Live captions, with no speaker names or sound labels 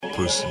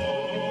pussy.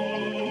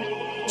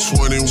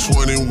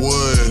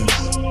 2021,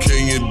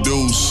 can you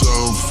do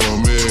something for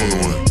me?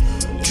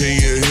 Can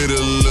you hit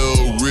a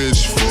little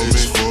rich for me?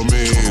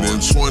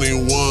 Then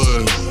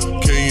 21,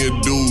 can you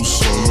do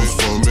something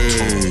for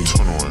me?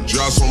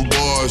 Drop some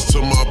bars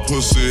to my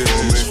pussy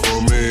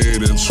for me.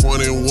 Then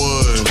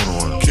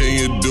 21, can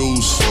you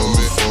do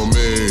something for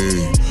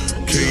me?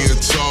 Can you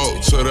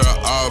talk to the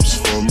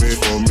ops for me?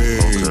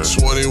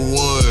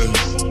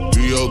 21,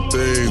 do your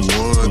thing,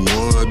 one,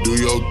 do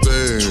your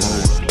thing.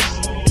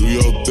 Do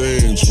your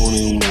thing,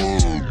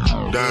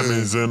 21.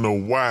 Diamonds in the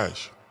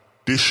watch,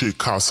 this shit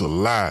costs a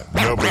lot.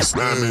 Never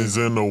diamonds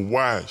in the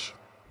watch,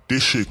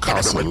 this shit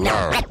costs a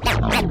lot.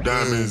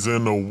 Diamonds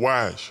in the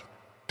watch,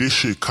 this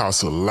shit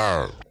costs a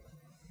lot.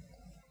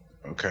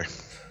 Okay.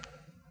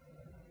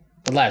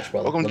 Relax,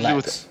 brother. Welcome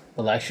Relax.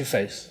 Relax your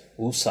face.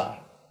 Woosah.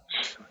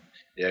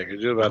 Yeah,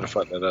 because you're about to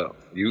fuck that up.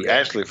 You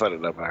actually fucked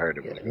it up. I heard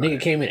it. Yeah, nigga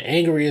came in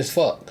angry as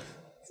fuck.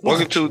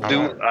 Welcome to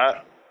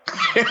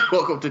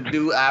Welcome to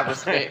Do I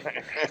Respect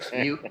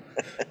You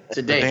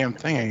today. The damn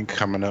thing ain't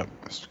coming up.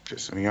 It's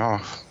pissing me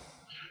off.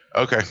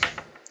 Okay.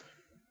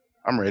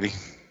 I'm ready.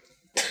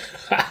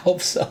 I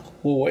hope so.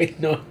 We're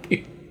waiting on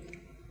you.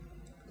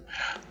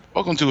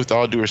 Welcome to With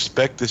All Due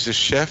Respect. This is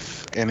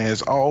Chef, and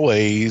as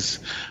always,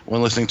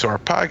 when listening to our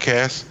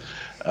podcast,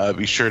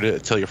 be sure to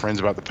tell your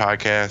friends about the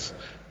podcast.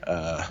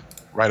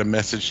 Write a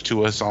message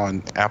to us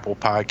on Apple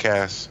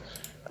Podcasts,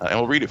 and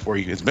we'll read it for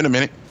you. It's been a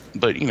minute,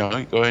 but go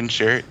ahead and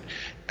share it.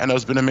 I know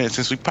it's been a minute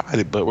since we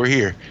potted, but we're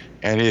here,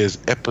 and it is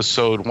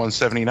episode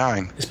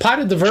 179. Is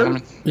potted the verb?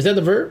 Gentlemen, is that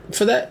the verb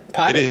for that?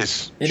 Potted? It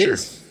is. It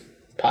is.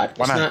 Pot.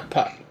 Why not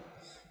pot?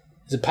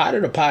 Is it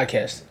potted or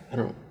podcasted? I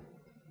don't know.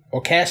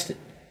 Or casted?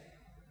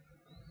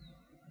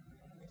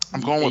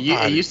 I'm going with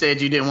potted. You said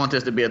you didn't want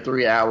this to be a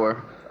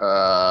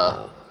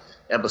 3-hour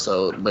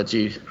episode, but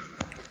you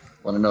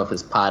want to know if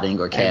it's potting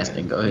or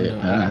casting. Go ahead.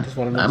 I just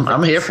want to know.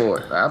 I'm here for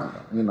it.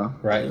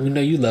 Right. We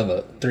know you love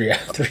a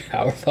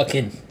 3-hour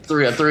fucking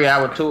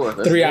 3-hour tour.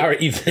 3-hour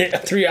event. A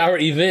 3-hour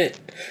event.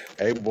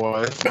 Hey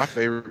boy, that's my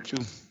favorite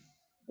too.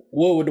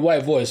 Wood with the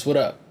white voice. What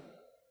up?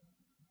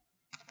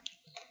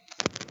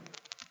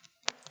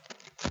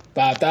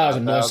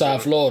 5,000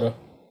 Northside Florida.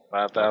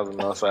 5,000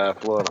 Northside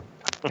Florida.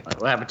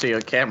 What happened to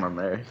your camera,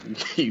 man?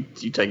 You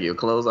take your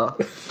clothes off?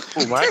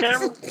 Oh, my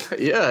camera?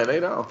 Yeah, they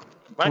don't.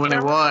 My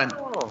 21.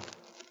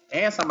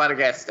 And somebody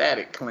got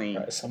static clean.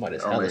 Right,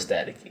 somebody's hella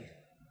staticky.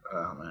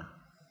 Oh, man.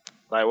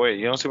 Like, wait,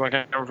 you don't see my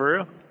camera for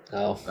real?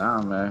 No.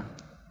 Oh, man.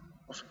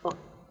 I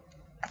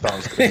thought it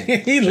was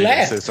clean. He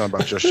laughed. Said something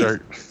about your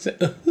shirt.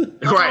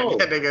 Right,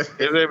 that nigga. Is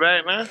it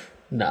back now?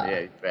 Nah.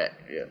 Yeah, he's back.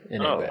 Yeah. It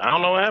ain't back. I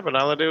don't know what happened.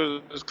 All I did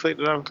was just click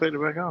it off and click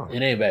it back on.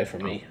 It ain't back for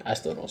me. I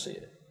still don't see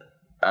it.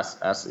 I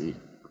see.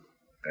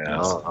 Yeah,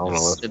 I don't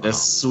know what's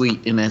That's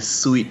sweet in that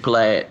sweet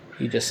plaid.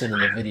 He just sending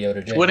the video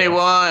to Jay.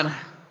 21.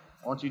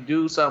 Won't you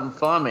do something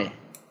for me?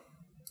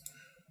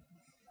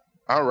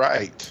 All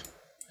right.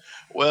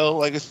 Well,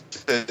 like I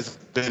said, it's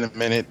been a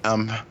minute.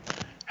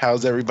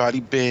 How's everybody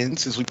been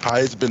since we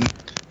potted?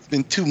 It's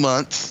been 2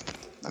 months,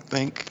 I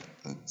think.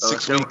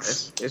 6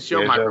 weeks. It's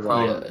your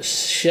microphone. Yeah,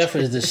 Chef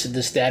is the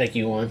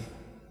staticky one.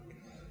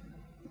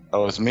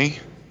 Oh, it's me?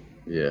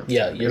 Yeah.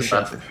 Yeah, you're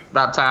Chef.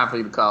 About time for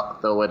you to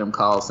throw away them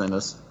call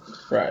centers.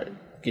 Right.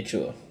 Get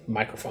you a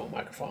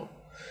microphone.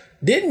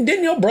 Didn't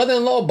your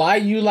brother-in-law buy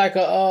you like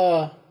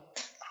a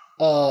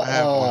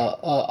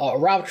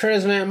Ralph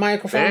Tresvant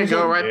microphone? There you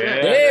go, right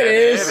there. There it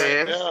is.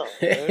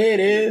 There it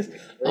is.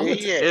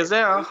 Is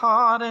there a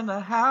heart in the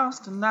house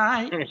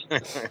tonight?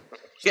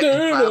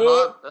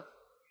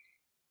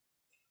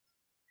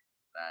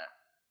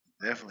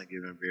 Definitely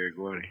giving Barry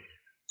Gordy.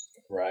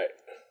 Right.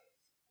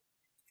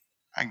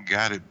 I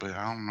got it, but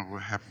I don't know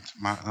what happened to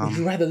my. Would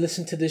you rather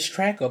listen to this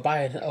track or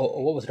buy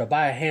or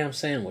buy a ham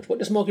sandwich? What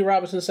did Smokey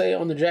Robinson say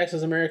on the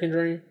Jackson's American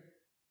Dream?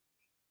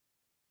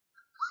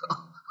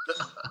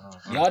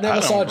 Y'all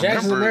never saw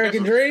Jackson's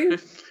American Dream?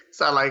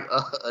 Sound like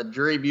a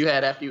dream you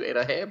had after you ate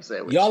a ham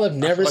sandwich. Y'all have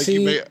never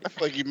seen. I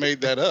feel like you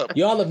made that up.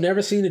 Y'all have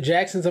never seen the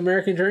Jackson's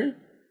American Dream?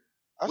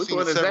 Which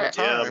one is that?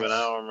 Yeah, but I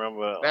don't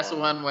remember. That's the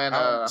one when.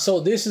 So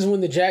this is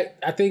when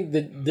I think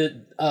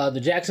the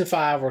Jackson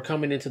 5 were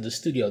coming into the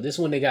studio. This is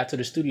when they got to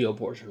the studio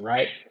portion,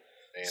 right?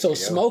 So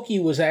Smokey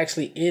was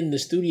actually in the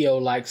studio,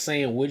 like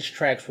saying which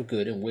tracks were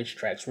good and which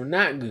tracks were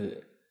not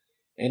good,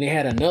 and they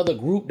had another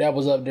group that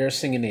was up there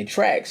singing their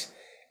tracks.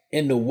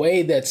 And the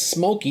way that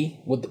Smokey,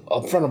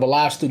 in front of a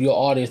live studio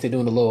audience, they're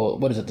doing a little,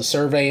 the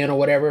surveying or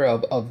whatever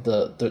of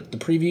the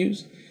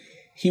previews.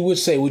 He would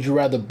say, "Would you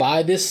rather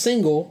buy this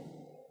single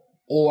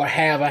or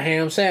have a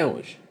ham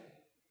sandwich?"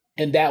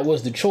 And that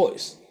was the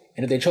choice.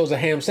 And if they chose a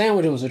ham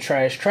sandwich, it was a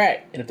trash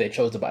track. And if they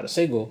chose to buy the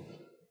single,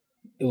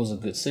 it was a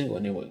good single,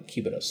 and they would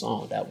keep it a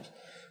song. That was,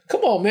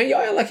 come on, man, y'all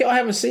act like y'all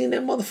haven't seen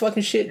that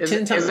motherfucking shit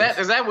 10 times.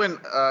 Is that when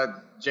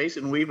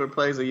Jason Weaver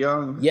plays a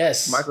young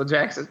Michael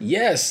Jackson?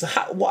 Yes.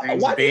 Why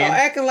do y'all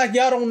acting like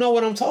y'all don't know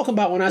what I'm talking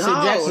about when I say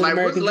Jackson's American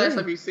Dream? When's the last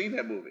time you seen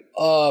that movie?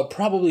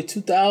 Probably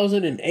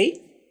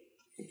 2008.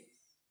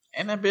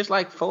 And that bitch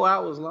like 4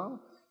 hours long.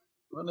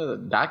 What is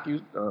it?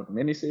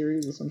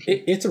 Miniseries or some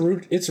shit? It's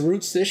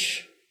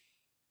roots-ish.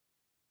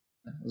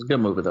 It's a good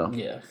movie though.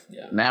 Yeah.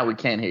 Now we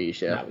can't hear you,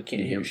 Chef. Now we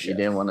can't hear you, Chef. You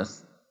didn't want to.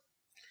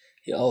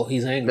 Oh,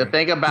 he's angry. The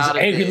thing about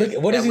he's angry.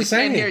 Look, what is he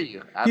saying? Can't hear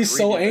you. He's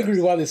so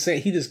angry while he's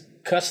saying he just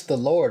cussed the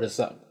Lord or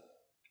something.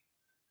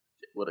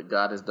 What a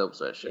God is dope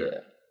such shit.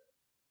 Yeah.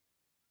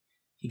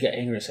 He got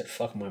angry and said,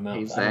 "Fuck my mouth."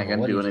 He's not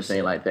gonna do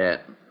anything like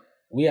that.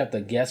 We have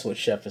to guess what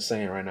Chef is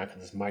saying right now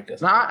because his mic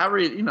doesn't. No,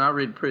 I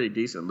read pretty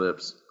decent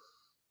lips.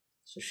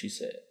 So she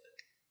said.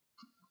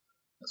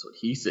 That's what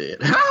he said.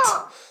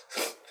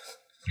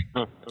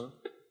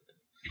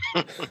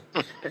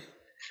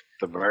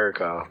 The bird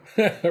call.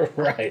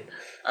 Right.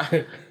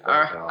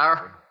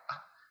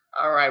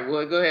 All right.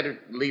 Well, go ahead and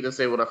lead us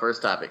in with our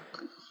first topic.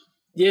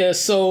 Yeah.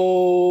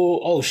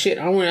 So, shit.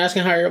 I want to ask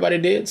him how everybody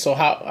did. So,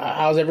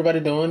 how's everybody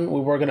doing? We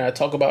were gonna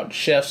talk about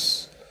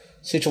Chef's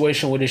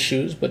situation with his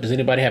shoes, but does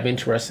anybody have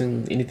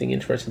anything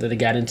interesting that they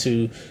got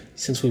into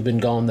since we've been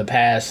gone the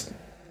past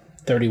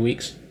 30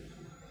 weeks?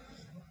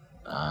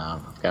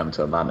 I've gotten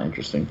into a lot of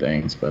interesting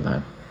things, but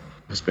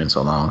it's been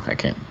so long I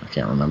can't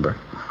remember.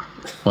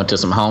 Went to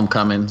some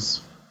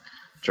homecomings,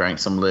 drank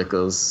some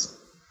liquors,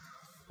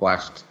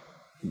 watched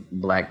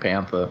Black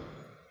Panther.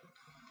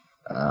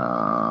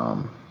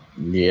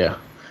 Yeah,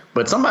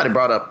 but somebody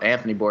brought up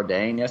Anthony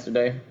Bourdain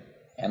yesterday,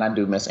 and I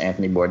do miss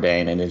Anthony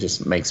Bourdain, and it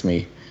just makes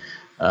me,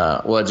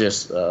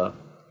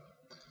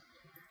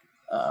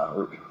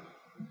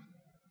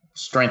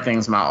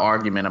 strengthens my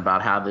argument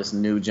about how this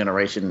new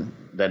generation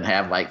doesn't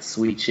have like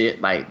sweet shit.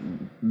 Like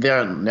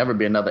there'll never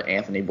be another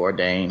Anthony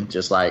Bourdain,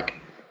 just like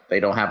they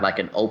don't have like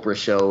an Oprah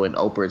show and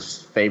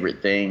Oprah's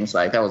favorite things.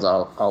 Like that was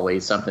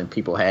always something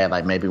people had.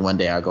 Like maybe one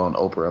day I'll go on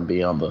Oprah and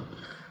be on the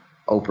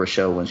Oprah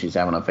show when she's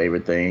having her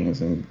favorite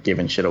things and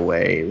giving shit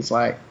away. It's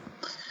like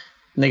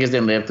niggas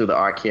didn't live through the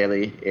R.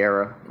 Kelly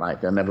era.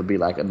 Like there'll never be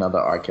like another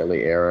R.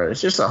 Kelly era.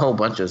 It's just a whole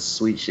bunch of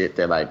sweet shit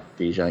that like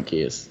these young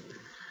kids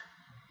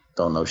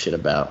don't know shit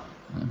about.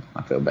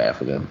 I feel bad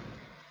for them.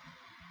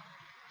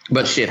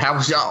 But shit, how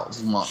was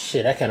y'all's month?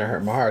 Shit, that kind of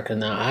hurt my heart because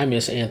now I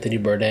miss Anthony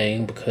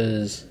Bourdain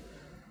because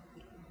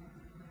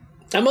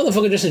that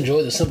motherfucker just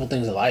enjoyed the simple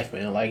things of life,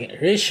 man. Like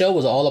his show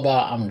was all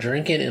about I'm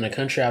drinking in a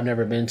country I've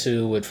never been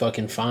to with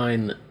fucking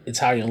fine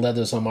Italian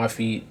leathers on my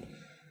feet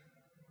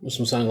with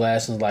some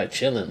sunglasses, like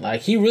chilling.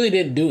 Like he really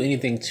didn't do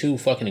anything too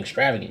fucking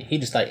extravagant. He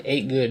just like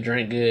ate good,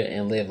 drank good,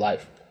 and lived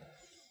life.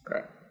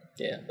 Right.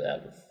 Yeah,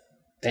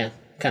 damn,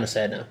 kind of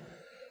sad now.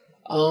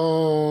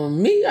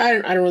 Me, I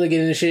didn't really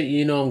get into shit.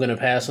 You know, I'm gonna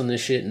pass on this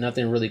shit.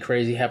 Nothing really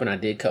crazy happened. I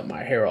did cut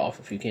my hair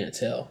off, if you can't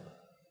tell.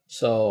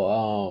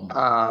 So,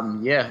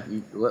 yeah.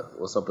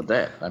 What's up with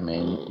that? I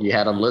mean, you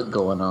had a look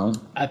going on.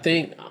 I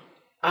think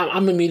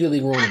I'm immediately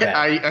growing it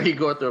back. Are you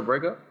going through a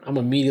breakup? I'm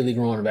immediately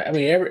growing it back.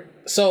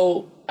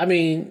 I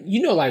mean,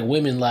 you know, like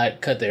women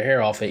like cut their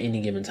hair off at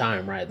any given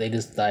time, right? They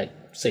just like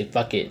say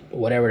fuck it,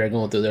 whatever they're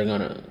going through, they're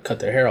gonna cut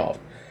their hair off.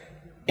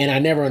 And I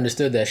never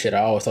understood that shit. I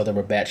always thought they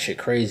were batshit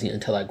crazy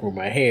until I grew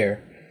my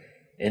hair.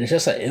 And it's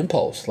just an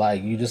impulse.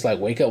 Like, you just, like,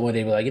 wake up one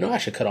day and be like, you know, I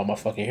should cut all my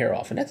fucking hair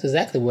off. And that's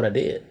exactly what I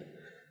did.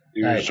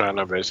 You were trying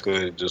to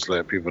basically just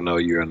let people know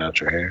you're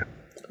not your hair.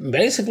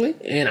 Basically.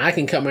 And I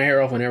can cut my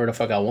hair off whenever the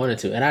fuck I wanted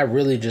to. And I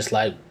really just,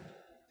 like,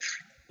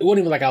 it wasn't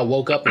even like I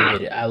woke up and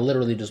did it. I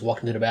literally just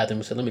walked into the bathroom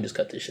and said, let me just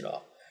cut this shit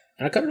off.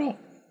 And I cut it off.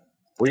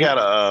 We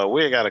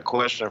got a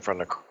question from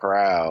the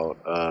crowd.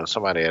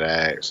 Somebody had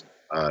asked,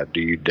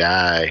 do you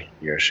dye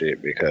your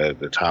shit because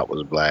the top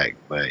was black,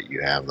 but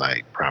you have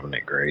like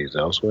prominent grays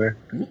elsewhere?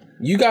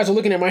 You guys are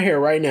looking at my hair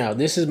right now.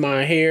 This is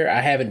my hair. I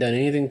haven't done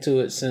anything to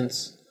it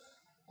since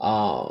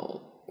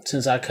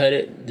I cut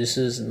it. This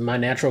is my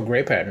natural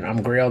gray pattern.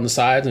 I'm gray on the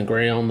sides and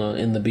gray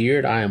in the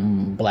beard. I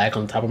am black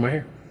on the top of my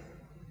hair.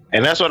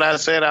 And that's what I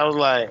said. I was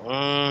like,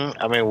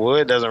 I mean,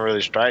 wood doesn't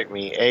really strike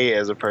me, A,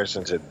 as a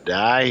person to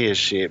dye his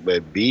shit,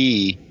 but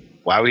B,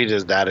 why would he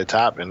just dye the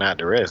top and not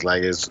the rest?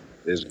 Like, it's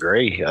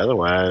gray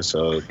otherwise,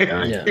 so...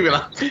 Yeah.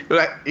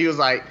 He was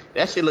like,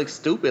 that shit looks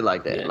stupid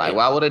like that. Yeah, like,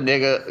 why would a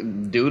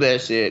nigga do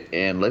that shit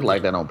and look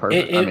like that on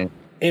purpose?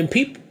 And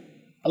people...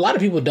 A lot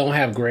of people don't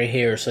have gray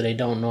hair, so they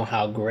don't know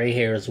how gray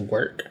hairs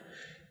work.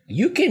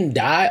 You can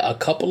dye a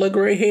couple of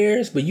gray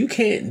hairs, but you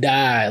can't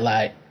dye,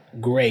 like,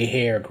 gray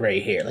hair.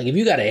 Like, if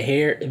you got a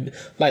hair...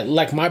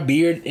 Like my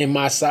beard and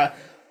my side...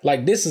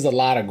 Like, this is a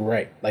lot of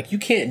gray. Like, you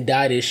can't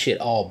dye this shit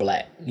all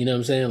black. You know what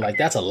I'm saying? Like,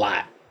 that's a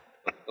lot.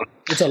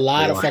 It's a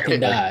lot of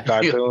fucking dye.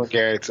 Cartoon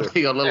character.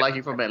 He gonna look like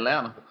you from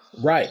Atlanta.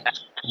 Right.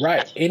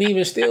 And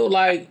even still,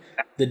 like,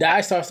 the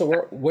dye starts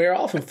to wear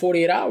off in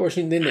 48 hours,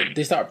 and then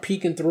they start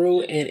peeking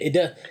through, and it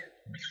does.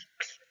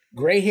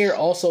 Gray hair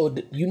also,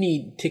 you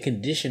need to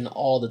condition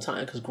all the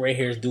time, because gray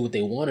hairs do what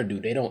they want to do.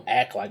 They don't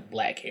act like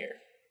black hair.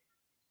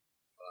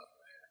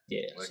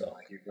 Yeah, like, so.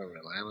 Like you from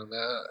Atlanta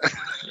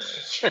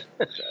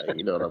now?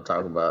 You know what I'm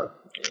talking about.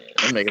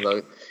 Yeah.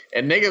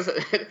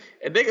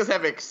 Niggas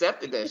have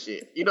accepted that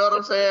shit. You know what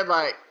I'm saying?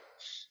 Like,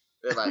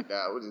 they're like,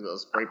 nah, we're just gonna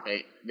spray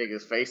paint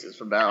niggas' faces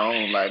from now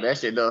on. Like, that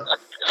shit, though.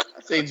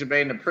 I seen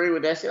Jermaine Dupri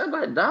with that shit. I'm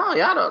like, nah,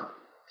 y'all don't.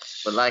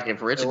 But like,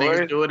 if rich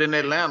niggas do it in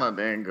Atlanta,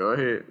 then go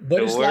ahead. But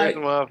The it's worst like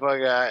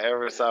motherfucker I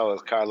ever saw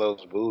was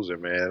Carlos Boozer,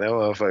 man. That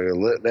motherfucker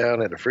looked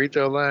down at the free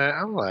throw line.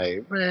 I'm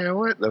like, man,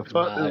 what the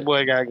fuck this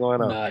boy got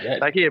going on?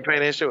 Like he'd paint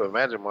that shit with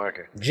magic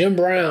marker. Jim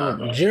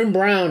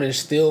Brown is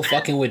still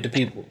fucking with the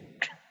people.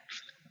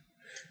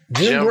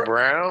 Jim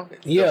Brown?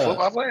 Yeah. The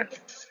football player?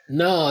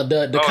 No,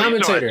 the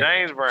commentator.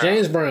 James Brown.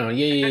 James Brown,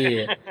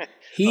 yeah.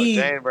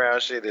 James Brown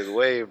shit is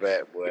way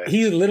back, boy.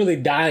 He's literally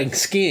dying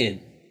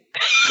skin.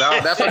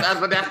 No, that's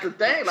the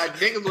thing. Like,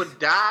 niggas would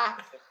die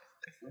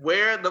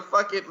where the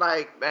fucking,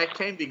 like, that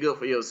can't be good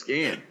for your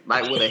skin.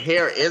 Like, where the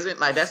hair isn't,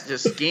 like, that's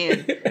just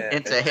skin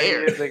into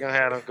hair. They're gonna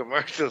have them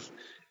commercials.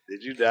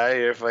 Did you dye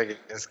your fucking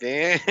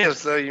skin? If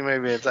so, you may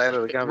be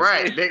entitled to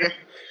Right, compensation. nigga.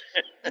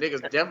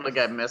 Niggas definitely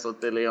got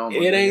mesothelioma.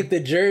 It ain't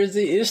the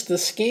jersey, it's the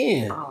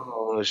skin.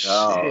 Oh, shit.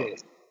 Oh.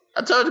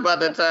 I told you about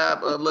that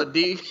time Lil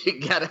D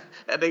that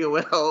nigga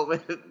went home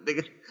and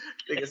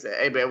nigga said,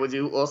 hey man, would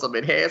you want some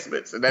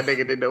enhancements? And that nigga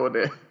didn't know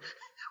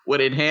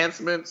what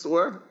enhancements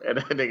were. And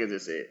that nigga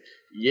just said,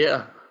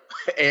 yeah.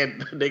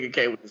 And the nigga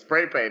came with the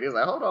spray paint. He's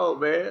like, hold on,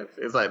 man.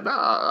 It's like, nah,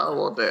 I don't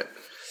want that.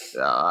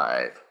 All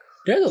right.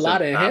 There's a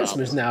lot of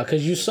enhancements now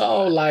because you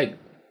saw, like,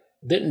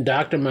 didn't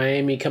Dr.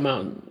 Miami come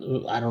out,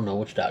 I don't know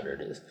which doctor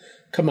it is,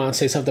 come out and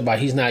say something about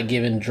he's not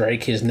giving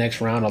Drake his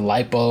next round of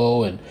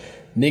lipo and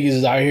niggas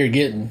is out here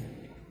getting,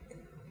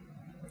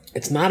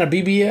 it's not a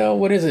BBL,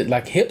 what is it,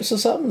 like hips or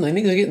something? Like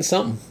niggas are getting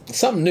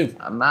something new.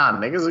 Nah,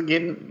 niggas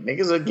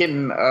are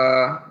getting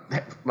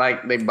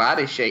like they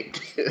body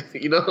shaped.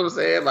 You know what I'm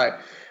saying? Like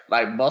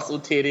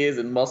muscle titties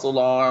and muscle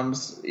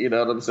arms, you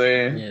know what I'm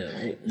saying?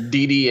 Yeah.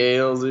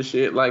 DDLs and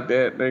shit like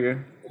that,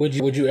 nigga.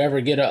 Would you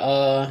ever get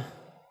an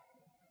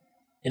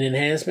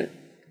enhancement?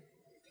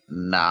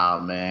 Nah,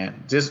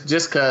 man.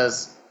 Just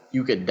cause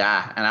you could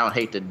die, and I would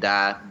hate to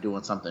die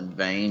doing something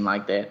vain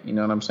like that. You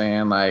know what I'm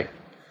saying? Like,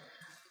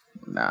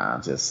 nah,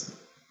 just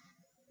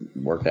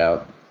work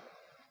out.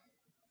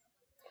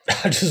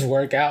 Just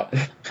work out.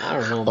 I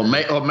don't know.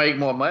 Or make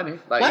more money.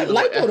 Like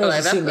lipo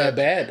doesn't seem that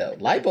bad though.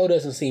 Lipo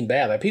doesn't seem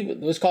bad. Like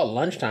people, it's called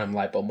lunchtime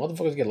lipo.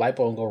 Motherfuckers get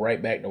lipo and go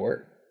right back to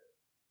work.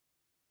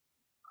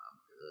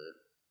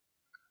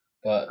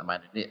 But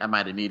I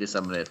might have needed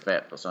some of that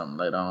fat for something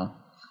later on.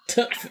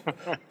 To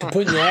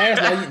put in your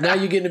ass? Now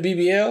you getting a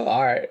BBL?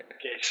 All right.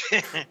 In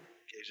case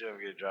you ever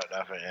get dropped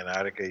off in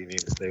Antarctica, you need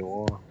to stay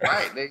warm.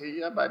 Right,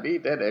 nigga. I might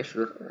need that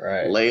extra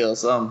layer or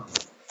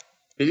something.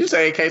 Did you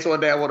say in case one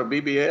day I want a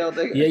BBL,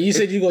 nigga? Yeah, you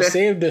said you gonna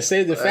save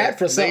the fat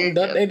for something.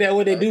 Ain't that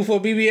what they do for a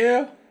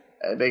BBL?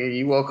 Nigga,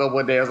 you woke up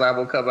one day, I was like, I'm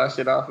gonna cut my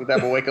shit off. You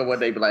never wake up one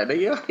day and be like,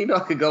 nigga, you know, I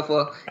could go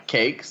for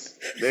cakes.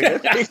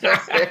 Nigga.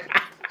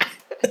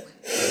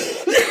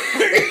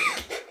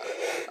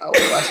 I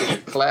wish I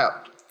should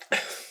clap.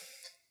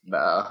 Nah,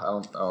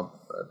 I don't,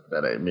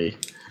 that ain't me.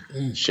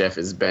 Chef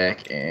is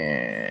back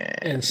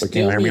and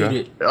still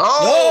muted.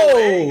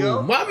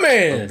 Oh, my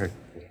man. Okay.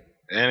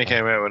 And he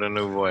came out with a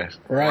new voice.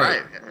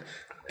 Right.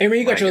 Hey man,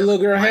 you got your little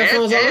girl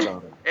headphones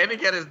on? And he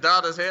got his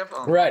daughter's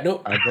headphones. Right.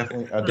 Nope. I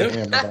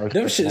definitely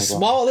them shit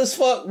small as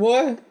fuck,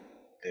 boy.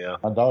 Yeah.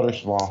 My daughter's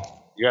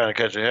small. You gotta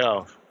cut your hair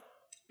off.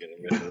 Get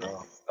it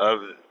off.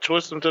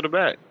 Twist them to the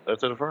back.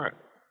 That's to the front.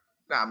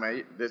 Nah,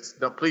 man.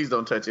 Please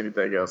don't touch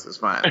anything else. It's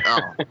fine.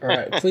 Oh. All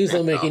right. Please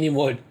don't make any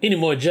more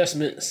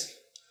adjustments.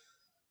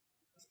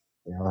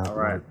 Yeah, all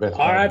right.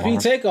 R.I.P.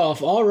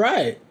 Takeoff. All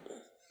right.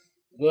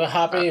 We'll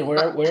hop in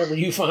wherever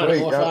you find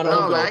them.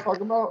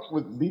 Talking about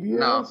with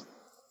BBLs?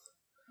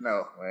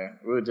 No, man.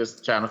 We were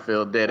just trying to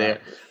fill dead air.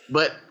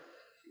 But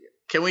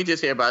can we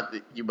just hear about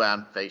you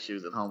buying fake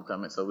shoes at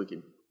homecoming so we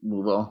can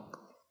move on?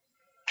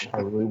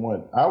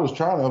 I was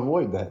trying to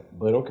avoid that,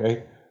 but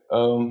okay.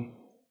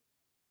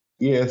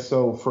 Yeah,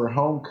 so for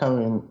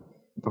homecoming,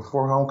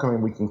 before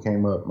homecoming weekend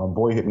came up, my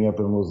boy hit me up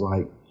and was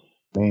like,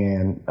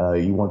 man,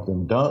 you want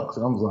them dunks?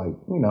 And I was like,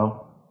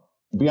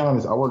 to be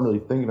honest, I wasn't really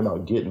thinking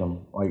about getting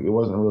them. Like, it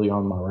wasn't really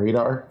on my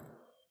radar.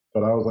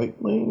 But I was like,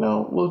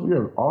 well, if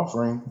you're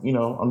offering,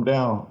 I'm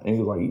down. And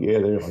he was like, yeah,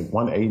 they're like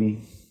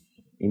 180.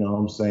 You know what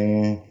I'm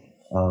saying?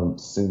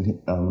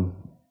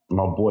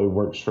 My boy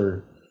works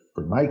for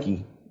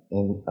Nike.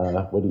 And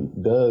what he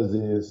does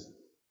is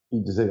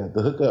he just got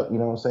the hookup, you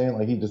know what I'm saying?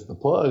 Like, he just the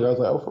plug. I was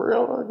like, oh, for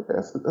real?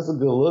 That's a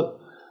good look.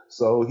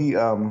 So he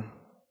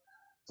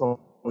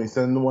we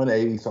sent him the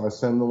 180, so I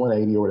sent him the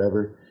 180 or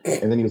whatever.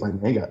 And then he was like,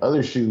 man, he got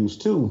other shoes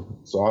too.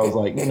 So I was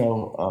like,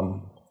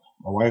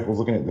 my wife was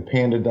looking at the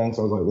Panda Dunks.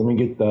 I was like, let me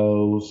get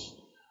those.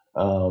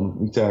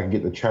 He said I could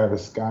get the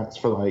Travis Scotts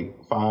for like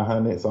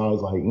 $500. So I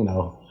was like,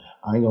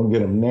 I ain't gonna get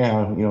them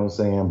now, you know what I'm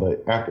saying?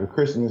 But after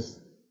Christmas,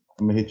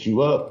 I'm gonna hit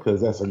you up because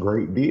that's a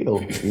great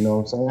deal. You know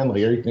what I'm saying?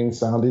 Like, everything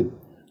sounded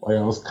like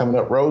I was coming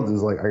up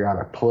roses. Like, I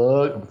got a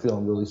plug. I'm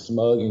feeling really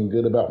smug and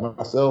good about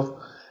myself.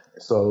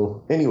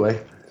 So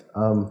anyway,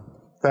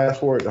 fast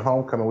forward to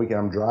homecoming weekend,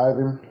 I'm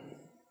driving.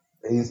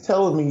 And he's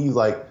telling me, he's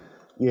like,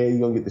 yeah, you're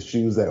going to get the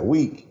shoes that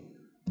week.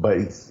 But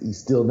he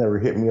still never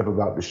hit me up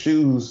about the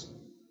shoes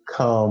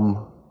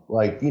come,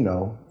 like,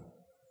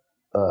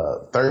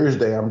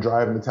 Thursday, I'm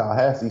driving to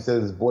Tallahassee. He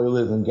says his boy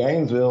lives in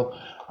Gainesville.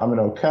 I'm in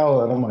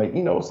Ocala, and I'm like,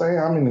 you know what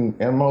I'm saying?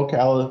 I'm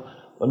Ocala.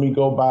 Let me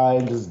go by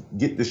and just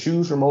get the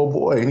shoes from old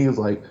boy. And he was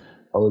like,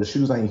 oh, the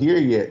shoes ain't here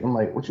yet. I'm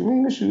like, what you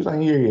mean the shoes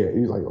ain't here yet?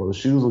 He's like, oh, the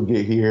shoes will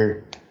get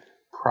here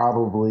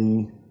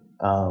probably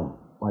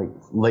like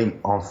late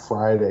on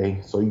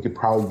Friday. So you could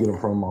probably get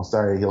them from him on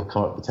Saturday. He'll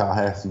come up to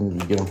Tallahassee and you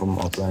can get them from him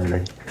on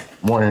Saturday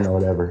morning or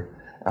whatever.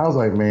 I was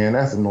like, man,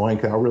 that's annoying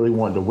because I really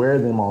wanted to wear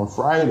them on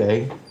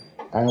Friday.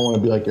 I didn't want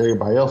to be like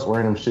everybody else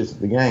wearing them shits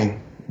at the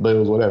game, but it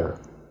was whatever.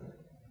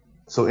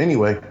 So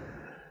anyway,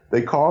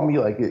 they called me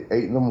like at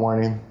 8 in the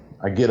morning.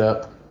 I get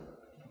up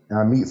and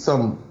I meet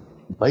some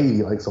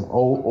lady, like some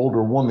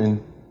older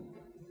woman,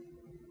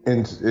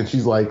 and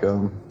she's like,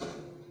 we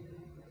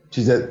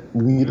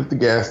meet at the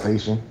gas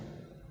station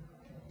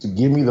to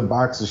give me the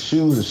box of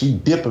shoes, and she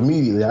dip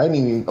immediately. I didn't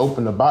even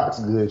open the box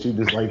good. She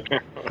just like,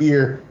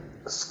 here,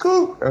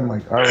 scoop. I'm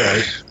like, all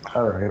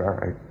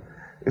right.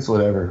 It's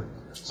whatever.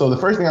 So the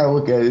first thing I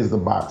look at is the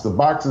box. The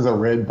box is a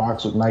red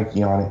box with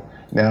Nike on it.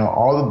 Now,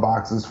 all the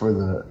boxes for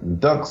the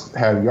Ducks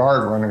have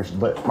yard runners,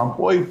 but my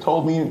boy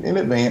told me in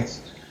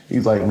advance,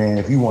 he's like, man,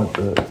 if you want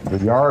the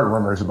yard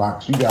runners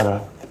box, you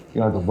have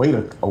to wait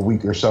a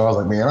week or so. I was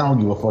like, man, I don't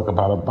give a fuck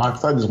about a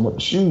box. I just want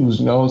the shoes,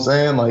 you know what I'm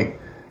saying? Like,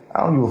 I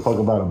don't give a fuck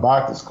about a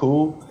box. It's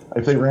cool.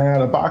 If they ran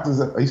out of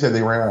boxes, he said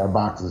they ran out of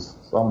boxes.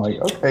 So I'm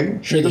like, okay,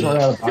 sure, just run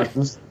out of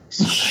boxes.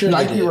 Sure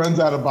Nike runs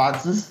out of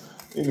boxes.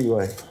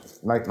 Anyway,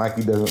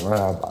 Nike doesn't run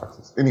out of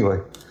boxes. Anyway,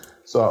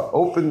 so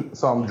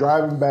I'm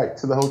driving back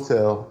to the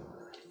hotel.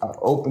 I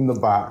open the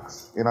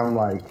box and I'm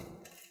like,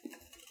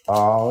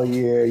 oh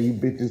yeah, you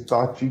bitches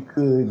thought you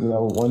could. You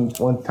know,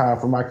 one time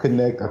for my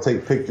Connect, I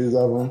take pictures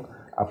of them.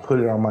 I put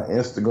it on my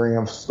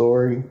Instagram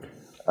story.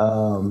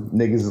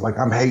 Niggas is like,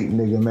 I'm hating,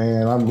 nigga,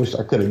 man. I wish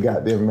I could have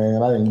got them,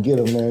 man. I didn't get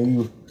them,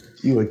 man.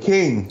 You a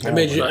king. I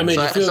made you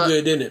feel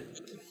good, didn't it?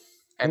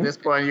 At this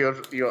point, you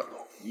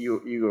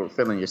were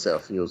feeling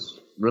yourself. You was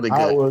really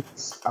good.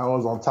 I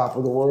was on top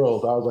of the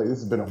world. I was like, this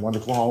has been a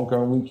wonderful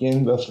homecoming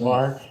weekend thus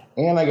far.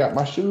 And I got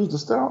my shoes to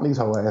step on these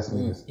whole ass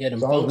niggas. Yeah,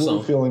 so I was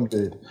really feeling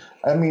good.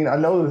 I mean, I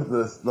know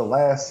the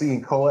last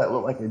scene, Colette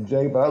looked like a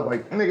J, but I was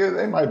like, nigga,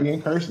 they might be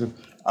in cursive.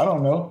 I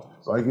don't know.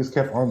 So I just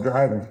kept on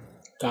driving.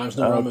 Time's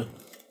no Roman.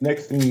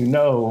 Next thing you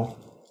know,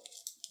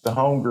 the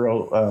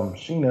homegirl,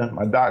 Sheena,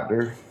 my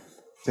doctor,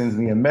 sends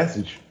me a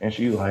message, and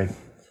she's like,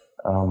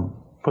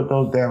 put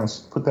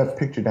that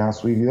picture down,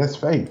 sweetie. That's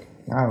fake.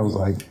 And I was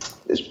like,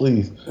 bitch,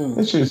 please.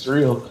 This shit's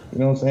real. You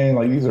know what I'm saying?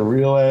 Like, these are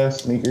real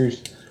ass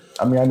sneakers.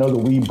 I mean, I know the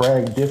We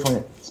Brag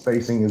different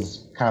spacing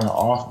is kind of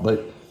off,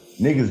 but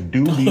niggas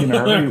do be in a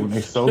hurry when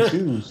they sell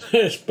shoes.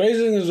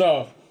 Spacing is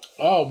off.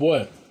 Oh,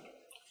 boy.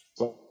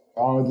 So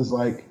I was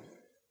like,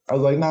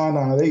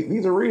 nah,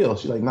 these are real.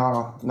 She's like,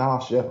 nah,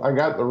 chef, I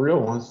got the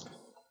real ones.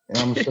 And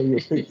I'm going to show you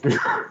a picture.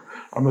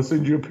 I'm going to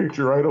send you a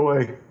picture right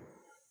away.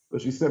 So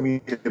she sent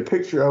me a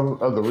picture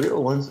of the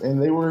real ones,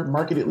 and they were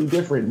markedly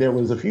different. There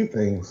was a few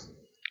things.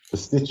 The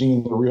stitching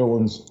in the real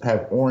ones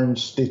have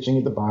orange stitching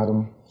at the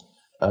bottom.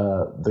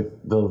 The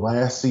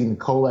last C in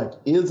Colac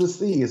is a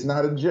C, it's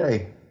not a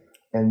J.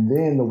 And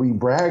then the We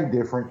Brag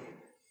different,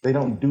 they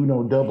don't do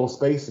no double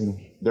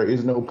spacing. There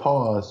is no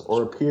pause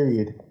or a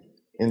period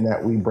in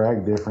that We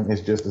Brag different.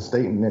 It's just a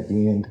statement at the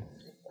end.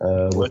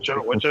 What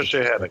your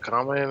shit had a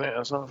comma in it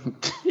or something?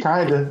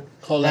 Kinda.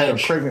 Had a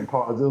pregnant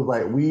pause. It was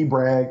like We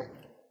Brag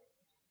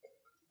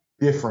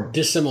different.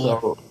 Dissimilar.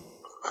 So,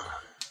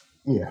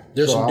 yeah.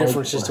 There's some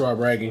differences to our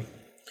bragging.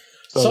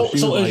 So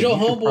is like, your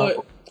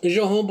homeboy... Is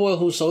your homeboy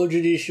who sold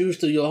you these shoes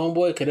to your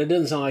homeboy? Because it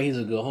doesn't sound like he's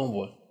a good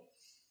homeboy.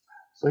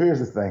 So here's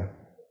the thing,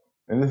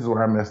 and this is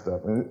where I messed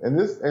up. And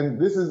this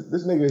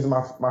nigga is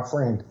my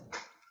friend.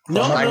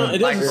 No, it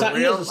doesn't sound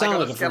like a friend.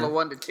 On a scale of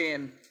 1 to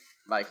 10,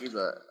 like he's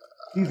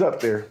up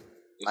there.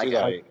 Is he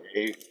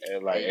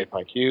like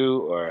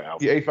A5Q or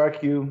Alpha? Yeah,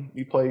 A5Q.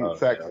 You played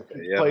sax.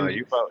 Okay. Yeah,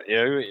 you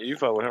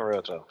fought with him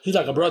real tough. He's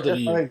like a brother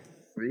to you.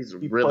 He's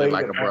really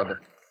like a brother.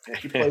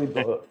 He played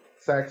the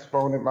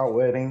saxophone at my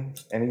wedding,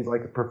 and he's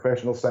like a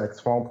professional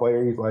saxophone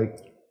player. He's like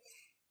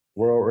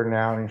world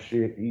renowned and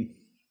shit.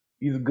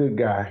 He's a good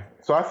guy.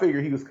 So I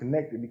figured he was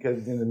connected because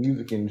he's in the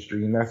music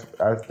industry, and that's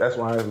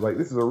why I was like,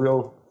 this is a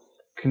real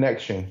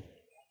connection.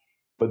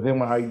 But then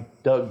when I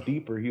dug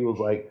deeper, he was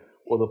like,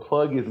 well, the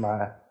plug is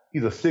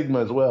he's a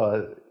Sigma as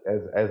well.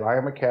 As I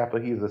am a Kappa,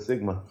 he is a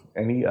Sigma.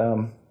 And he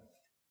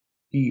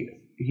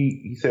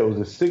said it was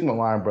a Sigma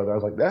line brother. I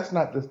was like, that's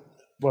not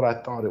what I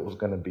thought it was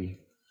going to be.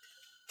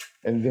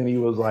 And then he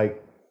was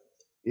like,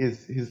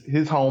 his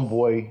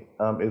homeboy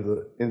is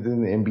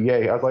in the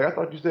NBA. I was like, I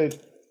thought you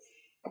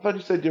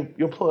said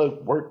your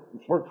plug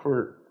worked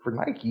for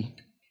Nike.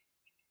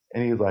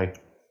 And he was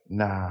like,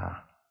 nah.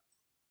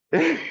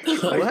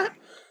 What?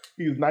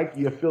 He was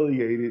Nike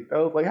affiliated. I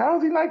was like, how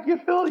is he Nike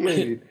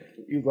affiliated?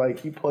 He was like,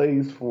 he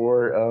plays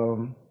for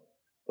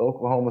the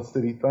Oklahoma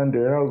City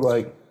Thunder. And I was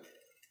like,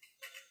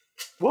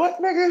 what,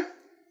 nigga?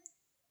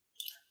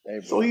 Hey,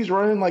 so he's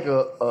running like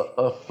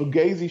a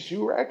Fugazi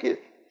shoe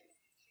racket?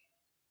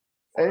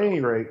 At any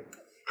rate,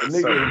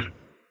 the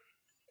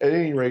At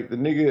any rate, the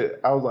nigga,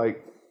 I was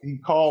like, he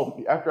called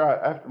me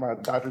after my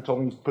doctor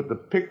told me to put the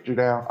picture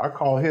down. I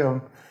called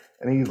him,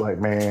 and he's like,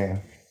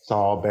 man, it's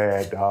all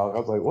bad, dog. I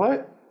was like,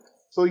 what?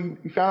 So you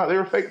found out they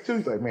were fake too?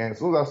 He's like, man, as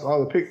soon as I saw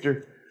the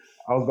picture,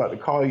 I was about to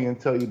call you and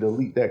tell you to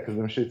delete that because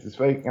them shits is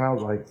fake. And I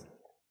was like,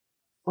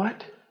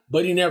 what?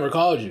 But he never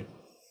called you.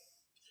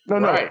 No.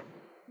 Right.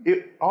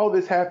 All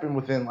this happened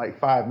within like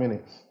 5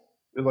 minutes.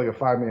 It was like a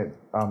 5-minute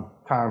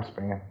time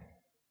span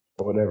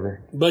or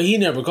whatever. But he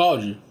never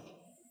called you.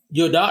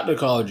 Your doctor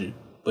called you,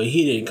 but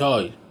he didn't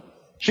call you.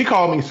 She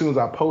called me as soon as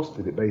I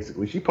posted it,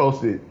 basically. She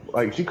called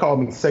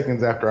me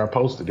seconds after I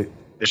posted it.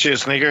 Is she a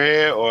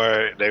sneakerhead,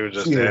 or they were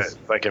just that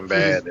fucking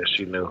bad that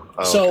she knew?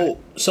 Oh, so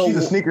she's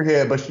a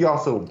sneakerhead, but she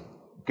also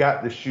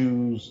got the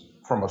shoes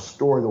from a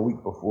store the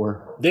week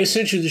before. They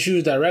sent you the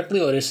shoes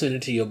directly, or they sent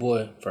it to your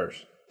boy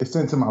first? They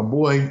sent it to my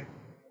boy,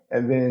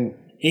 and then...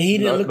 And he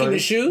didn't look at the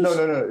shoes? No.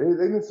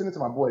 They didn't send it to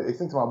my boy. They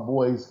sent it to my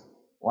boy's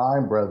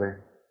line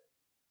brother,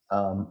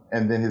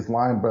 and then his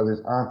line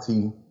brother's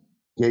auntie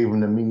gave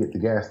them to me at the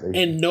gas station.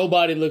 And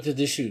nobody looked at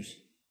the shoes?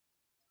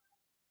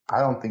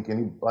 I don't think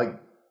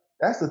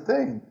that's the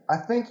thing. I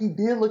think he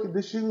did look at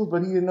the shoes,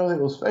 but he didn't know it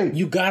was fake.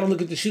 You gotta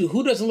look at the shoes.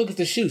 Who doesn't look at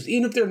the shoes?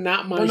 Even if they're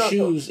not my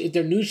shoes, if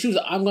they're new shoes,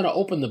 I'm gonna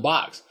open the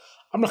box.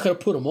 I'm not gonna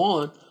put them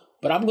on,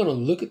 but I'm gonna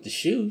look at the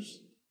shoes.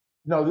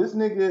 No, this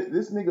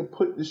nigga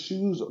put the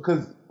shoes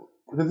because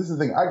this is the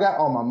thing. I got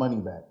all my money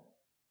back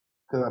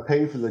because I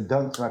paid for the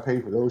dunks and I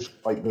paid for those,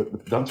 like the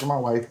dunks for my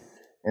wife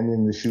and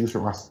then the shoes for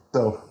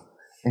myself.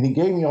 And he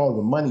gave me all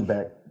the money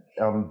back,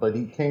 but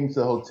he came to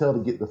the hotel to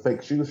get the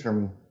fake shoes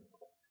from me.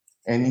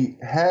 And he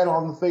had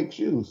on the fake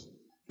shoes.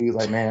 He was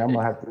like, man, I'm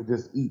going to have to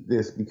just eat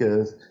this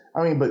because,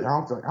 but I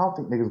don't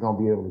think niggas going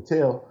to be able to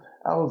tell.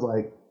 I was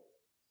like,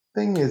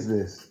 thing is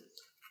this.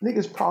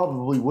 Niggas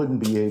probably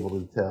wouldn't be able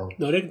to tell.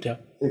 No, they can tell.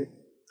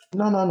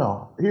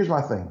 No. Here's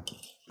my thing.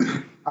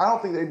 I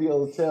don't think they'd be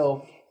able to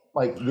tell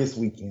like this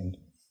weekend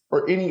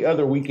or any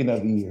other weekend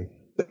of the year.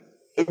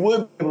 They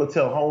would be able to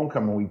tell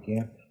homecoming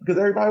weekend because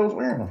everybody was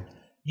wearing them.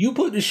 You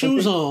put the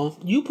shoes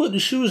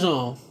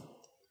on.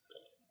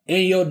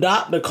 And your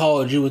doctor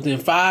called you within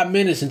 5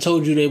 minutes and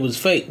told you they was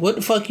fake. What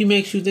the fuck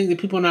makes you think that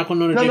people are not gonna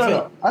know that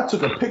they're fake? No. I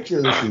took a picture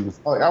of the shoes.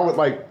 I would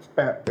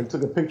back and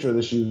took a picture of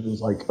the shoes. It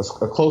was like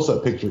a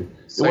close-up picture.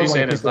 So you're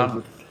saying as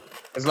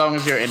long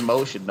as you're in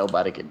motion,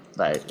 nobody can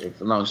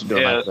as long as you're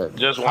doing like that.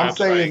 Just I'm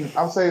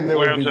saying they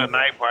wear them to a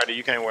night party.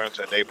 You can't wear them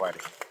to a day party.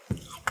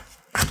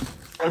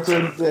 Wear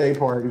to a day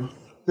party.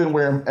 Couldn't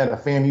wear them at a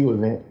FAMU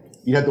event.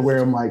 You have to wear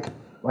them like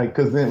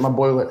because then my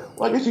boy was like,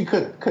 well, I guess you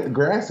could cut the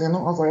grass in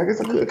them. I was like, I guess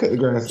I could cut the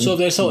grass in them. So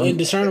they're so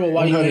indiscernible,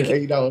 why you ain't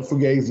keep $80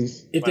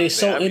 Fugazis. If they're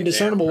so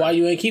indiscernible, why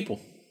you ain't keep them?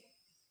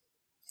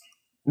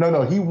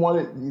 No, he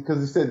wanted, because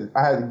he said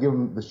I had to give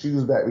him the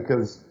shoes back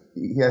because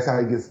that's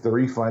how he gets the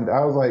refund.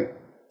 I was like,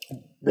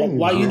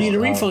 why you need a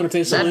refund if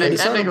they're so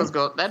indiscernible?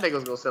 That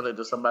nigga's gonna sell it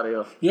to somebody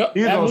else. Yep,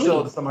 he's gonna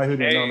sell it to somebody who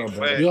didn't know no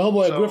better. Your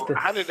homeboy a grifter.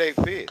 How did they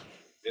fit?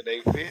 Did they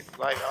fit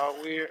like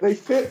all weird? They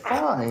fit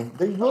fine.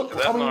 They look.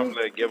 That's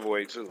normally a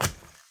giveaway too.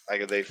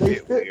 Like if they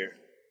fit weird.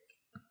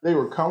 They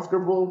were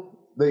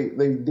comfortable. They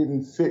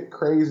didn't fit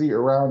crazy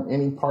around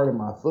any part of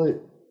my foot.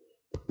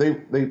 I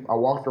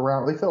walked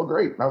around. They felt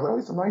great. I was like, oh,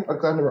 these are nice. I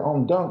got their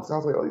own dunks. I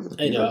was like, oh,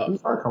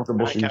 these are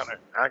comfortable shoes.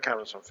 I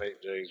counted some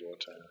fake J's one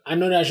time. I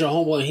know that's your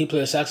homeboy and he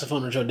played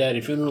saxophone at your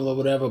daddy's funeral or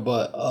whatever,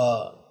 but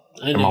I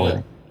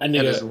nigga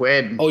at his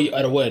wedding. Oh, yeah,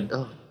 at a wedding.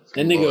 Oh,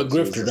 that nigga a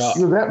grifter, dog.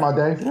 You was at my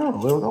daddy's funeral.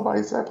 There was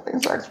nobody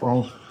playing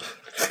saxophone.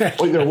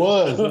 Wait, there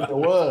was.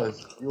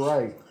 You're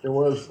right. There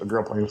was a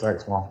girl playing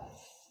saxophone.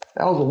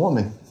 That was a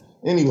woman.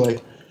 Anyway.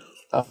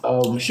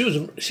 She was.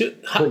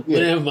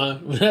 Never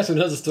mind. That's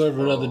another story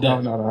for another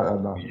day.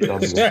 No.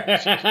 Don't do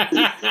that.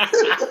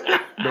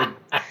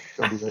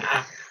 don't do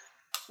that.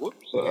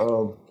 Whoops.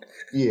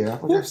 Yeah. I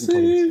forgot she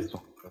played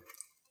saxophone.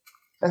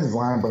 That's his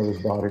line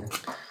brother's daughter.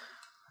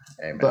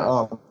 Hey, but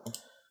so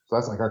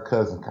that's like our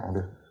cousin, kind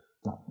of.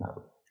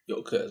 No.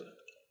 Your cousin.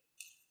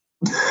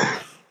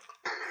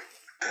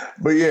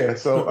 But yeah,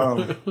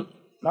 so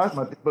that's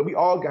my. But we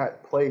all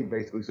got played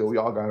basically, so we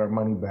all got our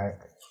money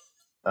back.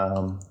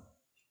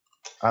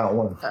 I don't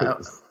want to put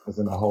this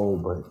in a hole,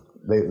 but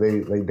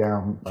they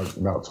down like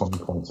about 20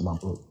 points in my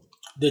book.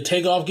 Did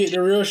Takeoff get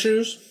the real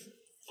shoes?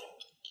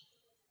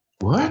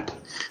 What?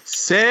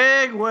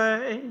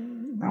 Segue.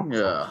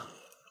 Yeah.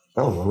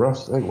 That was a rough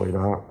segue,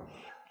 dog.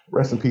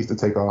 Rest in peace to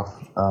Takeoff.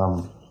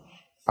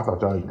 I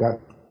thought y'all got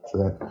to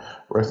that.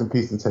 Rest in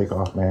peace to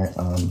Takeoff, man.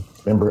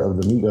 Member of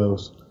the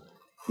Migos.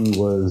 He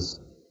was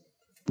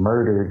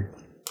murdered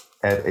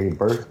at a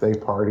birthday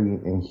party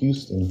in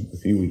Houston a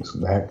few weeks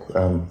back.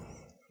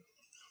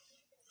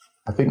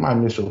 I think my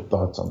initial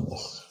thoughts on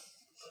this,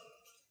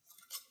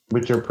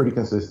 which are pretty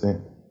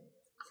consistent.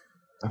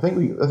 I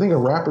think a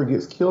rapper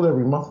gets killed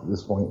every month at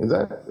this point. Is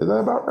that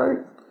about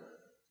right?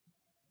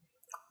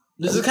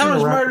 Does it count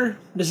as murder?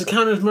 Does it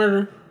count as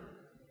murder?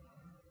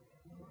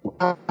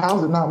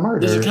 How's it not murder?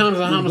 Does it count as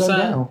a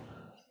homicide?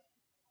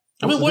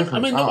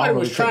 Nobody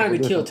was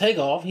trying to kill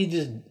Takeoff. He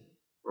just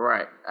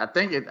right. I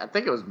think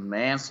it was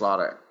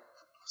manslaughter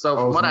So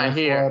from what I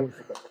hear,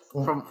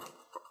 from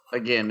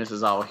again, this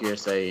is all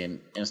hearsay and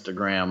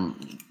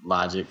Instagram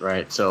logic,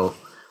 right? So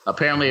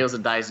apparently it was a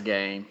dice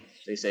game.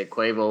 They said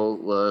Quavo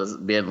was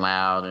being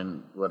loud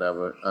and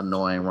whatever,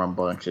 annoying,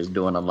 rambunctious,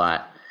 doing a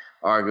lot,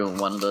 arguing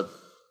with one of the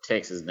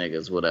Texas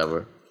niggas,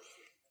 whatever.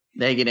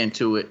 They get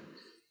into it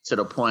to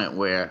the point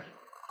where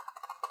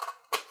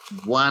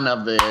one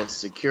of the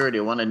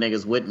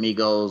niggas with me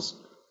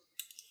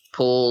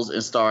pulls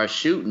and starts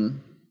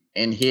shooting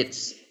and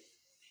hits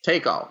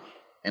Takeoff.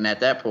 And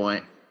at that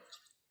point,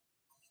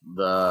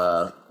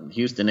 the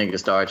Houston nigga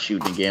started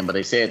shooting again, but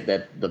they said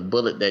that the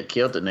bullet that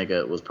killed the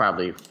nigga was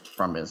probably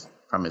from his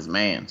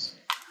man's.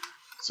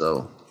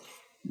 So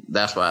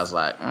that's why I was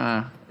like,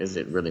 is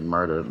it really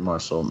murder, more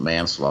so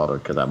manslaughter?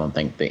 Because I don't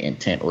think the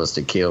intent was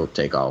to kill,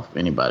 Takeoff,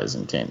 anybody's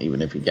intent,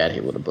 even if he got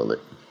hit with a bullet.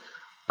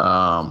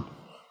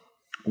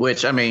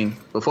 Which, I mean,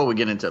 before we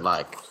get into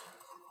like,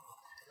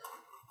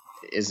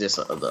 is this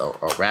a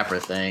rapper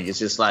thing? It's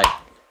just like,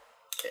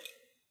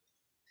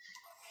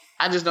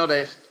 I just know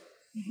that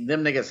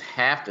them niggas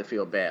have to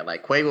feel bad.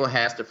 Like Quavo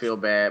has to feel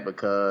bad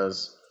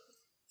because,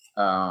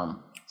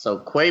 so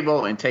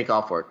Quavo and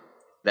Takeoff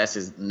that's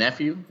his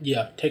nephew.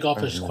 Yeah,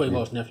 Takeoff is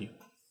Quavo's nephew.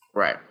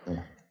 Right.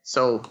 Yeah.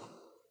 So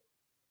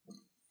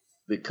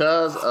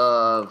because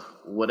of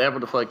whatever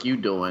the fuck you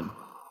doing,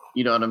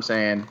 you know what I'm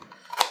saying?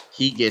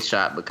 He gets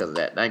shot because of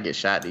that. Not get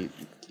shot. He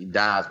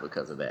dies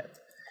because of that.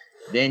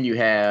 Then you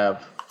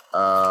have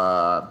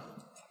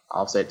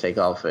Offset,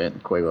 Takeoff,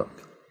 and Quavo.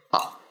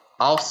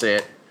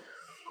 Offset,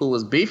 who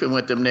was beefing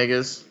with them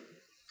niggas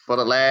for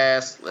the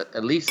last,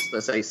 at least,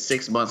 let's say,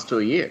 6 months to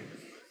a year.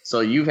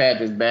 So you've had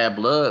this bad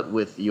blood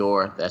with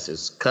that's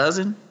his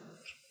cousin,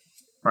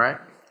 right?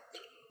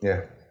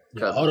 Yeah.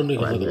 Cousin, all them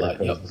niggas look alike.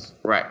 Yep.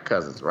 Right,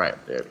 cousins, right.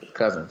 They're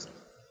cousins.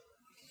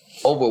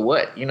 Over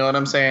what? You know what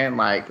I'm saying?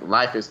 Like,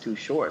 life is too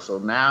short. So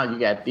now you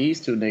got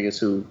these two niggas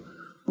who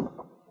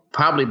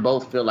probably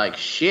both feel like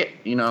shit,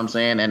 you know what I'm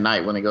saying, at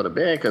night when they go to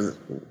bed, because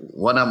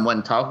one of them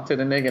wasn't talking to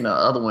the nigga and the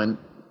other one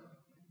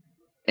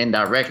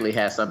indirectly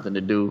has something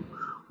to do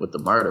with the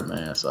murder,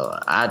 man. So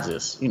I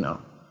just,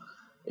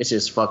 it's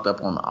just fucked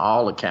up on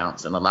all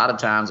accounts. And a lot of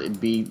times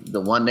it'd be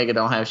the one nigga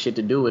don't have shit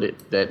to do with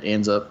it that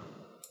ends up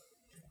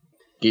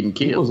getting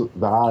killed. He was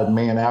the odd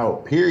man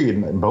out, period,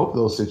 in both of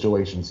those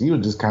situations. He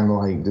was just kind of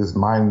like just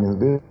minding his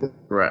business.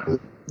 Right.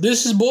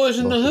 This is Boys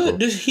in the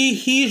Hood.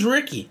 He's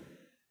Ricky.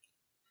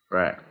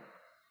 Right.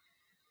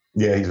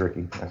 Yeah, he's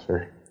Ricky. That's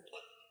fair.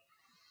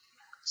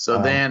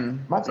 So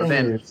then after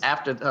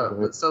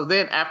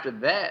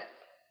that,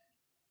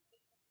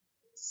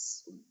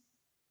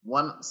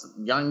 one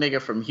young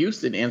nigga from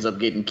Houston ends up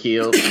getting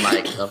killed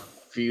like a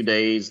few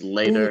days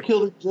later. Did he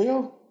killed in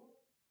jail?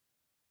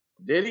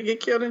 Did he get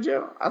killed in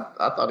jail?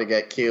 I thought he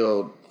got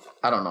killed.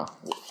 I don't know.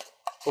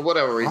 For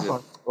whatever reason.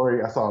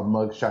 I saw a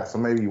mug shot, so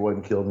maybe he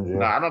wasn't killed in jail.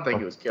 No, I don't think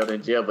he was killed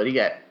in jail, but he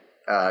got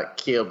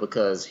killed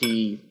because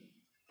he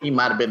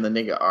might have been the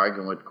nigga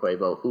arguing with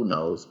Quavo. Who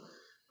knows?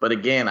 But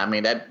again, I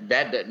mean, that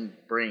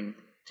doesn't bring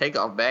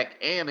Takeoff back.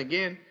 And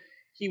again,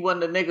 he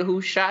wasn't the nigga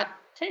who shot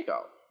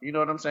Takeoff. You know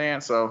what I'm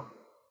saying? So,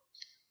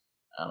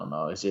 I don't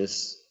know. It's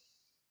just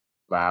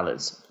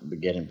violence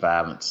begetting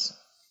violence,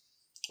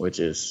 which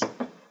is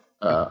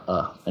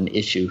an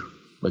issue.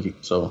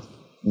 So,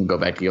 you can go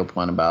back to your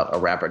point about a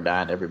rapper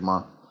dying every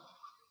month.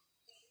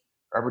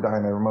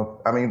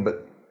 I mean,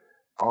 but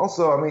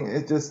also, I mean,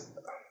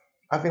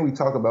 I think we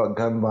talk about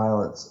gun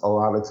violence a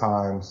lot of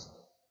times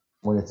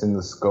when it's in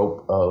the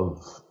scope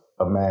of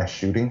a mass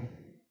shooting.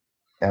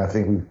 And I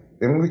think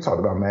we talked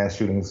about mass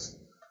shootings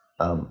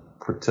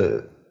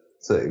to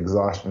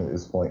exhaustion at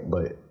this point,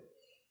 but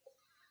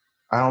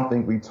I don't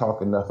think we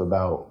talk enough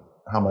about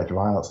how much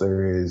violence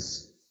there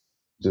is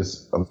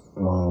just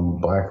among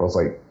black folks.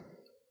 Like,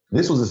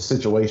 this was a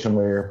situation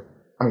where,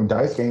 I mean,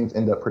 dice games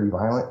end up pretty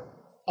violent.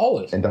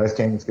 Always. And dice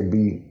games can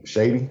be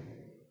shady.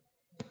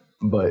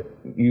 But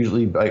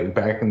usually, like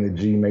back in the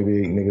G,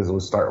 maybe niggas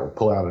would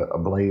pull out a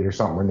blade or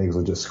something where niggas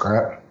would just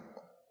scrap.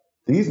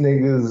 This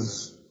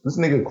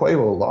nigga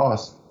Quavo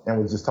lost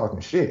and was just talking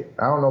shit.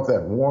 I don't know if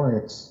that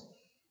warrants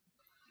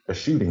a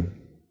shooting.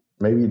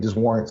 Maybe it just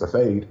warrants a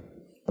fade.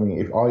 I mean,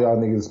 if all y'all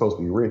niggas are supposed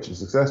to be rich and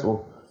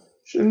successful,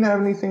 shouldn't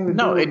have anything to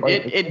do with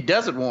it. It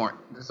doesn't warrant.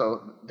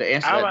 So the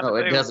answer is no,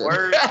 it doesn't.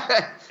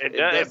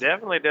 It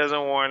definitely doesn't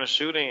warrant a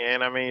shooting.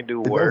 And I mean, do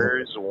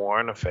words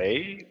warrant a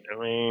fade? I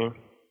mean,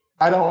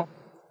 I'm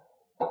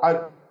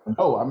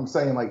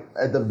saying, like,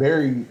 at the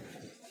very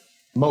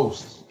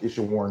most, it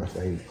should warrant a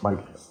fade. Like,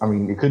 I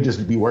mean, it could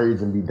just be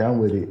words and be done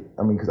with it.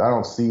 I mean, because I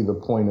don't see the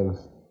point of.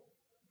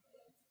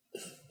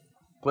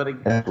 But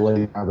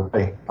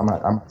I'm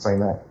not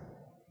saying that.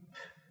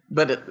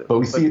 But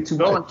we see it too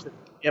much.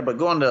 But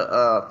going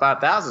to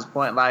 5000's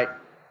point, like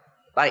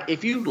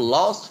if you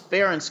lost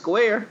fair and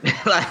square,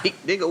 like,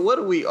 nigga, what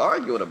are we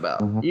arguing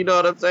about? Mm-hmm. You know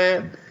what I'm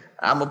saying?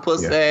 I'm a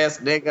pussy ass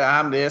nigga.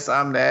 I'm this.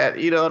 I'm that.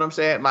 You know what I'm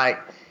saying? Like,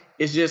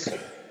 it's just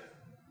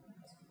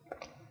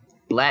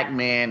black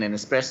men and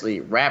especially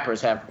rappers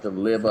have to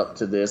live up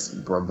to this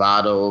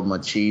bravado,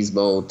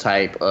 machismo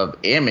type of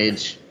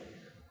image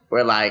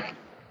where like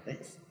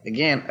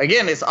again,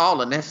 it's all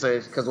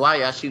unnecessary because why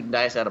y'all shooting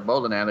dice at a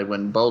bowling alley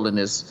when bowling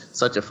is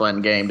such a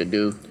fun game to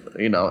do,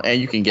 you know,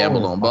 and you can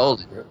gamble on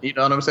bowling. You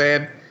know what I'm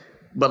saying?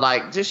 But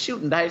like just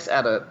shooting dice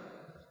at a,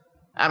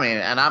 I mean,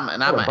 and I'm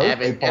an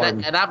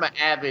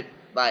avid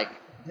like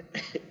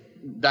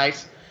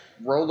dice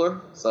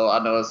roller, so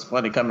I know it's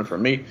funny coming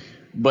from me,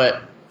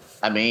 but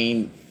I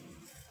mean,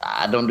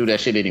 I don't do that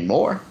shit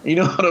anymore. You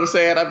know what I'm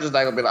saying? I'm just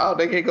not gonna be like, oh,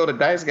 they can't go to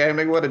dice game.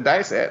 They go to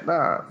dice at.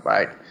 Nah,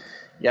 like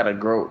you gotta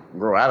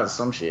grow out of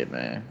some shit,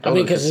 man. I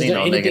mean, because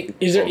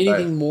is there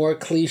anything more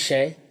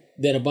cliche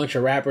than a bunch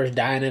of rappers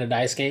dying in a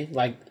dice game?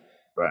 Like,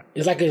 right.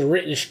 It's like it's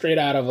written straight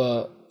out of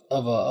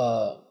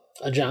a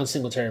John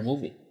Singletary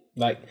movie.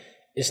 Like,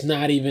 it's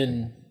not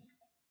even.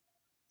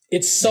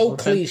 It's so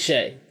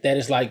cliche that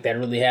it's like that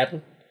really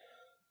happened.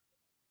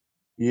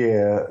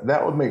 Yeah,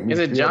 that would make me. Is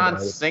it John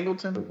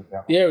Singleton?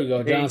 There we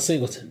go, John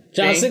Singleton.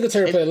 John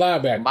Singletary played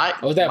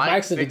linebacker. Was that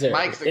Mike Singletary?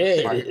 Mike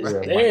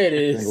Singletary. There it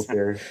is.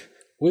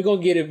 We're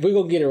gonna get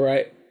it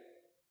right.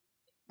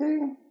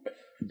 Dang.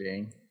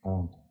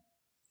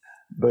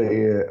 But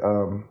yeah,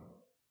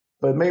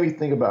 but it made me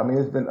think about. I mean,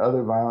 there's been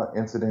other violent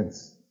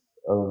incidents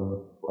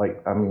of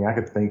like. I mean, I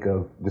could think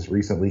of just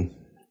recently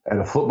at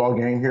a football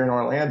game here in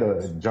Orlando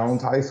at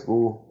Jones High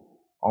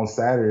School on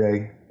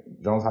Saturday.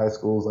 Jones High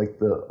School is like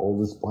the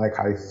oldest black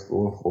high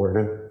school in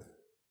Florida.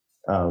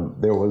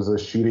 There was a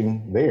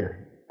shooting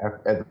there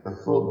at the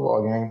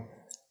football game.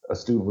 A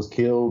student was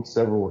killed,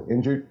 several were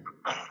injured.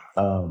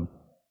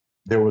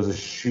 There was a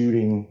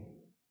shooting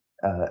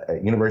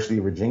at University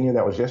of Virginia.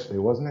 That was yesterday,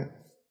 wasn't it?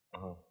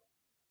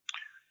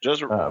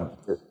 Just real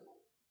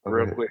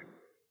quick.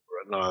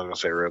 No, I was gonna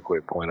say real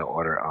quick. Point of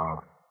order.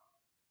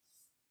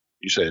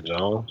 You said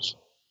Jones.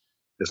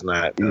 It's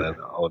not the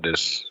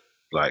oldest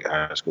like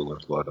high school in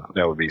Florida.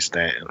 That would be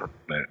Stanton.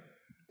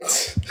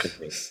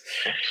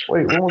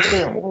 Wait, what was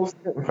Stanton? What was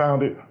Stanton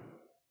founded?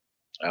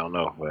 I don't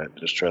know, but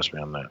just trust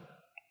me on that.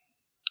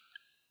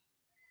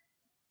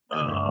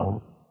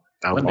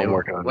 I'm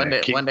working on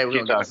that. One day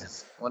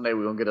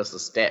we're gonna get us a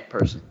stat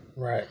person.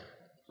 Right.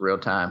 Real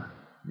time.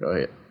 Go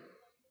ahead.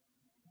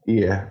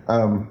 Yeah.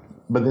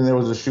 But then there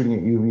was a shooting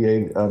at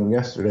UVA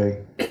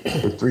yesterday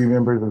where 3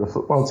 members of the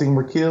football team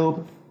were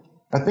killed.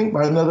 I think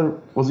by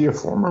another. Was he a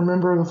former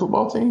member of the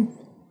football team?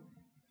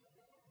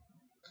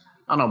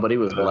 I don't know, but he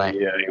was black.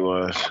 Yeah, he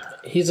was.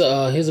 He's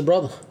a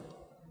brother.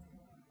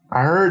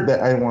 I heard that.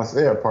 I didn't want to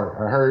say that part.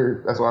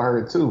 That's what I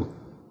heard too.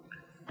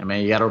 I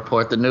mean, you got to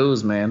report the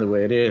news, man, the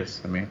way it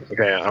is. I mean,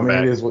 okay, I'm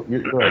back. It is what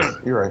you're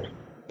right. You're right.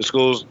 The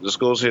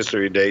school's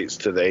history dates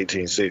to the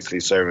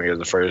 1860s, serving as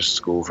the first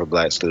school for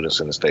black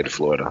students in the state of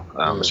Florida.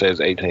 It says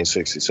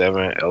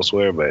 1867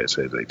 elsewhere, but it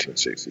says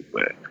 1860.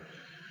 But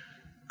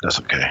that's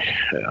okay.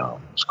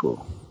 It's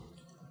cool.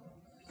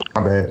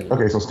 My bad.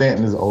 Okay, so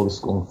Stanton is the oldest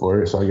school in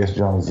Florida, so I guess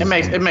Jones. It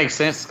makes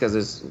sense because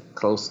it's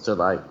close to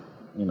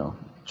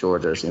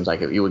Georgia. It seems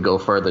like you would go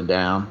further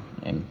down,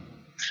 and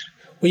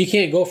well, you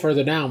can't go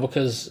further down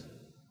because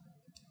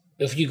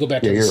if you go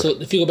back to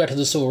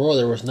the Civil War,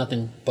 there was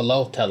nothing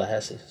below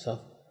Tallahassee. So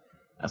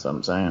that's what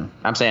I'm saying.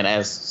 I'm saying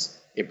as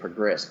it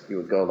progressed, you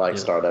would go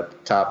start at the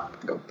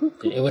top, go. Boop,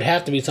 boop. It would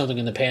have to be something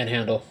in the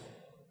Panhandle.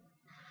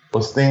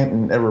 Was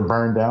Stanton ever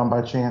burned down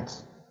by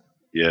chance?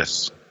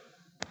 Yes.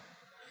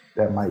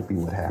 That might be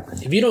what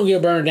happened. If you don't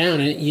get burned down,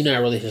 you're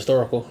not really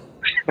historical.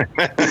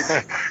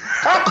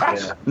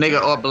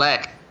 Nigga or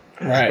black.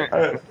 Right.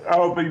 I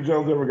don't think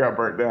Jones ever got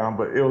burnt down,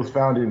 but it was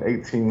founded in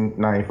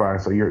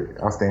 1895, so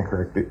I'll stand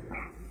corrected.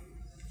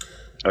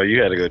 Oh,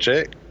 you had to go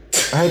check?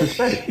 I had to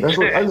check. That's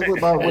what I just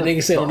went by. That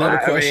nigga said, "Don't never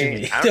question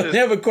me. Don't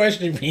never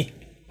question me."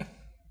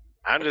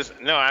 I'm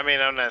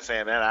not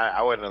saying that.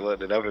 I wouldn't have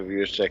looked it up if you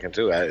was checking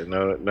too. I had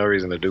no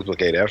reason to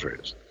duplicate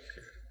efforts.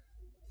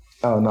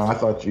 Oh no, I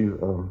thought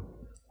you.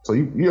 So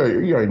you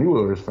already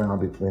knew it was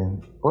founded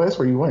then. Well, that's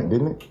where you went,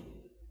 didn't it?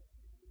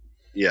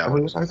 Yeah.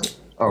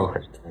 Oh,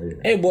 okay.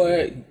 Hey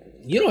boy,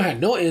 you don't have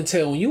no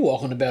intel when you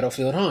walk on the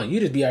battlefield, huh?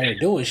 You just be out here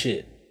doing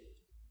shit.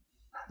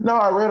 No,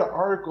 I read an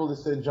article that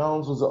said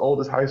Jones was the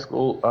oldest high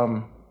school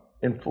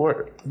in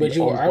Florida. But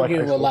you were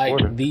arguing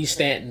with the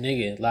Stanton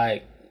nigga,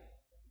 like.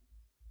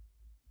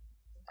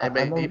 Hey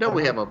man,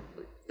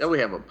 we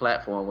have a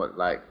platform with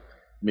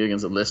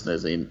millions of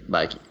listeners, and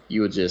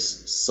you would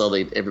just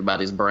sully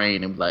everybody's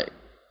brain and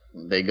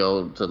they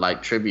go to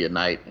trivia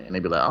night and they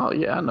be like, oh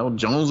yeah, I know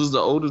Jones is the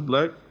oldest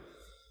black.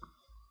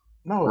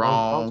 No,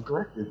 wrong. I was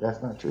corrected.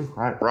 That's not true.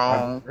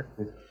 Wrong.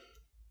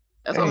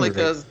 That's only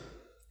because.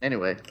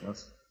 Anyway,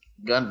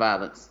 gun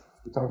violence.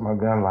 We're talking about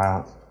gun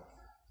violence,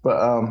 but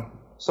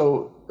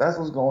so that's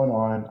what's going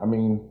on. I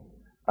mean,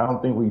 I don't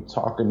think we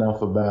talk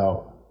enough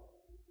about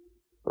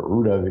the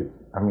root of it.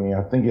 I mean,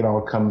 I think it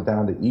all comes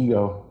down to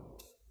ego,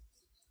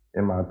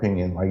 in my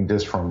opinion.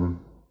 Just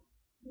from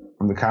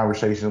the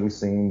conversation we've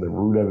seen, the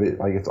root of it,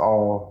 it's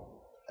all.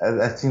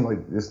 That seems like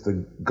it's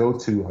the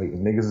go-to.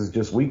 Niggas is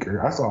just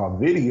weaker. I saw a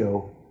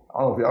video.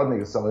 I don't know if y'all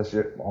niggas saw this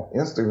shit on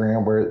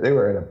Instagram where they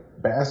were at a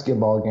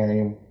basketball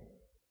game,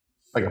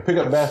 a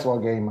pickup basketball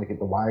game, at the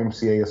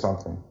YMCA or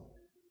something.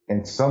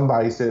 and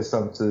somebody said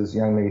something to this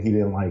young nigga he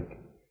didn't like,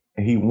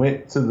 and he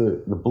went to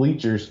the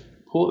bleachers,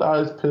 pulled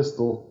out his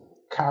pistol,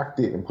 cocked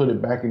it, and put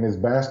it back in his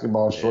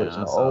basketball shorts.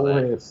 And the old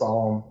head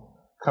saw him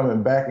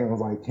coming back and was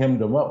like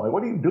hemmed him up, like,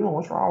 "What are you doing?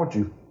 What's wrong with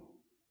you?"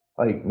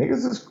 Like,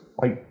 niggas is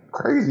like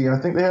crazy. I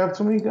think they have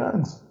too many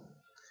guns.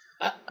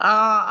 Go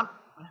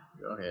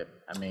ahead.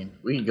 I mean,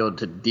 we can go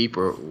to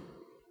deeper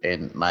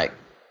and like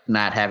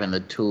not having the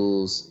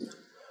tools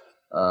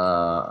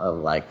of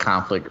like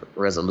conflict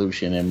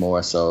resolution and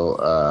more so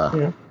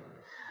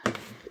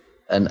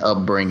an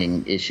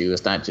upbringing issue.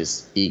 It's not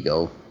just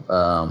ego.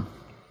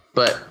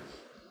 But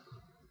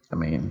I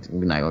mean,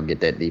 we're not gonna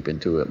get that deep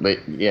into it.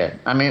 But yeah,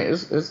 I mean,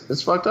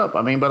 it's fucked up.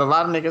 I mean, but a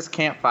lot of niggas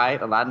can't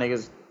fight. A lot of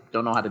niggas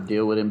don't know how to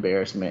deal with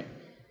embarrassment.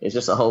 It's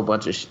just a whole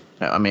bunch of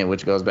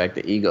which goes back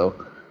to ego.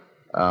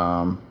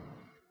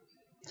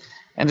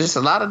 And just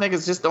a lot of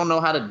niggas just don't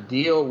know how to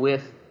deal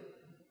with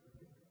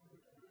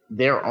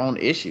their own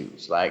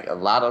issues. Like a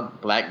lot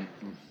of black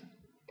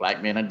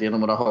men are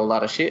dealing with a whole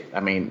lot of shit.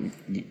 I mean,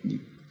 you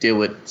deal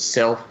with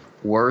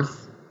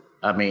self-worth.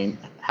 I mean,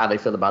 how they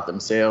feel about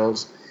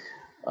themselves,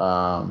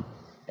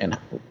 and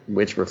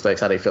which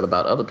reflects how they feel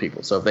about other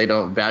people. So if they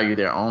don't value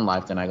their own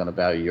life, they're not going to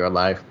value your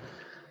life.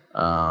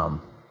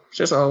 It's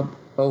just a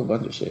whole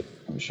bunch of shit,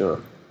 I'm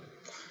sure.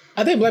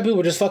 I think black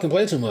people just fucking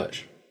play too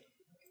much.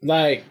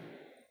 Like,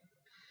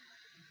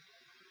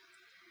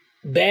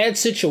 bad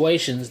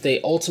situations,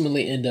 they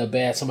ultimately end up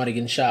bad. Somebody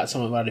getting shot,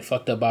 somebody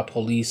fucked up by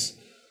police,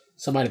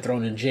 somebody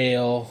thrown in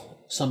jail,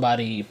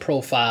 somebody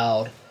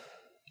profiled.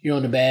 You're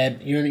on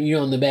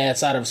the bad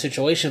side of a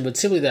situation, but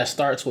typically that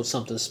starts with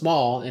something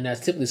small, and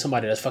that's typically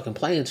somebody that's fucking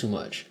playing too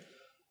much.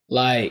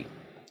 Like,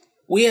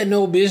 we had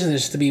no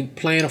business to be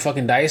playing a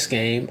fucking dice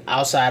game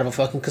outside of a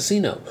fucking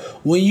casino.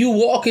 When you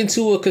walk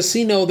into a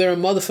casino, there are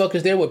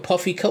motherfuckers there with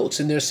puffy coats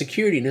and there's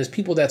security and there's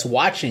people that's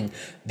watching.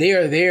 They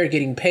are there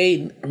getting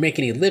paid or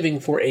making a living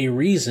for a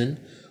reason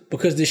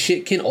because this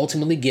shit can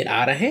ultimately get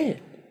out of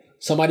hand.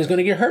 Somebody's going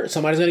to get hurt.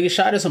 Somebody's going to get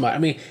shot at somebody. I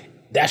mean,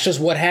 that's just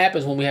what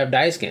happens when we have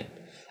dice game.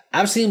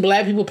 I've seen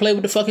black people play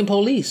with the fucking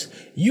police.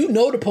 You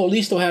know the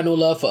police don't have no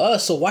love for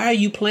us, so why are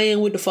you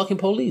playing with the fucking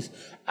police?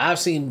 I've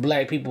seen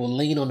black people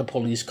lean on the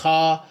police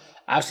car.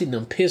 I've seen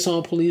them piss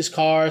on police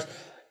cars.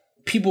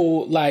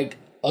 People, like,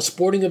 a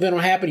sporting event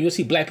will happen, you'll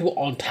see black people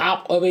on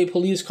top of a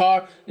police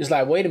car. It's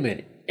like, wait a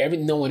minute.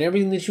 Knowing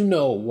everything that you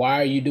know,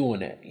 why are you doing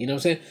that? You know what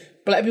I'm saying?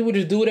 Black people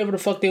just do whatever the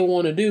fuck they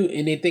want to do,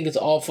 and they think it's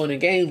all fun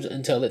and games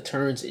until it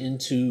turns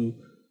into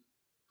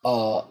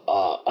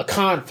a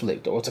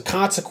conflict or it's a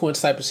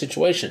consequence type of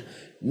situation.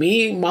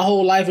 Me, my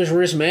whole life is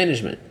risk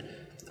management.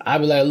 I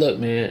be like, look,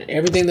 man,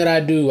 everything that I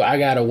do, I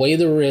gotta weigh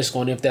the risk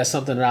on if that's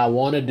something that I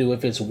want to do,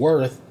 if it's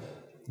worth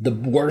the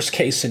worst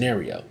case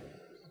scenario.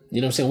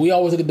 You know what I'm saying? We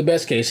always look at the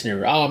best case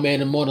scenario. Oh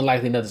man, and more than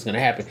likely nothing's gonna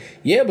happen.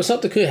 Yeah, but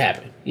something could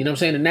happen. You know what I'm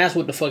saying? And that's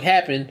what the fuck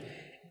happened.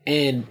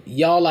 And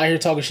y'all out here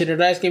talking shit at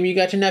the dice game, you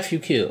got your nephew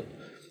killed.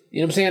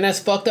 You know what I'm saying? That's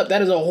fucked up.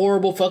 That is a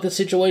horrible fucking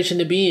situation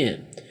to be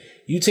in.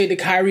 You take the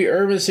Kyrie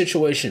Irving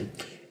situation.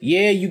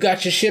 Yeah, you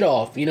got your shit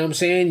off. You know what I'm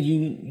saying?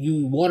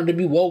 You wanted to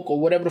be woke or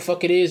whatever the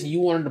fuck it is. You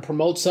wanted to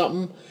promote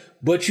something,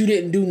 but you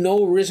didn't do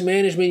no risk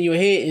management in your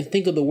head and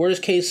think of the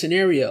worst case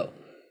scenario.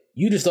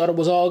 You just thought it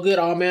was all good.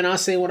 Oh man, I'll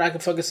say what I can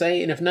fucking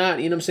say. And if not,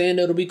 you know what I'm saying?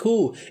 It'll be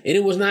cool. And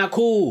it was not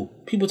cool.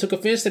 People took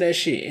offense to that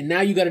shit. And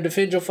now you got to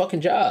defend your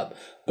fucking job.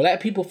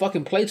 Black people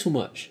fucking play too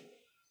much.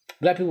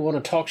 Black people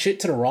want to talk shit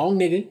to the wrong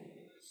nigga.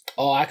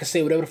 Oh, I can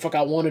say whatever the fuck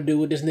I want to do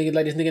with this nigga,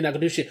 like this nigga not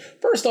gonna do shit.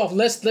 First off,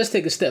 let's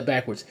take a step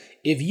backwards.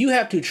 If you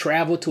have to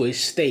travel to a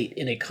state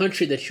in a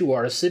country that you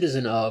are a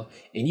citizen of,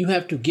 and you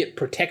have to get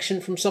protection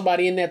from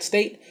somebody in that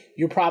state,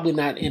 you're probably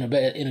not in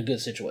a good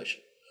situation.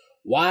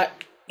 Why?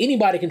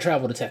 Anybody can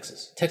travel to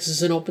Texas. Texas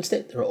is an open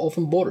state. There are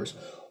open borders.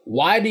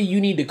 Why do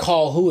you need to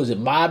call, who is it,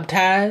 Mob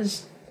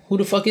Ties? Who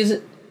the fuck is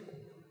it?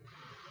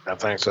 I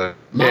think so.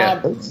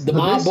 The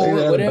mob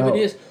boy, whatever it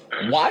is.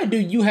 Why do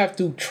you have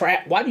to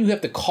why do you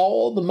have to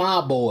call the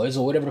mob boys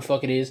or whatever the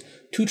fuck it is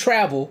to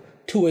travel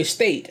to a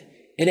state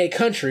in a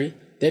country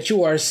that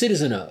you are a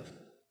citizen of?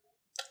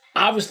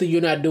 Obviously, you're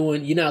not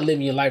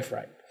living your life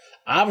right.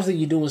 Obviously,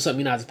 you're doing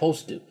something you're not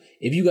supposed to do.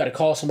 If you got to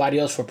call somebody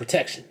else for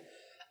protection.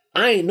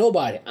 I ain't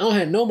nobody. I don't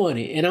have no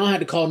money, and I don't have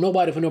to call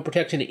nobody for no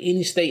protection in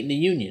any state in the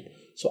union.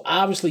 So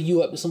obviously,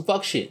 you up to some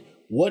fuck shit.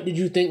 What did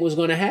you think was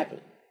going to happen?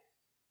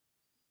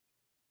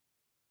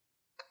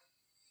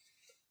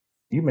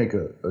 You make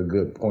a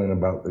good point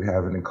about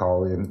having to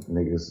call in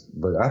niggas,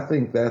 but I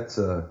think that's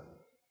a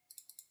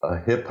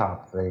hip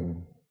hop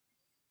thing,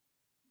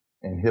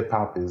 and hip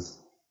hop is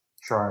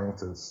trying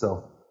to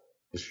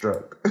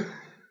self-destruct.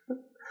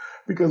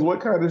 Because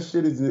what kind of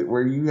shit is it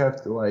where you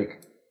have to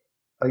like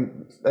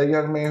that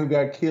young man who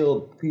got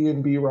killed,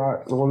 PNB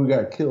Rock, the one who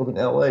got killed in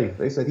LA,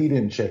 they said he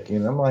didn't check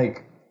in. I'm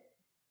like,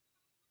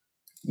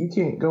 you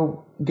can't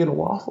go get a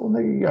waffle,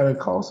 nigga. You gotta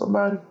call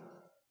somebody.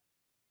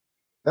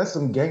 That's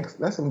some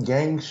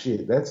gang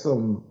shit. That's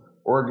some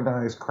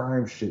organized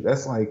crime shit.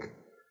 That's like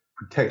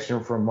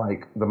protection from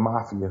like the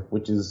mafia,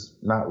 which is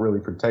not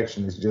really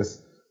protection. It's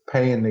just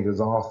paying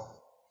niggas off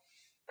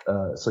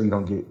so you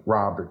don't get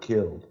robbed or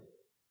killed,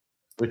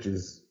 which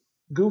is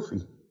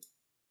goofy.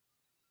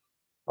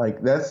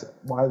 Like, that's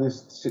why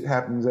this shit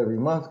happens every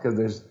month, because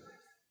there's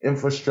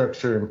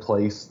infrastructure in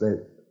place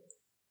that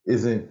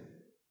isn't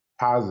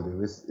positive.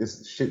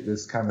 It's shit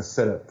that's kind of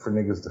set up for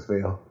niggas to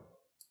fail,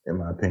 in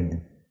my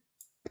opinion.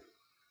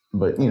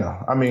 But, you know,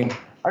 I mean,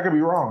 I could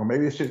be wrong.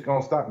 Maybe this shit's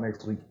gonna stop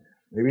next week.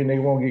 Maybe a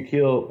nigga won't get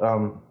killed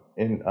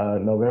in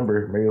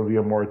November. Maybe it'll be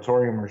a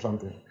moratorium or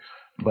something.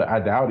 But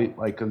I doubt it,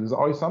 like, because there's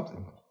always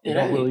something.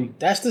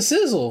 That's the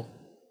sizzle.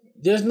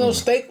 There's no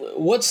steak.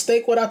 What's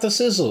steak without the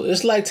sizzle?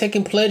 It's like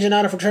taking pledging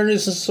out of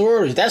fraternities and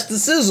sororities. That's the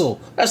sizzle.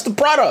 That's the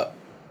product.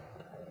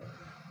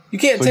 You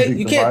can't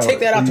take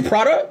that out the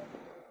product.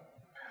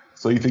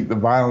 So you think the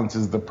violence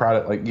is the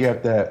product? Like, you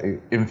have to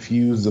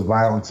infuse the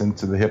violence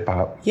into the hip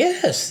hop?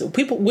 Yes,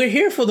 we're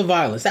here for the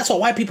violence. That's why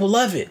white people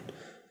love it,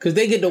 because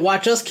they get to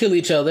watch us kill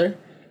each other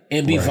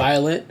and be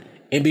violent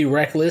and be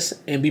reckless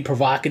and be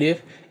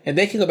provocative, and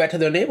they can go back to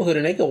their neighborhood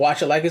and they can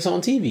watch it like it's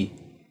on TV.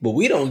 But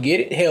we don't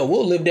get it. Hell,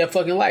 we'll live that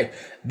fucking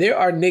life. There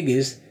are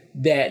niggas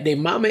that their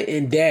mama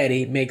and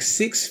daddy make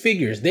 6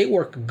 figures. They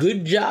work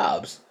good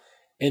jobs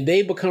and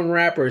they become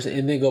rappers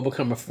and then go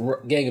become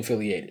gang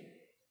affiliated.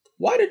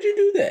 Why did you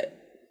do that?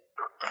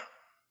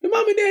 Your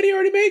mom and daddy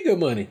already made good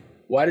money.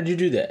 Why did you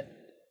do that?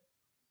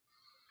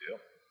 Yeah.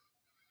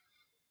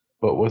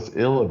 But what's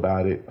ill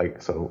about it,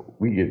 like, so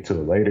we get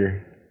to it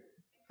later.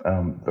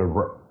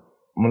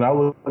 When I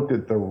looked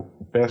at the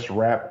best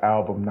rap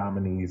album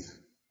nominees,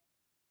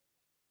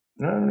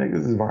 none of the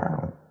niggas is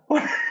violent.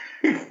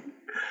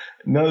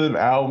 None of them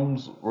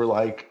albums were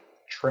like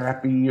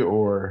trappy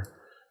or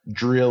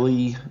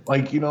drilly.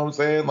 Like, you know what I'm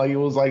saying? Like, it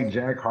was like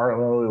Jack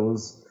Harlow, it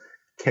was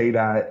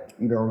K-Dot,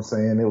 you know what I'm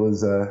saying? It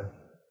was I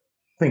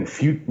think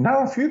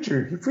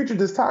Future. Future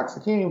just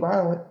toxic, he ain't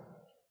violent.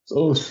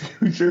 So it was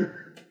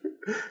Future.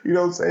 You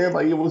know what I'm saying?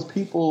 Like, it was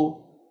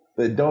people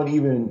that don't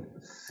even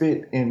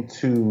fit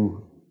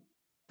into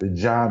the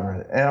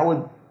genre.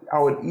 And I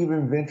would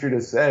even venture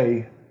to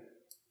say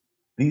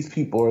these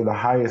people are the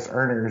highest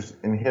earners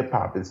in hip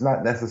hop. It's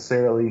not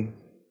necessarily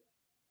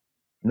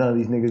none of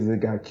these niggas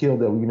that got killed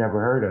that we never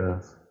heard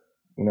of.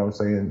 You know what I'm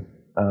saying?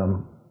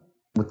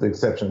 With the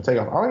exception of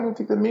Takeoff. I don't even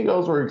think the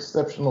Migos were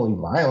exceptionally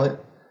violent.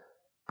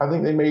 I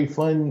think they made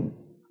fun,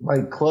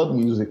 like, club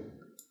music.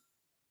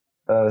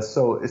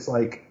 So it's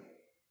like,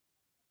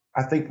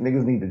 I think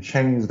niggas need to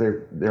change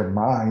their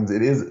minds.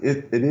 It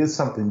is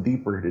something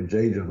deeper, to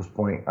J. Joe's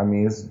point. I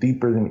mean, it's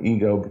deeper than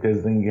ego,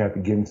 because then you have to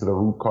get into the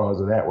root cause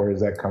of that. Where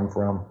does that come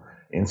from?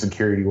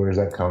 Insecurity, where does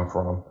that come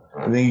from?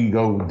 And then you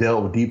go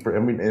delve deeper.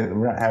 I mean,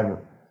 and we don't have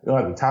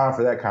the time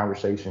for that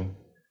conversation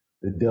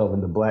to delve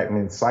into black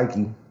men's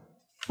psyche,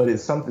 but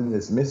it's something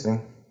that's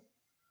missing.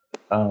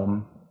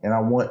 And I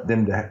want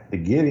them to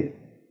get it.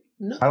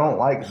 No. I don't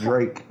like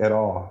Drake at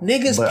all.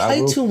 Niggas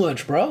play too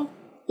much, bro.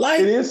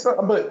 Like, it is,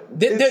 but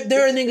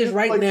there are niggas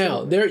right like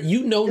now.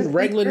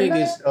 Regular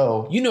niggas.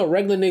 Oh. You know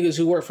regular niggas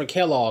who work for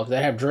Kellogg's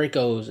that have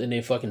Dracos in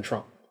their fucking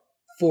trunk.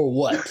 For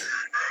what?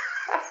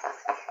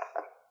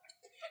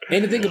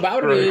 And the thing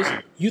about it is,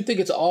 you think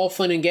it's all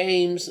fun and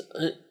games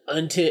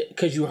until,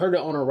 because you heard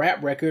it on a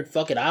rap record.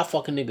 Fuck it, I'll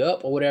fucking nigga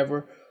up or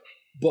whatever.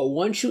 But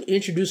once you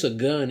introduce a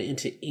gun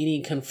into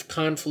any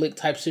conflict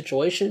type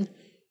situation,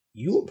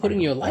 you are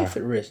putting your life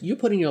at risk. You're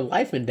putting your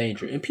life in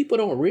danger, and people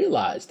don't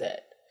realize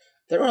that.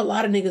 There are a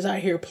lot of niggas out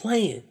here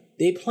playing.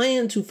 They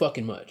playing too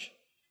fucking much.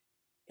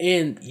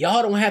 And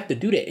y'all don't have to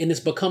do that. And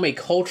it's become a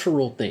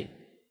cultural thing.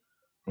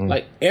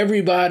 Like,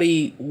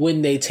 everybody,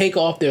 when they take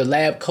off their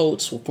lab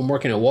coats from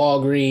working at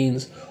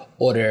Walgreens,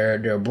 or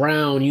their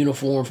brown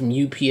uniform from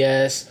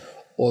UPS,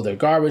 or their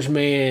garbage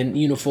man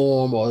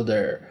uniform, or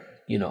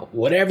their, you know,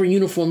 whatever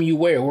uniform you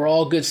wear, we're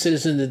all good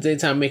citizens at the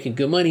daytime making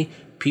good money.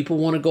 People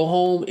want to go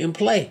home and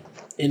play.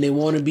 And they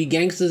want to be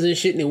gangsters and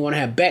shit, and they want to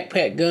have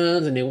backpack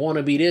guns, and they want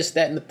to be this,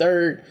 that, and the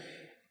third,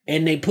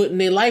 and they putting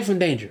their life in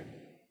danger.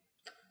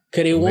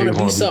 Because they want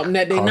to be something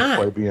that they're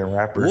not.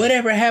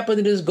 Whatever happened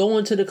to just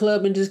going to the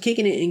club and just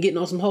kicking it and getting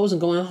on some hoes and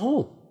going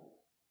home?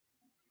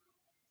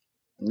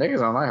 Niggas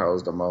don't like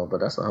hoes no more, but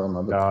that's a whole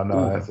nother.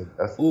 No, that's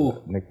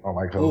niggas don't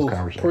like hoes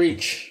conversation.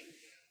 Preach.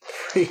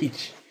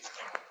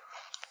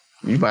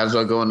 You might as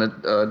well go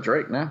into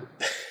Drake now.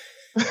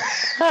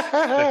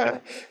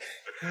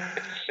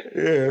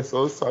 Yeah,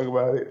 so let's talk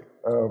about it.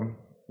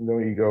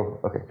 There you go.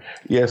 Okay.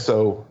 Yeah,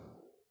 so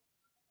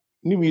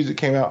new music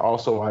came out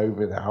also while we've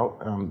been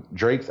out.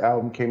 Drake's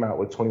album came out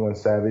with 21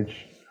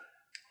 Savage.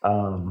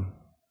 I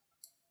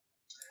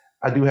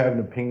do have an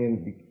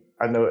opinion.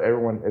 I know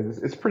everyone,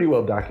 it's pretty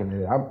well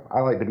documented. I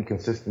like to be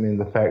consistent in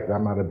the fact that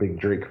I'm not a big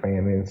Drake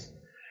fan.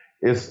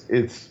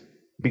 It's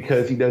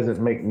because he doesn't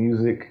make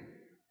music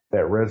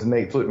that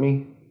resonates with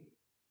me.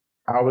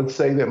 I would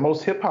say that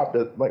most hip hop,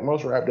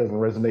 most rap, doesn't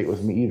resonate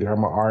with me either.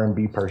 I'm an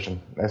R&B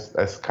person.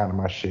 That's kind of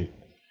my shit.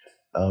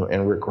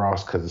 And Rick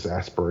Ross, because it's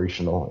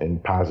aspirational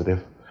and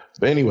positive.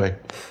 But anyway,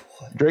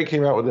 Drake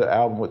came out with the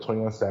album with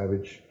 21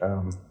 Savage.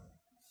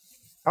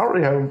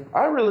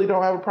 I really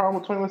don't have a problem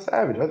with 21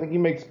 Savage. I think he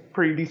makes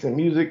pretty decent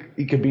music.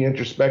 He could be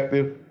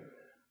introspective.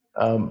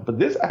 But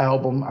this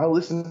album, I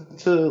listened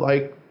to it.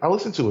 Like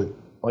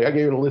I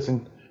gave it a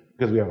listen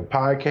because we have a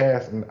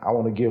podcast and I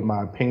want to give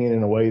my opinion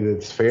in a way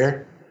that's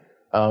fair.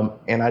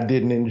 And I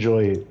didn't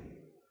enjoy it.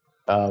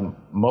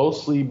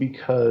 Mostly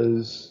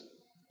because,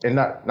 and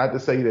not to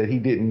say that he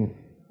didn't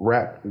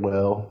rap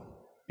well,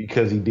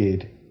 because he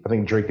did. I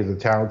think Drake is a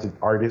talented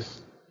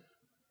artist.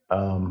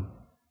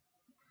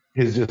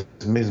 His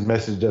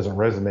message doesn't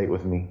resonate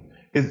with me.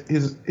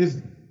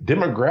 His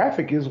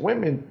demographic is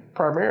women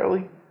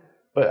primarily,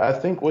 but I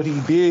think what he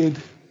did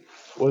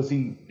was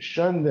he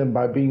shunned them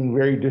by being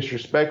very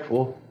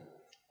disrespectful.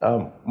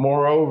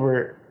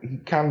 Moreover, he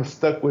kind of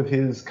stuck with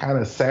his kind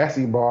of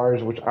sassy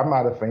bars, which I'm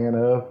not a fan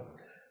of.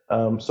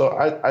 So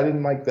I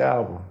didn't like the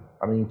album.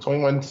 I mean,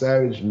 21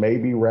 Savage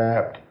maybe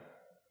rapped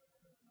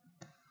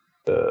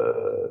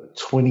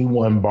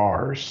 21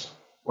 bars.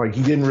 Like,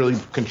 he didn't really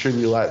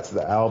contribute a lot to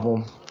the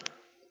album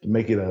to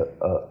make it a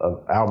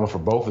album for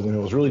both of them.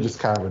 It was really just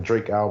kind of a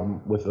Drake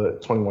album with a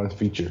 21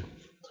 feature.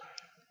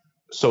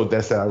 So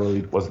that's that. I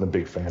really wasn't a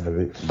big fan of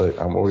it. But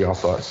what were y'all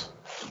thoughts?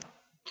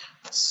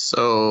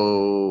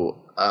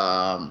 So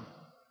I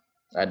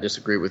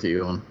disagree with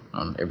you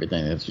on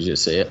everything that you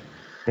just said.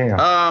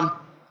 Damn.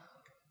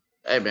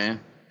 Hey man,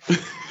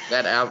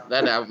 that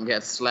album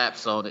got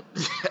slaps on it.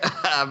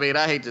 I mean,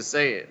 I hate to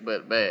say it,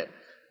 but man,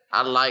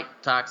 I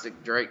like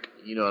Toxic Drake.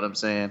 You know what I'm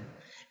saying?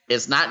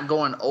 It's not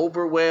going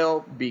over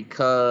well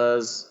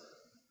because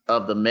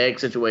of the Meg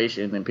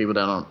situation, and people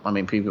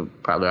people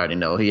probably already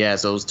know he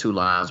has those two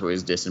lines where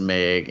he's dissing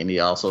Meg, and he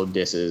also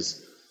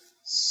disses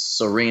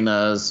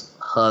Serena's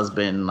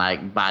husband,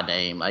 like by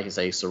name, like you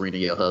say, Serena,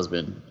 your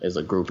husband is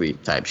a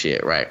groupie type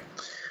shit, right?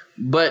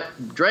 But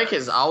Drake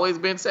has always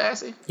been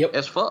sassy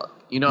as fuck.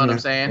 You know what I'm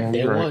saying?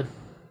 Day one.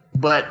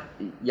 But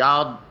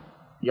y'all,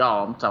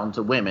 I'm talking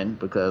to women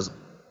because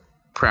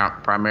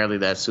primarily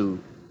that's who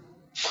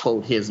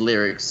quote his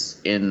lyrics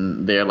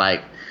in their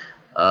like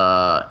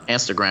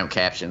Instagram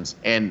captions,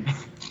 and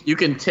you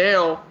can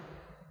tell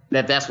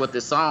that that's what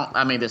this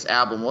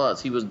album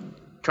was. He was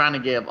trying to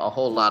give a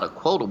whole lot of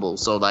quotables.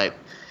 So like,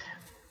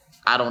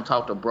 I don't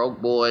talk to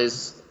broke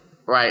boys,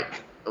 right?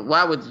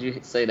 Why would you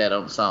say that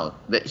on the song?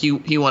 That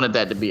he wanted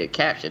that to be a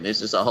caption. It's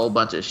just a whole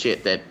bunch of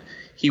shit that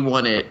he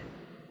wanted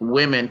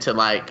women to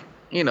like,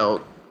 you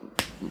know,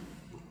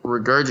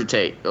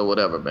 regurgitate or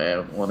whatever,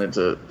 man. Wanted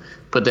to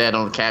put that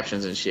on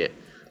captions and shit.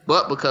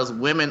 But because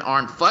women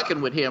aren't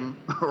fucking with him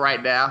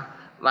right now,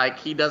 like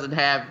he doesn't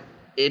have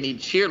any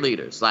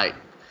cheerleaders. Like,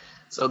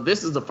 so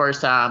this is the first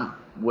time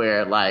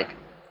where like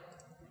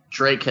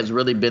Drake has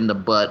really been the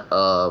butt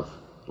of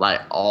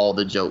like all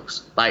the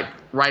jokes. Like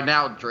right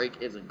now, Drake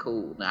isn't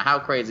cool. Now, how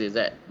crazy is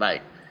that?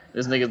 Like,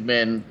 this nigga's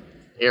been,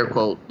 air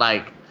quote,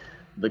 like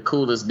the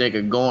coolest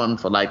nigga going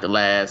for like the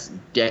last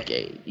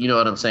decade. You know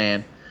what I'm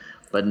saying?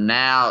 But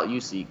now you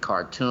see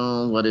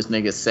cartoon where this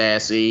nigga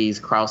sassy, he's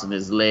crossing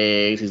his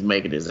legs, he's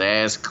making his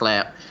ass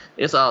clap.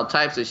 It's all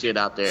types of shit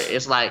out there.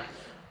 It's like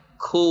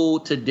cool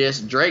to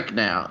diss Drake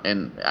now.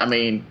 And I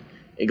mean,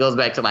 it goes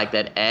back to like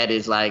that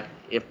adage, like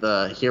if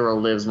the hero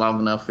lives long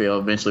enough, he'll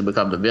eventually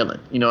become the villain.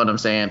 You know what I'm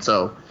saying?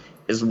 So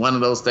it's one of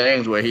those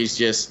things where he's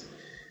just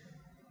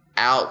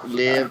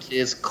outlived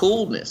his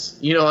coolness.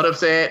 You know what I'm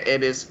saying?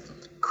 And it's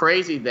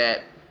crazy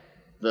that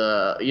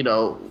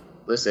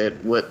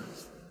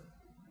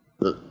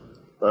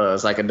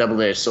it's like a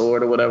double-edged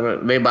sword or whatever.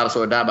 Live by the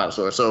sword, die by the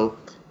sword. So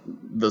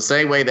the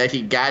same way that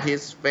he got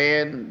his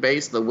fan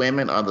base, the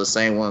women are the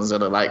same ones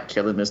that are like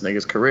killing this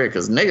nigga's career,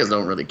 because niggas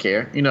don't really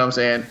care. You know what I'm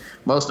saying?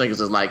 Most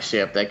niggas is like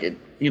Chef that could,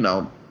 you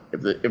know,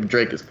 if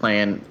Drake is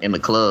playing in the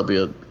club,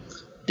 he'll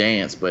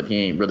dance, but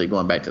he ain't really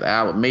going back to the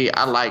album. Me,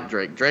 I like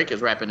Drake. Drake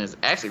is rapping his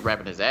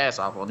ass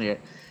off on here.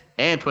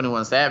 And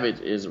 21 Savage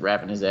is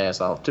rapping his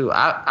ass off too.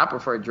 I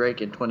prefer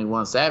Drake and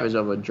 21 Savage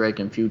over Drake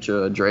and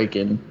Future or Drake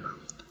and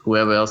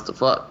whoever else the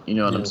fuck. You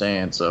know what I'm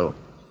saying? So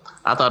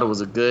I thought it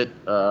was a good,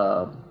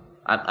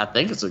 I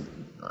think it's a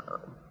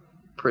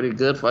pretty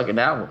good fucking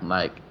album.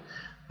 Like,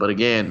 but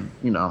again,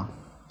 you know,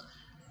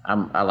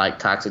 I like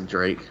Toxic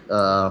Drake.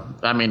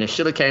 I mean, it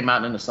should have came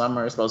out in the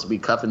summer. It's supposed to be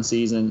cuffing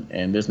season,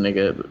 and this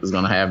nigga is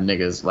gonna have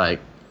niggas like,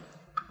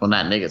 well,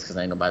 not niggas because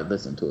ain't nobody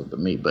listening to it but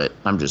me. But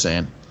I'm just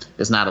saying,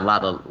 it's not a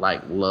lot of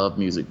like love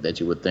music that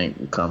you would think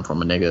would come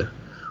from a nigga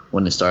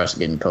when it starts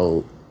getting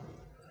cold.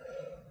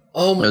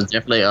 It's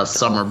definitely a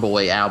summer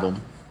boy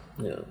album.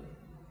 Yeah.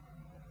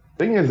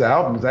 Thing is, the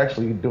album is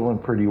actually doing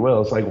pretty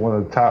well. It's like one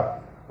of the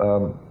top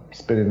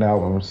spinning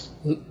albums.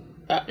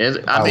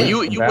 I mean,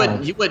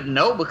 you wouldn't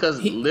know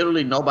because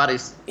literally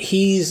nobody's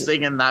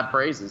singing thy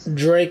praises.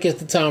 Drake is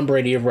the Tom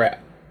Brady of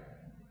rap.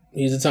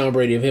 He's the Tom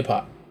Brady of hip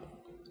hop.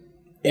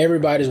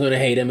 Everybody's going to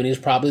hate him, and he's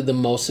probably the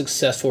most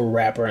successful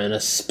rapper in a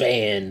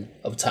span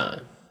of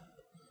time.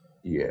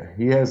 Yeah,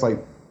 he has like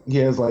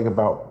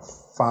about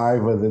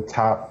 5 of the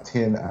top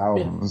 10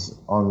 albums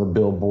on the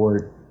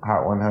Billboard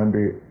Hot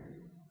 100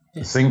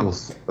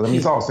 singles. I mean,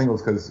 it's all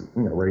singles because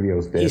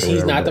radio's dead.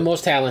 He's not the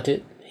most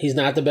talented. He's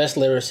not the best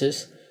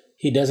lyricist.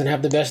 He doesn't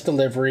have the best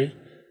delivery.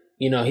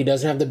 He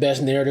doesn't have the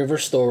best narrative or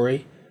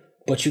story.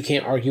 but you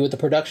can't argue with the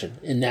production,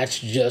 and that's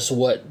just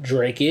what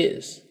Drake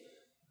is.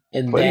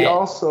 And but he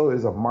also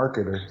is a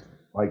marketer.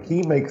 Like,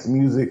 he makes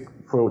music,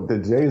 for the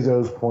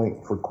Jay-Z's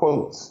point, for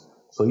quotes.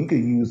 So you could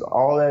use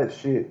all that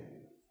shit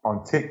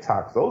on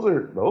TikToks. Those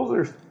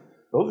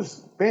are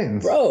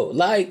spins, bro.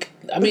 Like,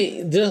 I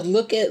mean, just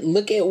look at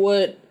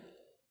what.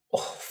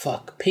 Oh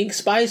fuck, Pink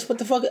Spice. What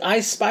the fuck,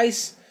 Ice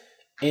Spice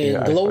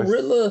and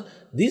Glorilla.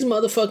 These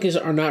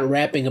motherfuckers are not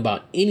rapping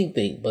about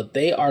anything, but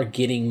they are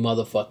getting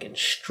motherfucking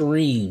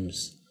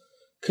streams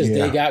because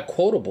they got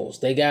quotables.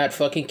 They got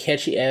fucking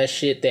catchy ass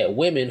shit that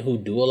women who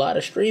do a lot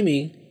of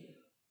streaming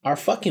are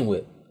fucking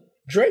with.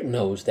 Drake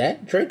knows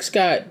that. Drake's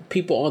got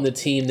people on the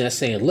team that's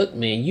saying, "Look,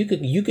 man, you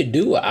could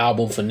do an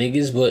album for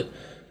niggas, but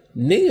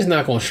niggas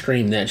not gonna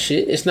stream that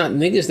shit. It's not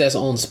niggas that's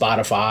on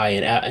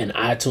Spotify and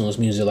iTunes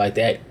music like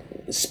that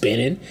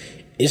spinning.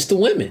 It's the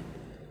women."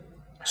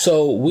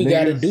 So we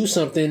got to do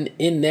something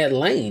in that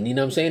lane. You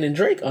know what I'm saying? And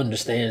Drake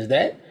understands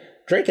that.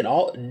 Drake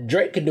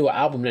can do an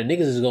album that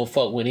niggas is gonna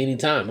fuck with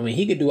anytime. I mean,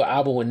 he could do an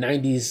album with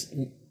 90s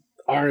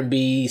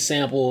R&B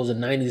samples and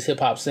 90s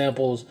hip hop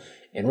samples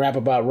and rap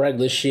about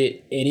regular shit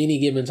at any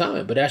given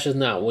time. But that's just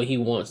not what he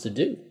wants to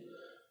do.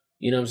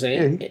 You know what I'm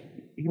saying? Yeah,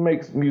 he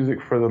makes music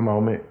for the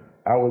moment.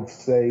 I would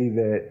say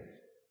that,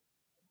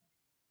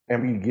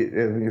 and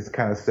this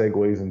kind of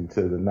segues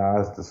into the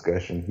Nas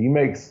discussion. He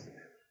makes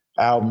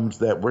albums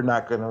that we're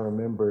not going to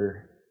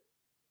remember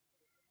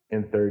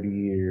in 30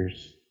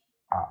 years.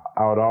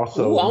 I would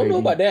also. Ooh, I don't know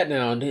about that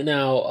now.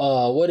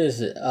 Now, what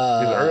is it? His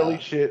early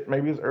shit.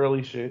 Maybe his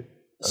early shit.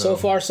 So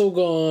Far So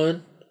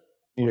Gone.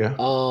 Yeah.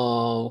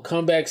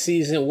 Comeback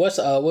Season. What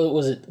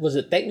was it? Was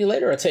it Thank Me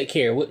Later or Take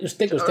Care? I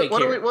think it was Take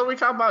Care. What are we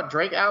talking about?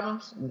 Drake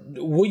albums?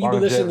 Will you be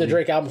listening to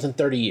Drake albums in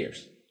 30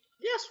 years?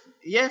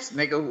 Yes,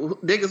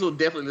 niggas will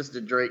definitely listen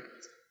to Drake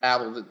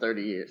albums in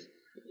 30 years.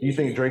 You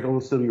think Drake will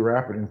still be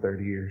rapping in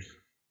 30 years?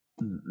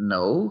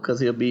 No, because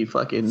he'll be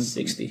fucking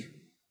 60.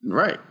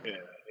 Right. Yeah.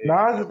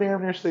 Nas is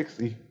damn near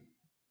 60.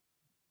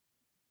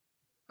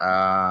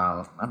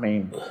 I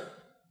mean,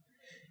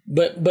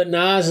 but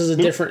Nas is a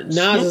different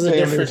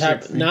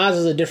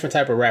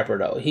type of rapper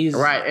though. He's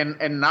right,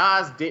 and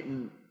Nas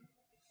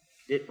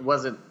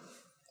wasn't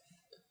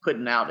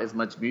putting out as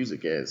much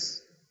music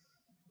as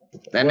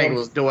that nigga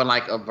was doing,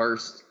 like a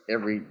verse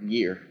every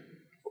year.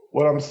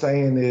 What I'm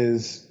saying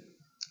is,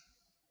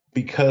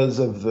 because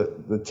of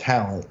the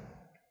talent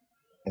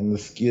and the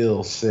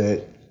skill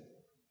set,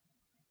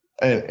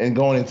 and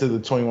going into the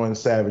 21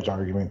 Savage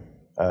argument,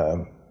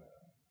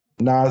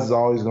 Nas is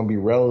always going to be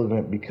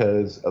relevant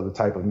because of the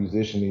type of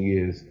musician he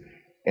is.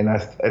 And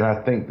I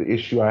think the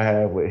issue I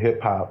have with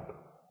hip hop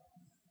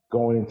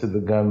going into the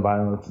gun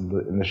violence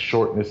and the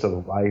shortness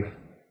of life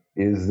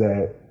is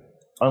that,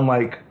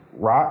 unlike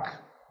rock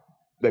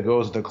that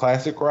goes to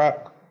classic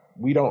rock,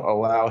 we don't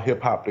allow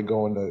hip hop to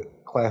go into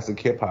classic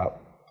hip hop.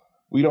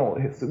 We don't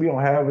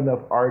have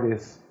enough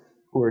artists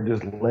who are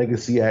just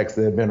legacy acts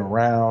that have been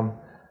around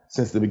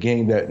since the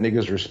beginning that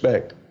niggas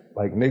respect.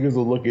 Like, niggas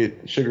will look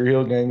at Sugar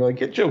Hill Gang like,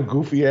 get your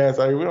goofy ass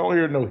out here. We don't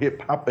hear no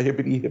hip hop,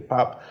 hippity hip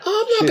hop.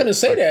 I'm not gonna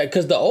say that,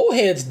 because the old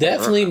heads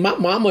definitely. My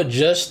mama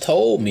just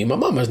told me. My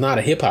mama's not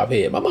a hip hop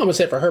head. My mama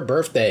said for her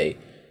birthday,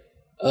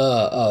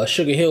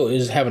 Sugar Hill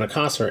is having a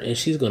concert and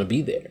she's gonna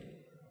be there.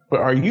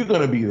 But are you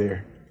gonna be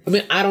there? I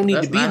mean, I don't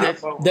need to be there.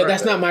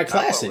 That's not my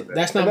classic.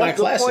 That's not my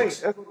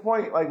classic. That's the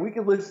point. Like, we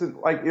can listen.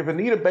 Like, if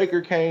Anita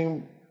Baker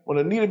when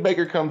Anita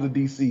Baker comes to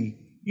DC,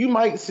 you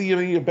might see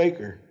Anita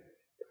Baker.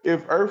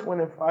 If Earth,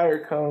 Wind and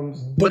Fire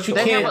comes, but you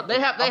can't.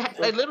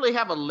 They literally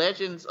have a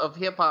Legends of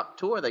Hip Hop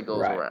tour that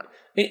goes around.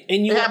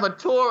 And you have a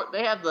tour.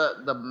 They have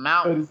the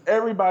Mountain. But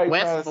everybody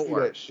trying to see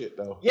that shit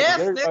though.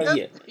 Yes,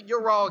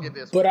 you're wrong in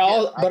this. But I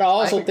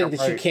also think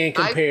that you can't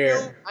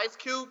compare Ice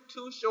Cube,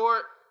 Too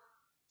Short,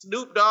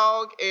 Snoop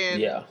Dogg,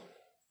 and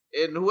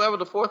whoever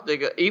the fourth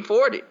nigga,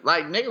 E40.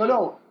 Like, nigga. But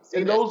no,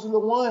 and those are the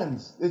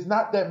ones. It's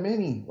not that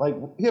many. Like,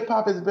 hip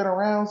hop has been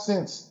around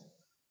since.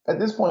 At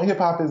this point, hip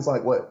hop is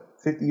like what?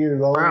 50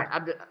 years old?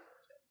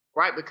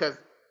 Right, because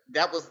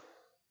that was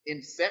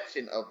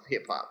inception of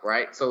hip hop,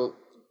 right? So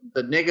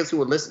the niggas who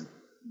were listening,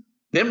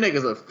 them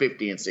niggas are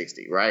 50 and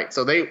 60, right?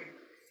 So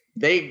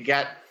they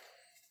got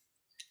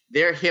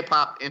their hip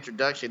hop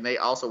introduction. They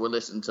also were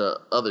listening to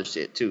other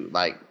shit too,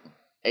 like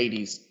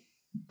 80s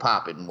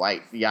pop and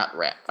yacht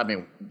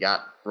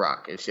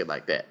rock and shit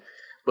like that.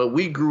 But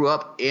we grew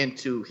up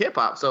into hip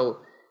hop. So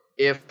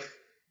if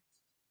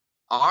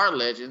our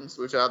legends,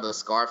 which are the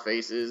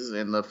Scarfaces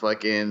and the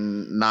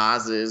fucking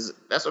Nas's,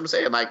 that's what I'm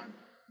saying, like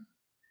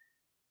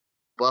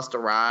Busta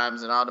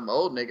Rhymes and all them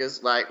old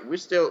niggas, like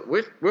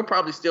we're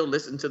probably still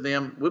listening to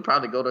them. We'll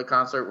probably go to a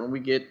concert when we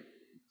get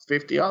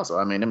 50 also.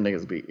 I mean, them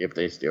niggas be, if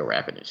they still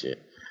rapping and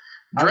shit.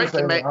 Drake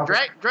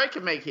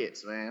can make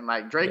hits, man.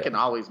 Like, Drake can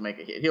always make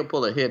a hit. He'll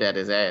pull a hit at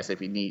his ass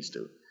if he needs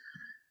to.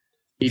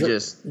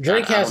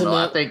 Drake has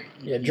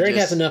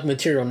enough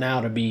material now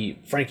to be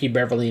Frankie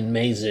Beverly and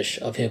Maze-ish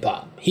of hip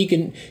hop.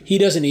 He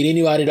doesn't need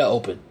anybody to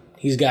open.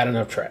 He's got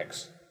enough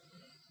tracks.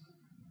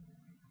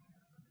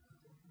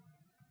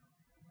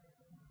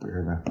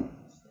 Fair enough.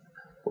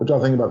 What y'all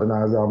think about the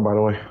Nas album, by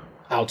the way?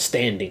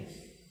 Outstanding.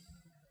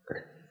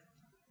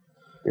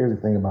 Here's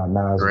the thing about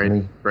Nas with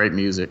me. Great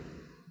music.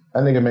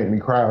 That nigga make me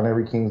cry on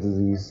every King's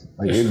Disease.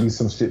 Like, it'd be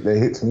some shit that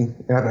hits me,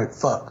 and I'm like,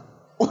 fuck.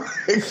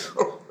 I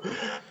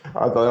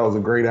thought that was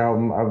a great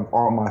album. I'm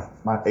on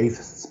my 8th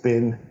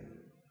spin.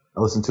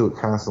 I listen to it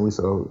constantly,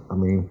 so, I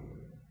mean,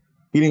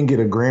 he didn't get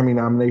a Grammy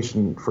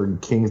nomination for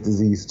King's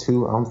Disease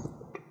 2.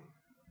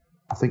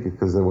 I think it's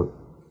because of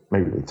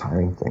maybe the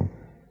timing thing.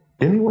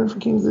 Didn't he win for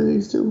King's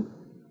Disease 2?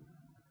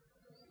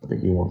 I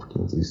think he won for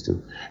King's Disease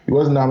 2. He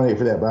wasn't nominated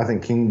for that, but I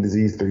think King's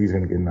Disease 3 is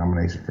going to get a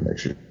nomination for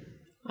next year.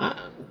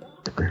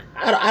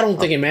 I don't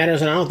think it matters,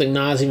 and I don't think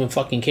Nas even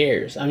fucking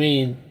cares. I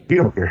mean, he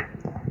don't care.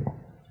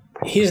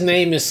 His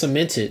name is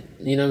cemented,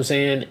 you know what I'm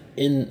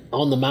saying,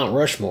 on the Mount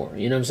Rushmore.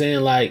 You know what I'm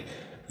saying? Like,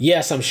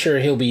 yes, I'm sure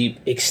he'll be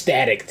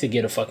ecstatic to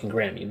get a fucking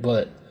Grammy,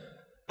 but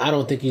I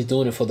don't think he's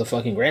doing it for the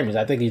fucking Grammys.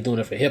 I think he's doing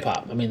it for hip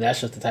hop. I mean,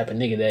 that's just the type of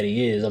nigga that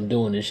he is. I'm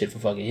doing this shit for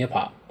fucking hip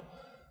hop.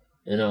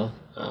 You know?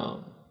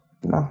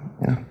 No,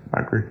 yeah,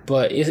 I agree.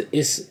 But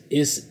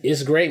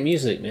it's great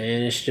music,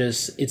 man.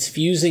 It's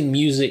fusing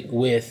music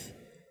with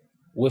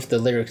the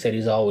lyrics that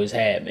he's always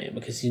had, man,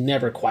 because he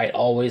never quite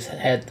always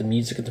had the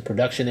music and the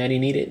production that he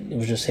needed. It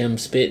was just him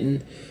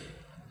spitting.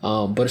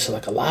 But it's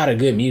like a lot of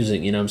good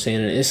music, you know what I'm saying?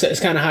 And it's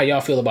kind of how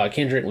y'all feel about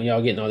Kendrick when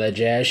y'all getting all that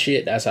jazz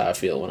shit. That's how I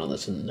feel when I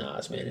listen to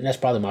Nas, man. And that's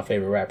probably my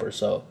favorite rapper.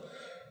 So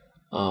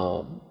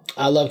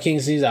I love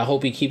King's Disease. I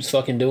hope he keeps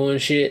fucking doing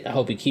shit. I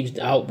hope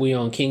we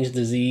on King's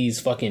Disease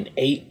fucking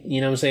 8,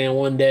 you know what I'm saying,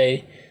 one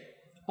day.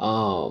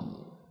 I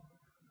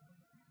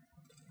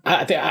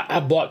think I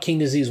bought King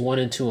Disease 1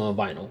 and 2 on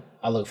vinyl.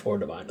 I look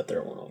forward to buying the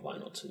third one on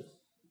vinyl too.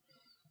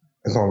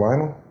 It's on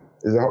vinyl?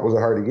 Was it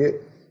hard to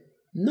get?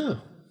 No.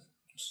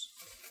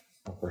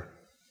 Okay.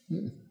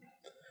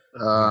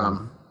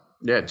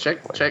 Yeah,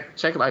 check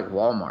like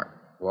Walmart.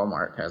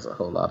 Walmart has a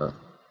whole lot of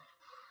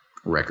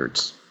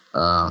records.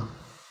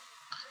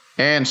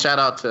 And shout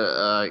out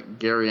to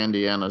Gary,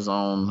 Indiana's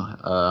own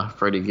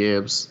Freddie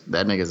Gibbs.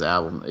 That nigga's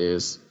album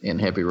is in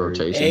heavy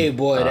rotation. Hey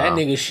boy, that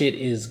nigga shit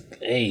is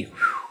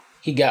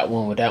he got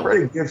one with that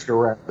Freddie one. Gibbs can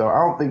rap though. I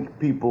don't think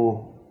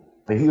people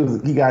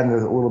he got into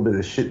a little bit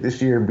of shit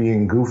this year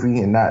being goofy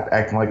and not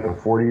acting like a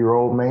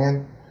 40-year-old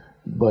man,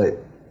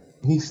 but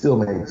he still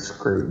makes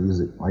great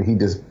music. Like, he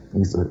just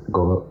needs to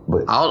go up,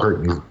 but great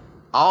music.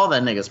 All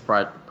that nigga's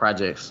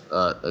projects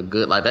are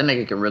good. Like, that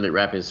nigga can really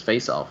rap his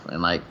face off,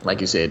 and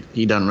like you said,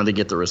 he doesn't really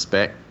get the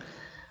respect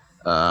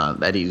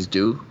that he's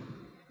due.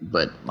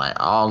 But like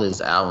all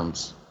his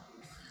albums,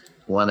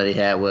 one that he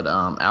had with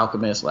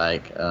Alchemist,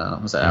 like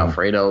what's that,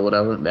 Alfredo or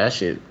whatever, that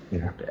shit,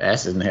 Yeah. the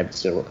acid and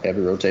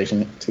heavy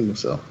rotation too.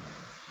 So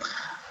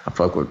I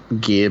fuck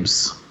with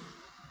Gibbs.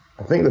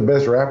 I think the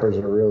best rappers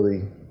are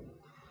really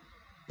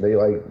they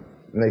like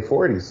in their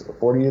 40s,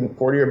 40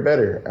 or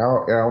better.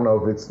 I don't know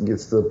if it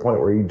gets to the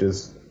point where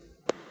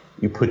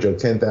you put your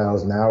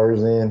 10,000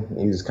 hours in, and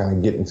you just kind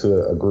of get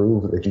into a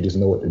groove that you just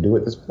know what to do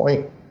at this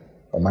point.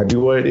 That might be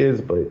what it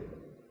is, but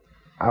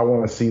I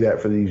want to see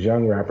that for these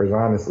young rappers,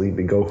 honestly,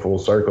 to go full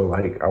circle.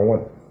 Like, I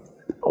want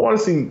to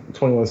see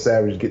 21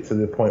 Savage get to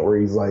the point where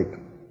he's like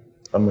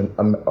I'm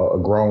a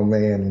grown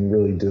man and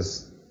really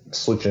just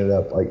switching it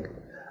up. Like,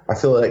 I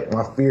feel like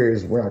my fear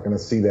is we're not going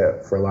to see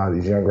that for a lot of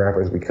these young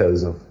rappers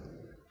because of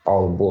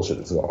all the bullshit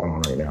that's going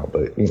on right now.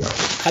 But you know,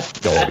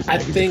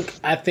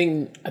 I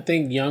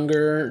think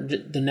younger,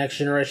 the next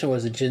generation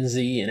was a Gen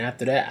Z, and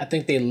after that, I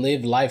think they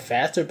live life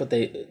faster, but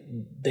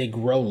they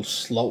grow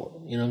slower.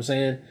 You know what I'm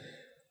saying?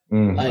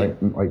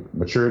 Like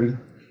maturity.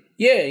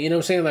 Yeah, you know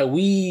what I'm saying. Like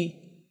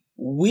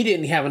we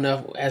didn't have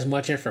as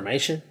much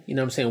information. You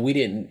know what I'm saying? We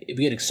didn't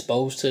get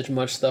exposed to as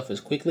much stuff as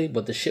quickly,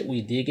 but the shit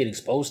we did get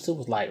exposed to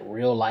was like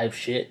real life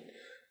shit.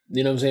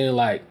 You know what I'm saying?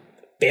 Like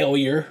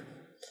failure.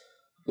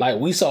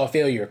 Like, we saw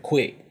failure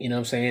quick, you know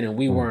what I'm saying? And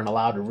we weren't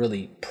allowed to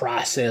really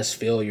process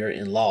failure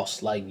and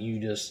loss. Like, you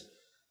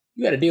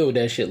got to deal with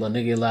that shit, little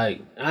nigga.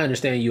 Like, I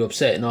understand you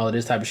upset and all of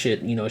this type of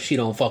shit. You know, she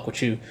don't fuck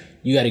with you.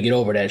 You got to get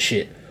over that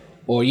shit.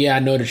 Or, yeah, I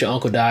know that your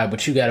uncle died,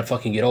 but you got to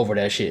fucking get over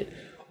that shit.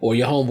 Or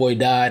your homeboy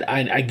died.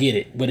 I get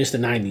it, but it's the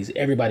 90s.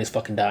 Everybody's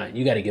fucking dying.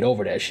 You got to get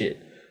over that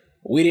shit.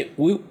 That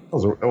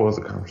was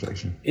a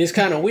conversation. It's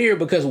kind of weird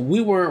because we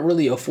weren't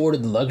really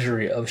afforded the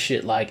luxury of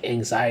shit like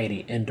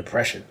anxiety and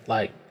depression.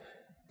 Like,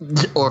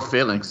 Or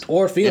feelings.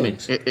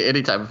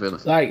 Any type of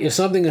feelings. Like, if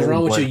something is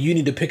wrong with you, you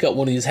need to pick up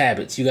one of these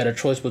habits. You got a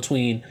choice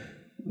between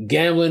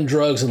gambling,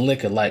 drugs, and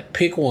liquor. Like,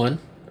 pick one,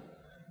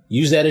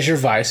 use that as your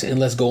vice, and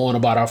let's go on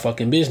about our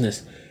fucking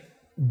business.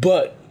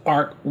 But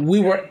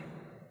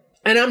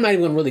and I'm not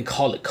even gonna really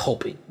call it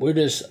coping.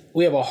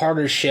 We have a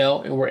harder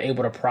shell, and we're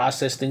able to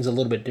process things a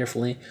little bit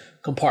differently,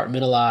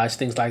 compartmentalize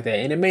things like that.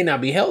 And it may not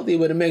be healthy,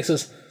 but it makes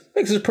us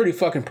pretty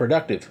fucking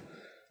productive.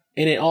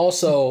 And it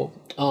also,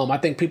 I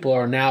think people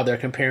are now, they're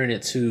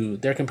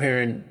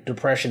comparing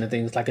depression to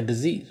things like a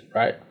disease,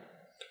 right?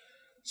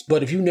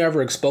 But if you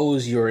never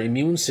expose your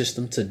immune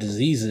system to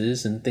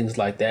diseases and things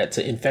like that,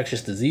 to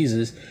infectious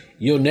diseases,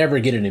 you'll never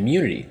get an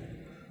immunity.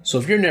 So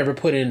if you're never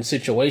put in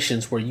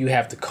situations where you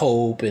have to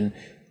cope and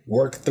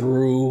work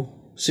through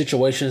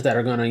situations that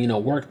are gonna, you know,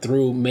 work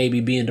through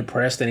maybe being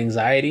depressed and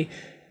anxiety.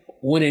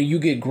 When you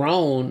get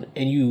grown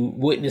and you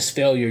witness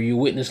failure, you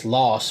witness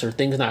loss, or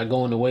things not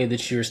going the way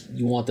that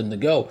you want them to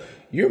go,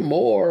 you're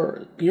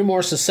more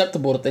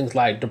susceptible to things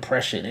like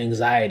depression,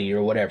 anxiety,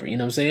 or whatever. You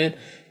know what I'm saying?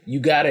 You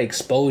gotta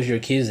expose your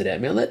kids to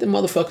that, man. Let the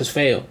motherfuckers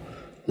fail.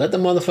 Let the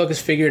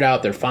motherfuckers figure it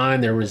out. They're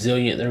fine. They're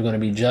resilient. They're gonna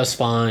be just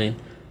fine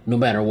no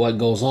matter what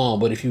goes on.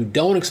 But if you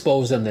don't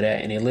expose them to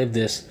that and they live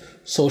this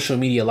social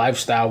media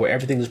lifestyle where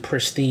everything is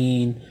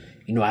pristine,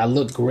 you know, I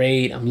look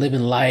great, I'm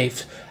living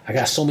life, I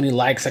got so many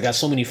likes, I got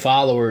so many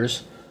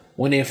followers.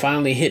 When they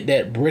finally hit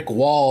that brick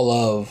wall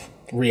of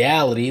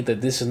reality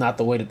that this is not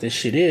the way that this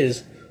shit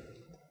is,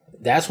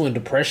 that's when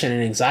depression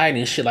and anxiety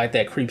and shit like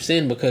that creeps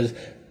in, because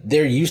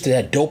they're used to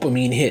that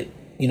dopamine hit,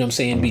 you know what I'm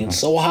saying, being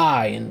so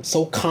high and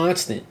so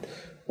constant.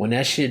 When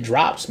that shit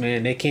drops,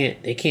 man, they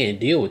can't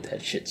deal with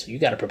that shit. So you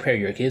got to prepare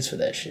your kids for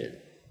that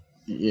shit.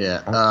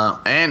 Yeah,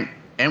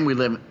 and we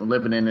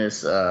living in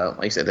this,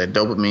 like I said, that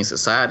dopamine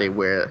society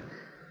where,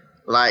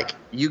 like,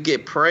 you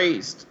get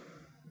praised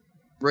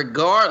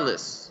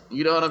regardless.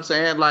 You know what I'm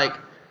saying? Like,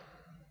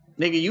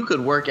 nigga, you could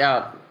work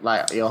out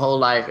like your whole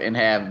life and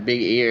have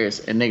big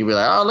ears, and nigga be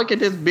like, oh, look at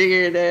this big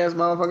eared ass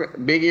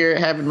motherfucker, big ear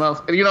having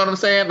motherfucker. You know what I'm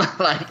saying?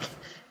 Like,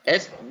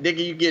 it's,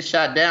 nigga, you get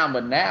shot down.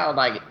 But now,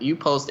 like, you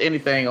post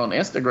anything on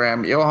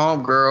Instagram, your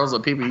homegirls or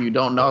people you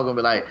don't know gonna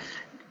be like,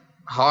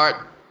 heart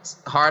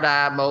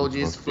eye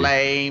emojis,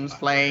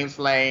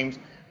 flames,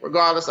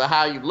 regardless of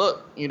how you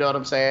look. You know what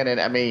I'm saying? And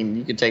I mean,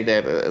 you can take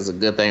that as a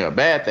good thing or a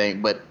bad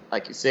thing, but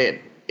like you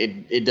said,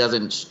 it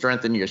doesn't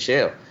strengthen your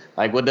shell.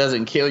 Like, what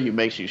doesn't kill you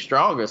makes you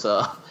stronger.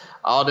 So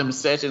all them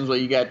sessions where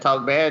you got to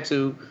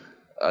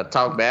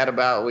talk bad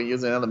about when you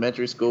was in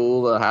elementary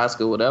school or high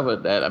school, whatever,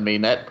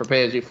 that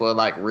prepares you for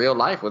like real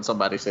life. When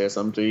somebody says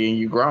something to you and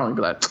you grow, you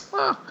be like,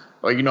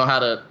 or you know how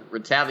to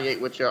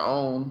retaliate with your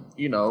own,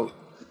 you know,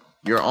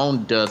 your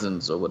own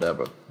dozens or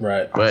whatever.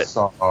 Right. But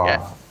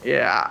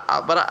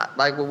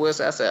like what Will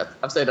said,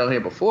 I've said on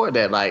here before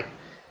that, like,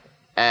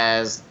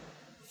 as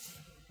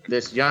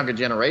this younger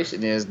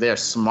generation is, they're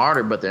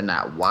smarter, but they're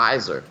not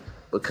wiser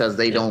because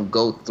they don't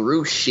go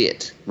through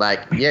shit.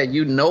 Like, yeah,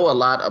 you know a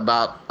lot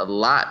about a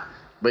lot,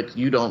 but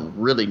you don't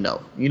really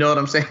know. You know what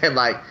I'm saying?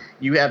 Like,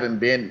 you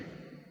haven't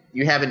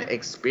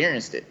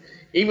experienced it.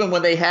 Even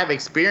when they have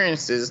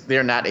experiences,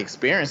 they're not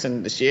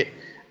experiencing the shit.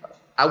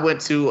 I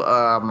went to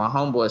my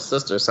homeboy's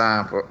sister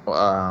signed for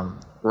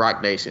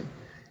Rock Nation,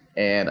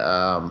 and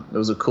it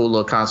was a cool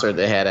little concert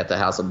they had at the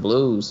House of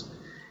Blues,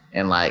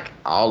 and like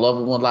all of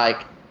them were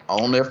like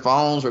on their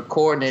phones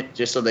recording it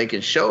just so they can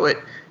show it,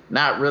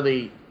 not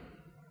really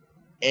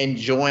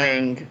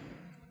enjoying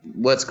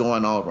what's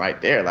going on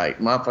right there. Like,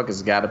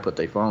 motherfuckers got to put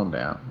their phone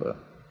down. But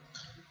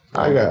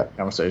I got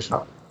conversation.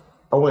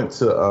 I went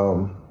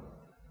to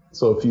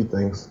so a few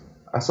things.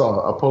 I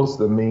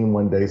posted a meme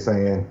one day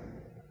saying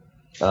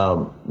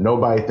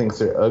nobody thinks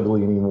they're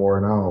ugly anymore,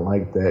 and I don't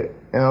like that.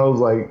 And I was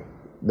like,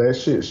 that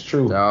shit's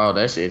true. Oh,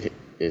 that shit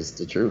is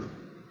the truth.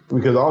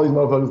 Because all these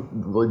motherfuckers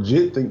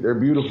legit think they're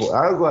beautiful.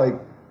 I was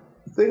like,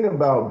 the thing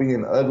about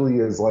being ugly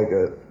is like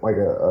a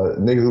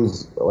nigga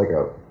who's like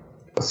a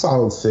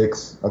solid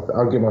 6.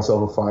 I'll give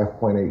myself a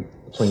 5.8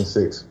 between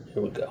 6.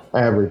 Here we go.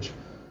 Average.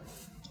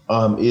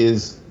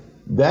 Is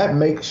that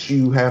makes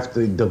you have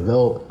to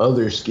develop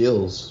other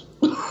skills.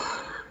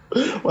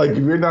 Like, if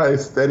you're not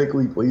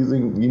aesthetically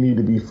pleasing, you need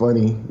to be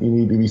funny, you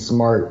need to be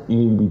smart, you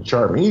need to be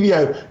charming. You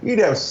need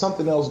to have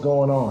something else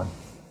going on.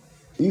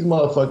 These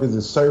motherfuckers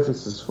is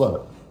surface as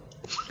fuck.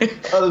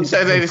 You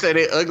say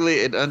they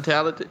ugly and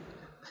untalented?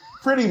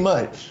 Pretty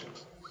much.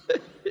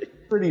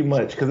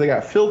 Because they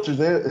got filters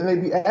and they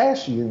be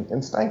ashy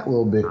and stank a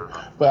little bit.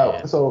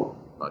 But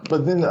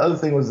then the other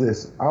thing was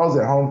this. I was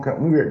at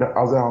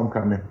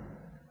homecoming.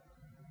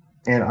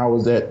 And I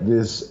was at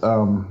this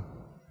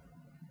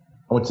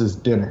I went to this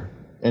dinner,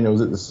 and it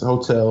was at this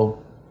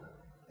hotel,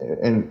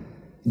 and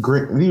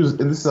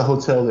this is a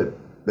hotel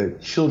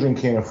that children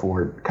can't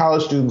afford.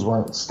 College students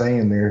weren't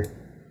staying there.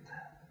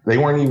 They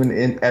weren't even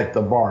at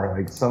the bar.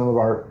 Like, some of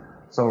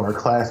our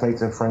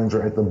classmates and friends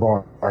were at the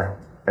bar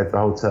at the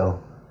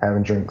hotel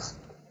having drinks.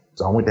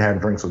 So I went to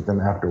have drinks with them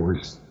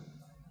afterwards.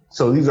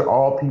 So these are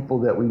all people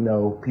that we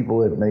know, people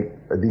that make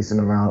a decent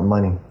amount of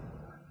money.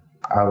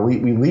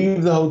 We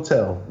leave the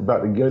hotel,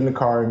 about to get in the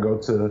car and go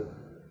to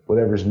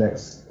whatever's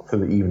next for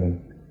the evening.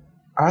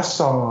 I'm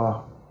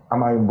not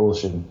even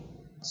bullshitting,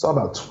 I saw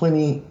about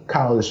 20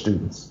 college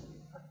students,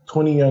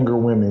 20 younger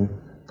women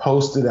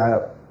posted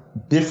out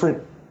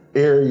different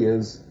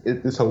areas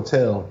at this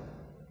hotel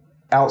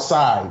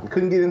outside. They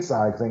couldn't get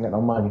inside because they ain't got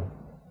no money.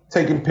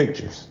 Taking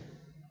pictures,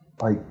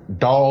 like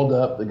dolled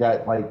up. They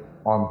got like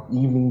on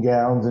evening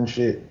gowns and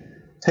shit,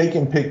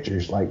 taking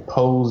pictures, like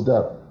posed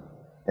up.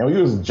 And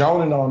we was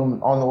joning on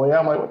them on the way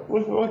out. I'm like,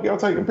 what y'all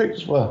taking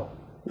pictures for?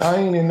 I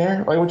ain't in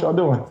there. Like, what y'all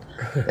doing?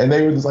 And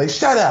they were just like,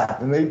 shut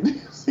up. And they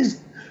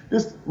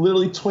just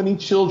literally 20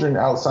 children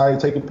outside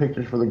taking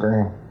pictures for the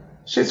gram.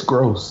 Shit's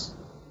gross.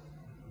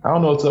 I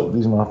don't know what's up with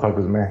these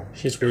motherfuckers, man.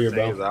 Shit's weird,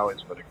 bro. It's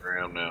always for the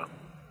gram now.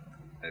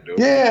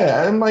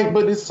 Yeah, I'm like,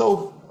 but it's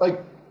so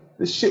like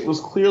this shit was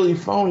clearly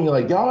phony.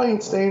 Like y'all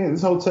ain't staying at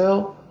this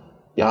hotel.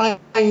 Y'all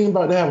ain't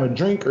about to have a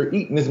drink or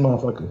eat in this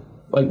motherfucker.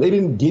 Like they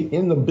didn't get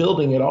in the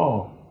building at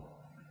all,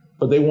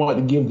 but they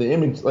wanted to give the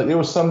image. Like there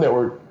was some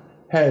that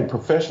had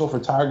professional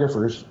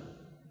photographers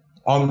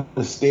on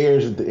the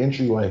stairs at the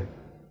entryway.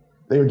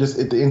 They were just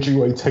at the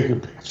entryway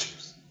taking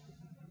pictures.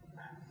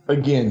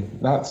 Again,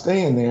 not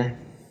staying there,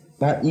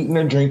 not eating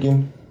or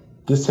drinking,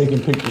 just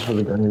taking pictures for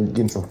the gun and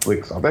getting some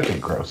flicks off. That shit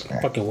gross,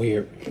 man. Fucking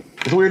weird.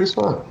 It's weird as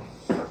fuck.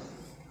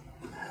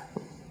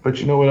 But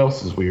you know what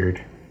else is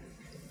weird?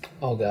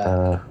 Oh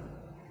God.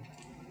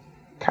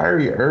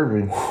 Kyrie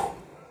Irving.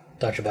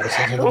 Thought you were about to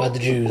say something about the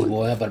Jews,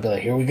 boy. I'm about to be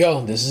like, here we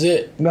go. This is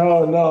it.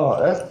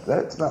 No,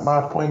 that's not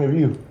my point of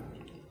view.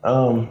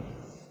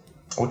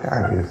 What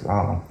kind of is?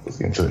 I don't know. Let's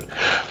get into it.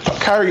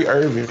 Kyrie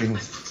Irving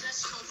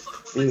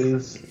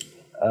is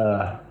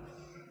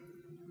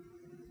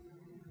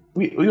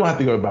we don't have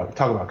to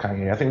talk about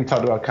Kanye. I think we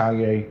talked about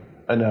Kanye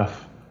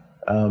enough.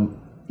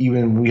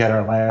 Even when we had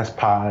our last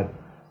pod,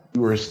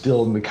 we were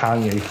still in the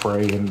Kanye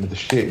fray, and the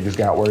shit just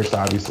got worse,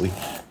 obviously.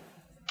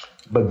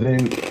 But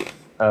then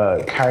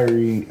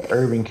Kyrie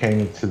Irving came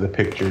into the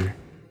picture,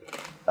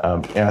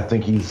 and I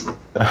think he's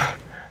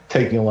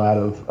taking a lot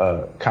of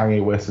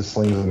Kanye West's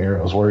slings and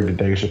arrows. Word to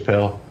Dave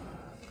Chappelle.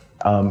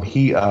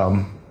 He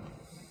got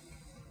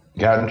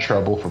in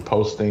trouble for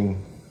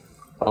posting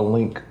a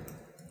link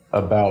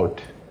about,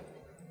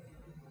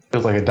 it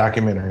was like a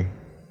documentary,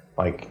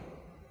 like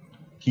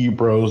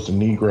Hebrews and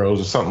Negroes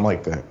or something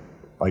like that.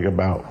 Like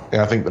about,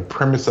 and I think the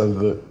premise of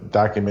the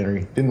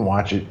documentary, didn't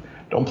watch it,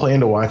 don't plan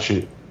to watch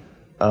it,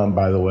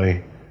 by the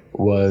way,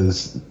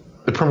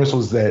 the premise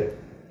was that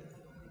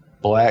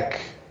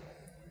black,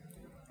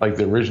 like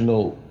the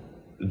original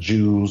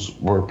Jews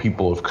were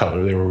people of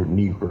color, they were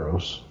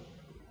Negroes.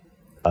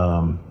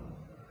 And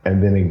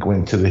then it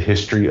went to the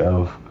history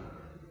of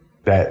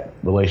that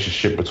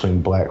relationship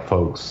between black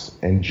folks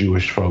and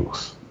Jewish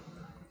folks.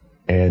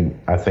 And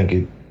I think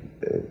it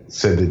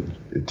said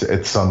that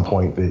at some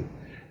point that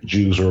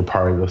Jews were a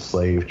part of the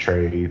slave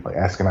trade, like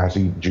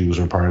Ashkenazi Jews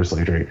were part of the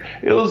slave trade.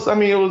 It was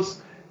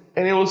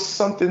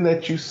something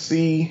that you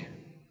see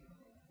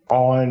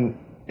on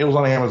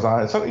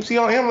Amazon. It's something you see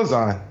on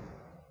Amazon.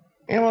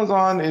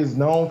 Amazon is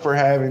known for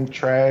having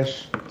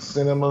trash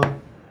cinema.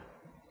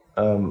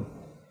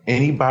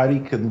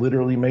 Anybody could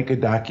literally make a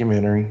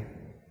documentary,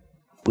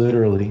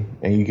 literally,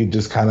 and you could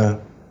just kind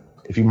of,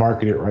 if you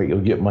market it right,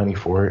 you'll get money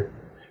for it.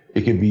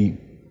 It could be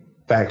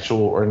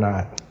factual or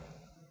not,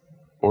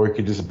 or it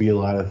could just be a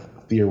lot of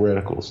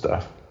theoretical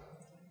stuff.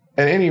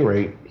 At any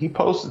rate, he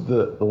posted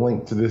the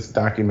link to this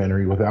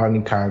documentary without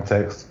any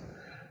context.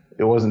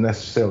 It wasn't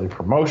necessarily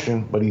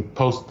promotion, but he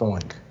posted the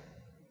link.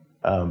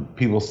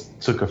 People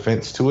took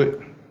offense to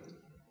it,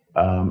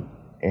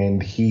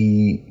 and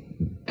he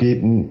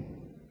didn't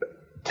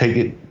take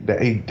it.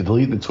 He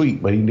deleted the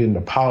tweet, but he didn't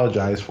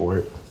apologize for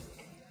it.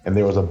 And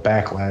there was a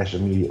backlash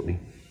immediately.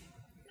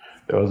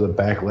 There was a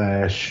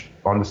backlash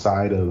on the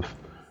side of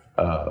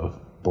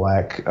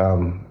black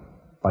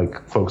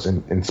like folks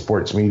in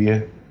sports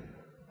media.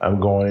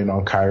 Going in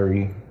on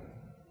Kyrie.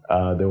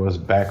 There was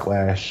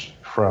backlash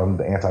from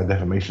the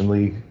Anti-Defamation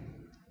League,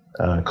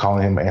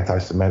 calling him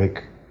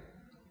anti-Semitic.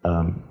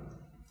 And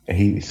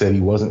he said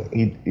he wasn't.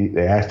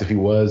 They asked if he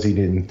was. He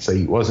didn't say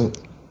he wasn't.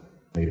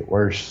 Made it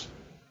worse.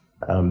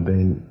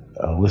 Then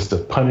a list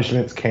of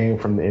punishments came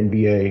from the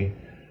NBA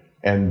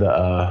and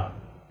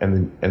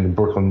the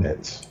Brooklyn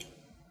Nets,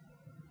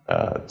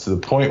 to the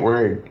point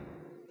where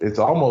it's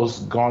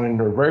almost gone in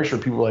reverse.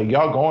 Where people are like,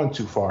 y'all going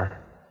too far.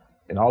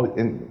 And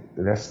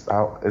that's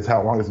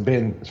how long it's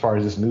been as far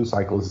as this news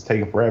cycle is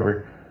taking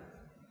forever.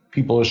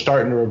 People are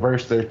starting to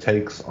reverse their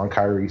takes on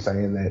Kyrie,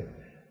 saying that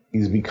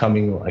he's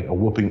becoming like a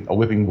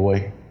whipping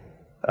boy,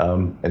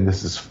 and and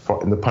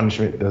the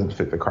punishment doesn't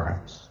fit the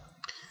crimes.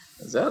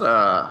 Is that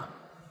a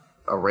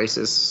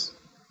racist?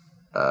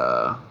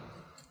 I'm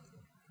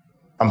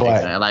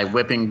black. Like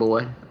whipping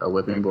boy, a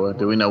whipping boy.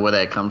 Do we know where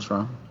that comes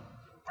from?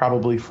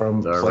 Probably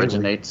from slavery.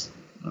 Originates.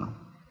 Oh.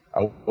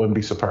 I wouldn't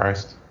be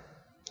surprised.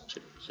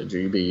 Should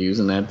you be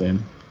using that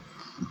then?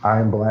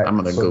 I'm black. I'm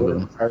gonna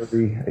Google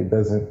Kyrie, it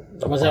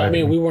doesn't. I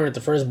mean, we weren't the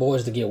first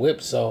boys to get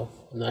whipped, so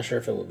I'm not sure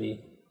if it would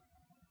be.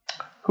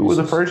 Who were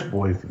the first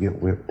boys to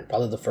get whipped?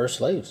 Probably the first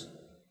slaves.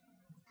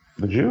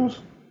 The Jews?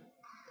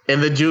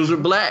 And the Jews were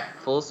black.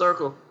 Full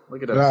circle.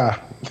 Look at us.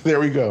 There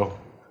we go.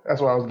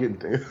 That's what I was getting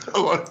to.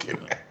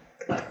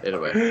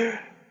 Anyway,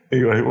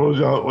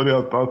 what are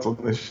y'all thoughts on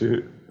this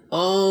shit?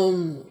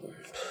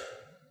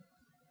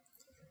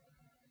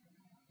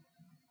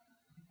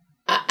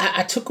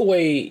 I took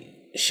away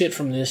shit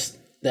from this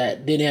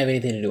that didn't have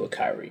anything to do with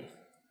Kyrie.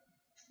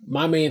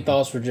 My main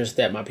thoughts were just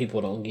that my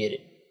people don't get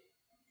it.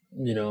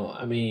 You know,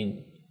 I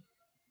mean,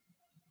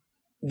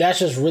 that's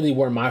just really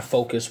where my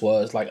focus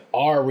was, like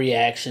our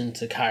reaction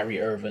to Kyrie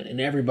Irving,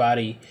 and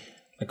everybody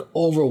like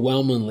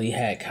overwhelmingly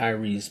had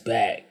Kyrie's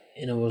back.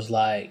 And it was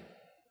like,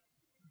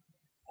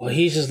 well,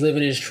 he's just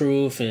living his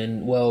truth,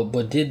 and well,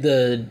 but did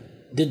the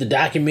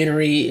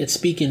documentary, it's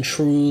speaking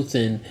truth,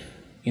 and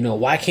You know,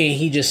 why can't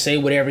he just say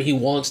whatever he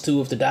wants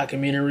to if the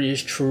documentary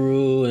is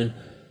true? And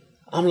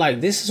I'm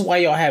like, this is why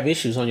y'all have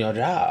issues on your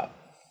job.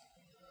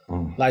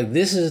 Like,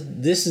 this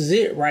is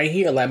it right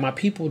here. Like, my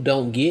people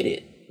don't get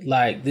it.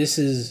 Like, this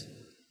is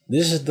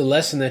the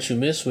lesson that you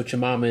missed with your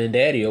mama and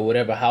daddy or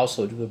whatever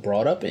household you were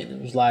brought up in.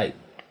 It was like,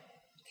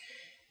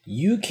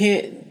 you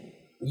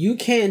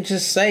can't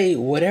just say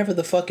whatever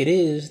the fuck it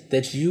is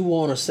that you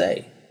want to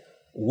say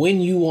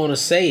when you want to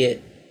say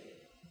it,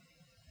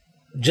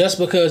 just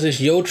because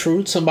it's your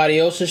truth, somebody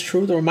else's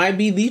truth, or it might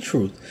be the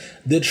truth.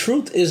 The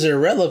truth is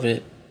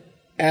irrelevant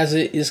as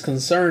it is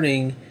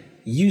concerning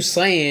you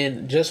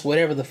saying just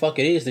whatever the fuck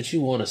it is that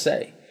you want to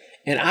say.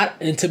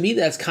 And to me,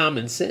 that's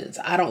common sense.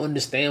 I don't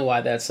understand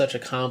why that's such a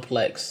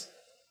complex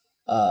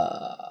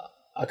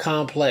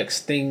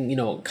thing, you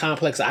know,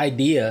 complex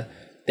idea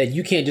that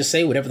you can't just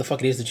say whatever the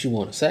fuck it is that you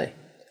want to say.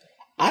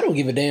 I don't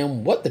give a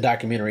damn what the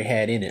documentary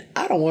had in it.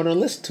 I don't want to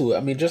listen to it.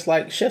 I mean, just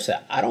like Chef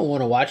said, I don't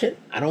want to watch it.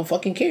 I don't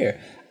fucking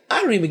care.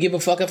 I don't even give a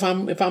fuck if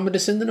I'm a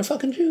descendant of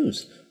fucking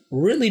Jews.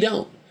 Really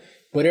don't.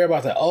 But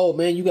everybody's like, oh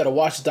man, you got to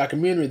watch this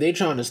documentary. They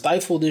trying to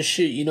stifle this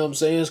shit. You know what I'm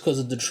saying? It's because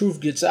if the truth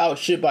gets out,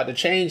 shit about to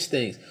change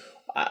things.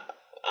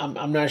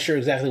 I'm not sure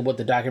exactly what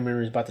the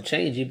documentary is about to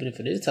change, even if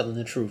it is telling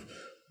the truth.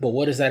 But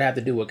what does that have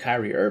to do with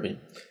Kyrie Irving?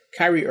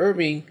 Kyrie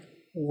Irving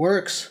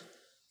works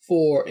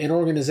for an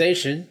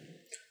organization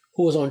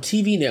who is on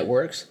TV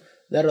networks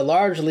that are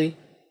largely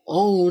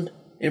owned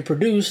and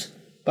produced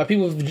by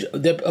people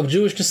of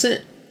Jewish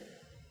descent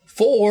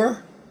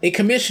for a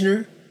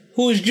commissioner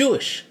who is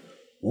Jewish.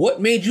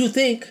 What made you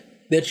think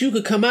that you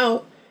could come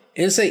out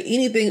and say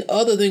anything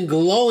other than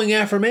glowing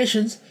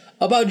affirmations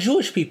about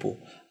Jewish people?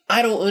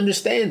 I don't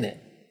understand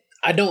that.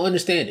 I don't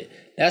understand it.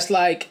 That's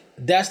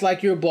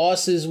like your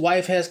boss's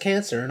wife has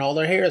cancer and all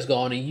her hair is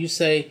gone, and you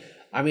say,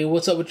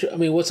 what's up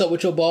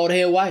with your bald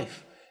head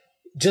wife?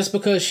 Just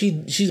because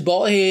she's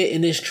bald head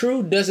and it's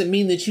true doesn't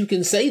mean that you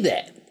can say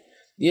that.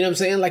 You know what I'm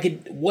saying?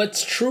 Like,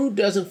 what's true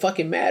doesn't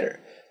fucking matter.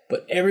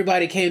 But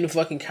everybody came to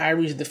fucking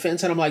Kyrie's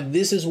defense, and I'm like,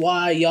 this is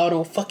why y'all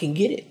don't fucking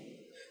get it.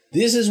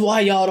 This is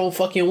why y'all don't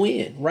fucking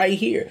win right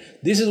here.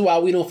 This is why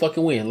we don't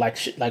fucking win. Like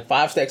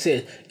Five Stack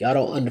said, y'all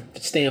don't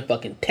understand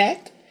fucking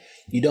tact.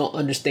 You don't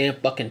understand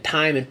fucking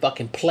time and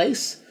fucking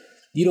place.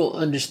 You don't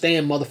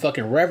understand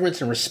motherfucking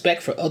reverence and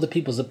respect for other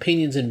people's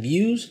opinions and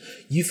views.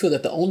 You feel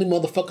that the only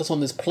motherfuckers on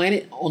this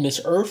planet, on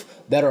this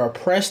earth, that are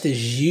oppressed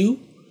is you.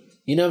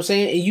 You know what I'm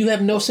saying? And you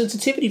have no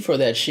sensitivity for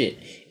that shit.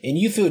 And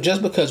you feel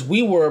just because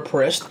we were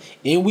oppressed,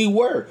 and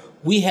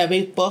we have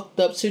a fucked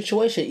up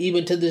situation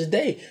even to this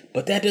day.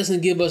 But that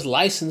doesn't give us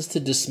license to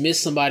dismiss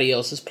somebody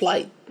else's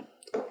plight.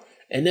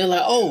 And they're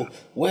like, I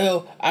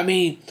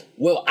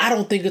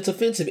don't think it's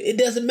offensive. It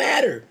doesn't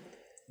matter.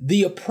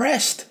 The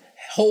oppressed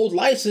hold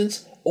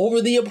license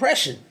over the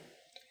oppression.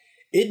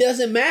 It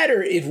doesn't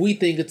matter if we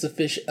think it's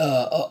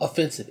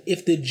offensive.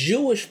 If the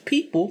Jewish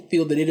people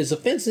feel that it is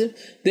offensive,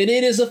 then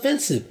it is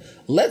offensive.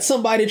 Let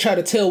somebody try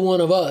to tell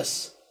one of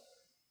us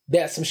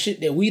that some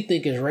shit that we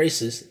think is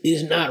racist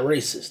is not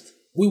racist.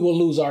 We will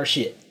lose our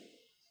shit.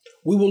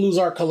 We will lose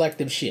our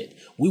collective shit.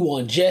 We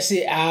want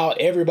Jesse out,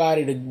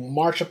 everybody to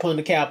march upon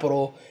the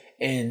Capitol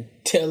and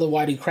tell them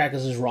why these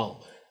crackers is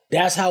wrong.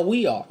 That's how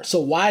we are. So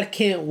why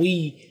can't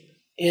we,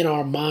 in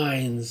our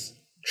minds,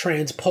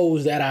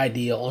 transpose that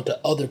idea onto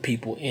other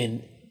people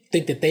and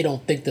think that they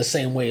don't think the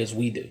same way as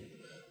we do?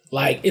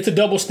 Like, it's a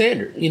double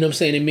standard, you know what I'm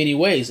saying, in many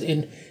ways.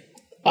 And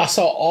I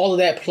saw all of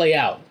that play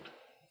out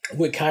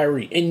with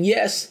Kyrie. And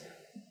yes,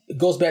 it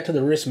goes back to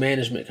the risk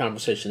management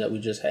conversation that we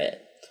just had.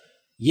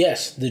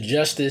 Yes, the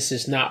justice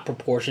is not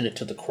proportionate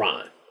to the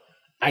crime.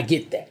 I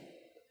get that.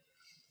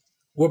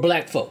 We're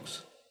black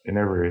folks. It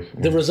never is.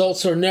 The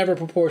results are never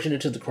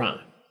proportionate to the crime.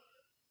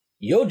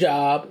 Your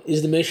job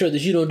is to make sure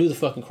that you don't do the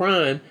fucking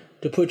crime,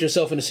 to put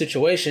yourself in a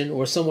situation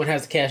where someone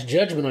has to cast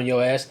judgment on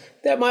your ass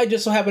that might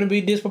just so happen to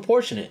be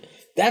disproportionate.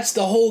 That's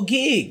the whole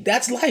gig.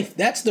 That's life.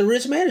 That's the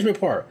risk management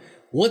part.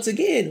 Once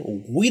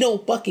again, we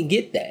don't fucking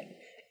get that.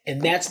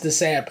 And that's the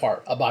sad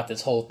part about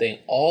this whole thing.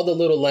 All the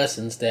little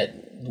lessons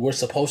that we're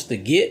supposed to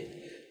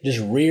get just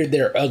reared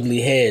their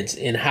ugly heads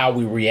in how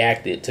we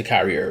reacted to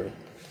Kyrie Irving.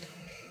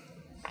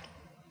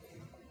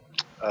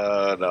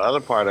 The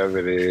other part of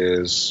it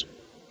is,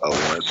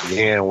 once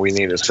again, we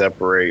need to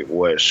separate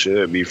what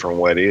should be from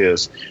what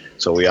is.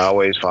 So we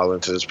always fall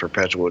into this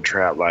perpetual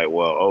trap like,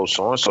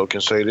 so-and-so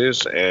can say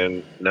this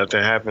and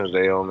nothing happens.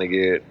 They only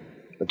get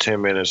a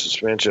 10-minute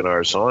suspension,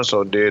 or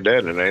so-and-so did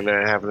that and ain't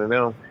nothing happened to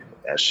them.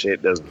 That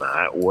shit does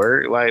not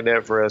work like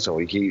that for us, and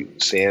we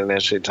keep seeing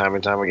that shit time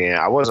and time again.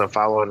 I wasn't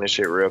following this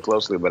shit real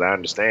closely, but I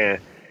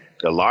understand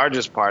the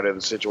largest part of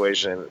the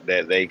situation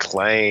that they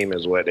claim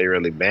is what they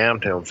really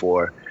bammed him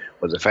for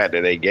was the fact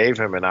that they gave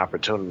him an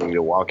opportunity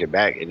to walk it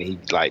back, and he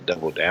like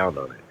doubled down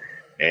on it.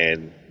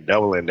 And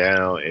doubling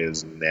down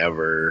is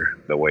never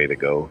the way to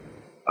go.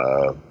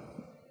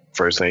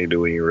 First thing you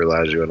do when you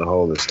realize you're in a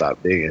hole is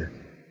stop digging.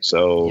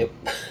 So,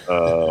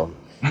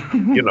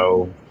 you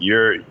know,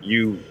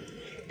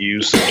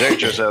 you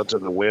subject yourself to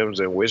the whims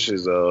and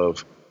wishes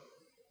of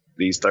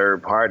these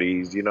third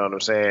parties, you know what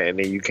I'm saying? And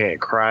then you can't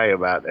cry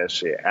about that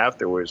shit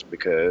afterwards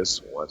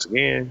because, once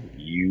again,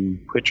 you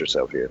put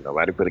yourself here.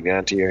 Nobody put a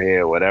gun to your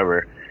head,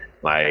 whatever.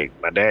 Like,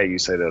 my dad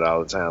used to say that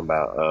all the time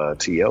about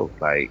T.O.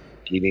 Like,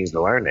 he needs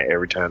to learn that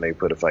every time they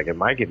put a fucking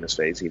mic in his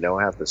face, he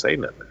don't have to say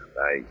nothing.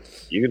 Like,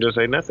 you can just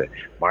say nothing.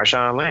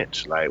 Marshawn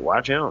Lynch, like,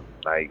 watch him.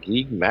 Like,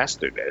 he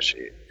mastered that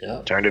shit.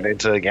 Yep. Turned it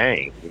into a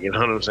game. You know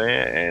what I'm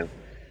saying? And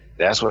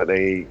that's what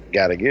they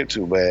got to get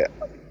to. But,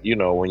 you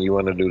know, when you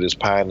want to do this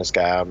pie in the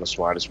sky, I'm the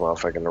smartest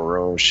motherfucker in the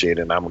room shit,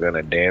 and I'm going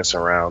to dance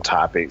around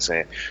topics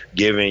and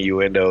give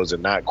innuendos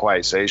and not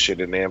quite say shit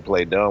and then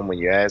play dumb when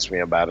you ask me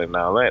about it and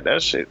all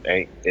that shit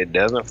it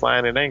doesn't fly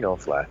and it ain't going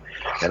to fly.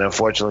 And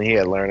unfortunately, he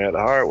had learned that the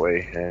hard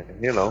way.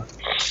 And, you know,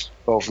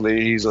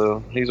 hopefully he's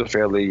a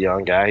fairly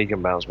young guy. He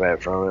can bounce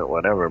back from it,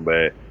 whatever.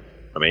 But,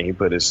 I mean, he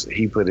put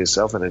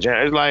himself in the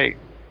jail. It's like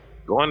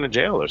going to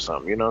jail or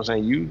something. You know what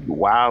I'm saying? You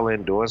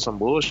wilding, doing some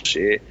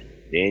bullshit,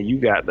 then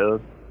you got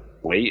to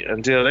wait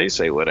until they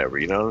say whatever,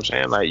 you know what I'm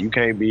saying? Like, you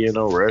can't be in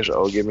no rush.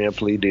 Oh, give me a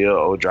plea deal.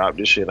 Oh, drop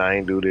this shit. I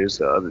ain't do this.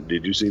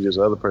 Did you see this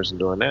other person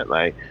doing that?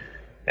 Like,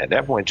 at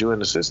that point, you in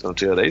the system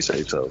till they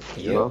say so.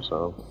 You know,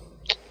 so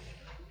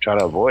try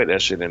to avoid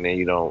that shit, and then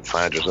you don't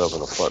find yourself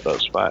in a fucked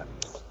up spot.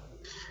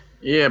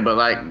 Yeah, but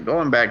like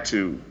going back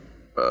to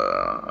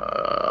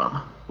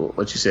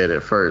what you said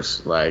at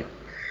first, like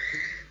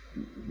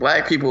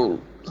black people,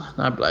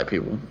 not black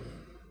people.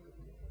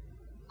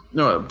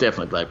 No,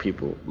 definitely black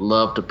people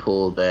love to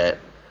pull that,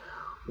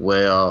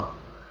 well,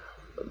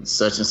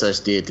 such and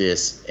such did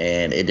this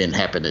and it didn't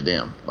happen to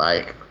them.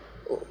 Like,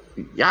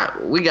 yeah,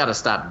 we got to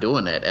stop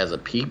doing that as a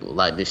people.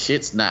 Like, this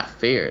shit's not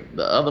fair.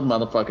 The other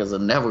motherfuckers are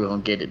never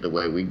going to get it the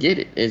way we get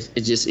it. It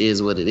just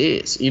is what it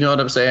is. You know what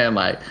I'm saying?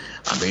 Like,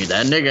 I mean,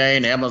 that nigga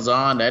ain't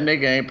Amazon. That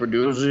nigga ain't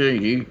producer.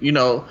 You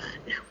know,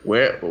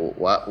 where's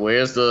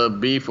the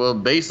beef of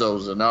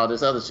Bezos and all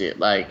this other shit?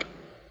 Like,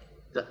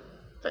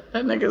 that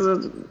nigga's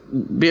a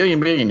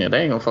billionaire.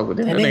 They ain't gonna fuck with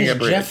him. That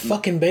nigga's Jeff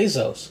fucking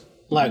Bezos.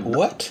 Like,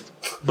 what?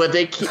 But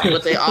they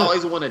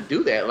always want to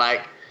do that.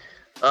 Like,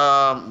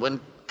 when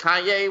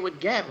Kanye with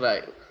Gap,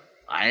 like,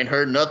 I ain't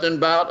heard nothing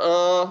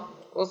about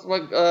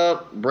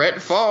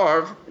Brett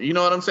Favre. You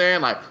know what I'm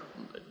saying? Like,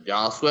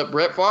 y'all swept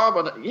Brett Favre,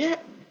 but yeah.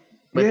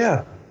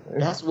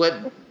 That's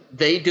what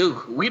they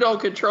do. We don't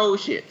control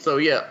shit. So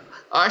yeah,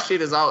 our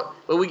shit is all,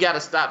 but we got to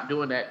stop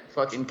doing that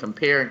fucking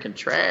compare and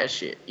contrast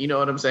shit. You know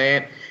what I'm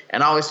saying?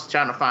 And always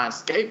trying to find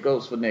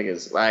scapegoats for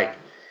niggas. Like,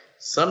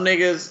 some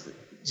niggas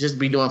just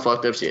be doing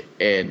fucked up shit.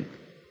 And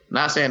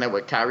not saying that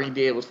what Kyrie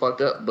did was fucked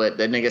up, but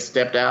that nigga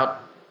stepped out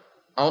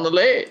on the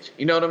ledge.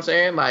 You know what I'm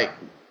saying? Like,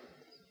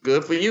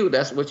 good for you.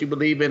 That's what you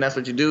believe in. That's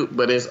what you do.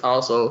 But it's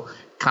also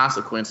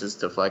consequences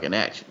to fucking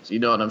actions. You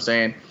know what I'm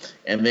saying?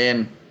 And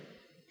then,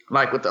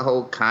 like, with the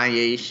whole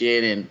Kanye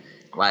shit and,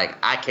 like,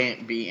 I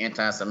can't be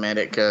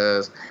anti-Semitic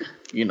because,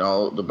 you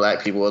know, the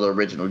black people are the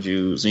original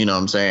Jews. You know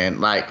what I'm saying?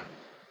 Like,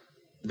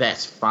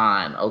 that's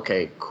fine.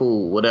 Okay,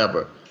 cool,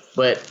 whatever.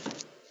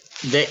 But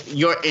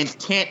your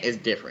intent is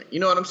different. You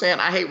know what I'm saying?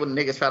 I hate when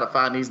niggas try to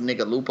find these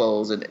nigga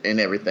loopholes and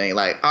everything.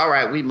 Like, all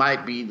right, we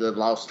might be the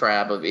lost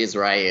tribe of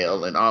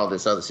Israel and all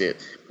this other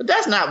shit. But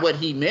that's not what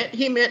he meant.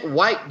 He meant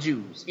white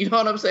Jews. You know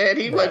what I'm saying?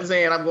 He wasn't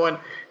saying I'm going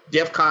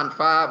DEFCON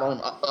 5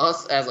 on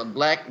us as a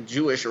black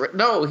Jewish.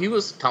 No, he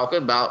was talking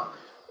about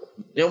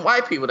them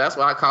white people. That's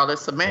why I call it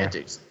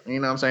semantics. You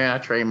know what I'm saying? I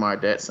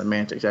trademarked that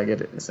semantics. I get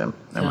it.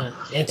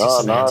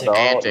 Anti-semantic.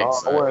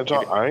 Antics.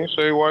 I ain't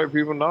say white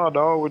people. Nah,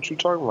 dog. What you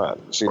talking about?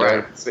 See,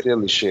 that's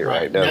silly shit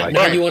right there.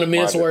 Now you want to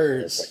mince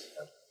words.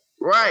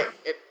 Right.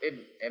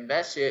 And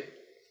that shit,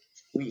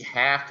 we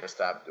have to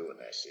stop doing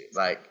that shit.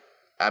 Like,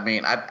 I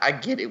mean, I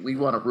get it. We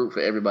want to root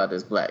for everybody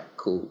that's black.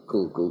 Cool.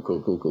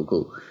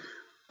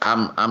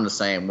 I'm the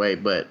same way,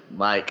 but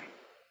like,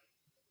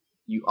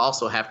 you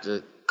also have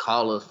to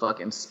call a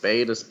fucking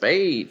spade a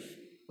spade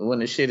when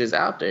the shit is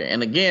out there.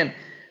 And again,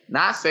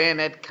 not saying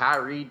that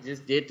Kyrie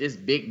just did this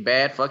big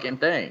bad fucking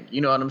thing.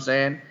 You know what I'm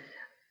saying?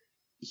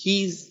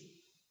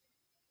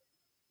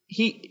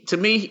 To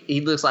me,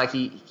 he looks like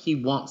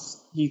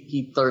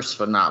he thirsts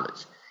for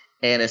knowledge.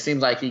 And it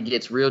seems like he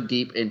gets real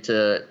deep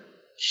into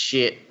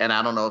shit, and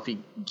I don't know if he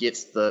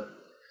gets the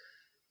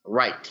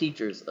right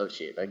teachers of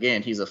shit.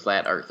 Again, he's a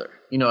flat earther.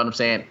 You know what I'm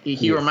saying?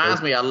 He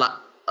reminds me a lot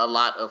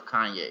of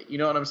Kanye. You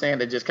know what I'm saying?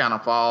 They just kind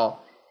of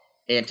fall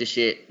into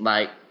shit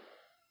like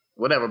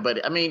whatever.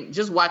 But I mean,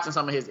 just watching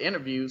some of his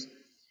interviews,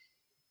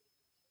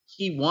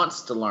 he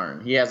wants to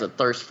learn. He has a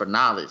thirst for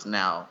knowledge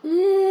now.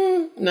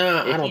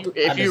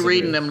 If you're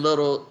reading them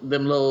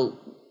little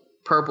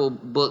purple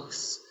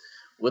books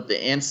with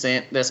the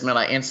incense that smell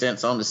like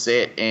incense on the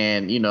set,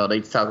 and you know they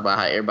talk about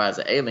how everybody's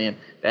an alien,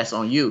 that's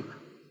on you.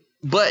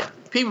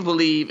 But people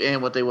believe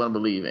in what they want to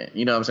believe in.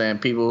 You know what I'm saying?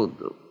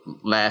 People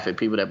laugh at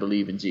people that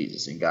believe in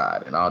Jesus and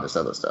God and all this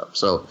other stuff.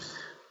 So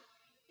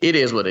it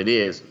is what it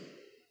is.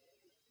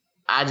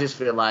 I just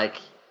feel like,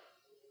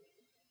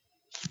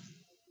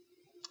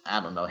 I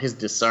don't know, his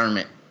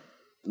discernment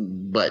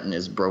button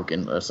is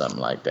broken or something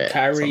like that.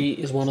 Kyrie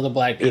is one of the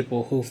black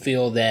people who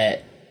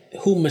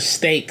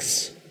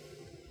mistakes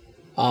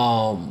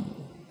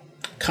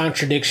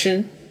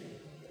contradiction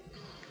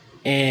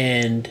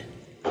and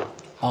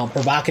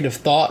provocative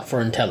thought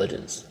for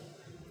intelligence.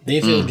 They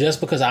feel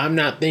just because I'm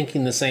not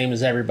thinking the same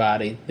as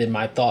everybody, then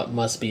my thought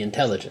must be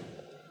intelligent.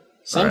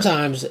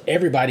 Sometimes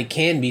everybody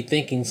can be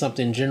thinking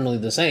something generally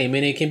the same,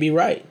 and it can be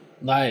right.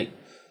 Like,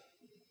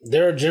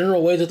 there are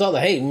general ways of thought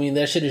that, hey, I mean,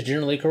 that shit is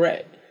generally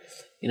correct.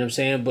 You know what I'm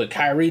saying? But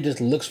Kyrie just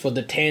looks for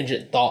the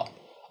tangent thought.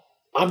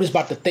 I'm just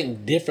about to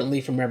think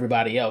differently from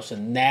everybody else,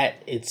 and that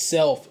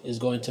itself is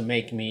going to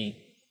make me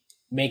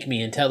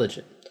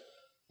intelligent.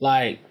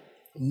 Like,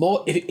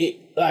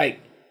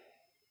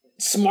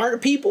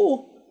 smart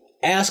people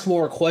ask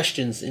more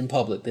questions in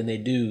public than they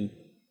do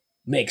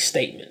make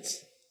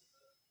statements.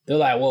 They're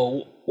like,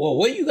 well,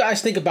 what do you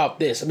guys think about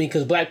this? I mean,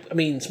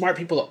 because smart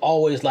people are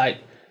always like,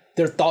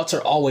 their thoughts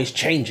are always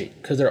changing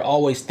because they're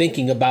always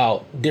thinking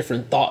about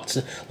different thoughts.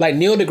 Like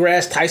Neil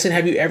deGrasse Tyson,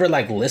 have you ever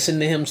like listened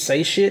to him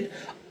say shit?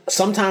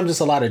 Sometimes it's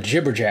a lot of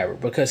jibber jabber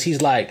because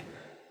he's like,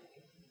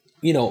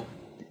 you know,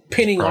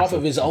 pinning off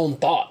of his own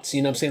thoughts.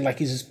 You know what I'm saying? Like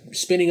he's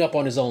spinning up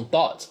on his own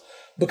thoughts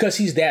because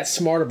he's that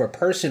smart of a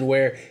person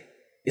where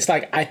it's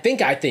like, I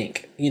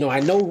think, you know, I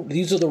know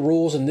these are the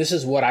rules and this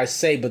is what I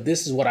say, but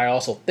this is what I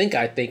also think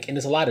I think. And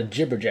there's a lot of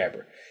jibber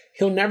jabber.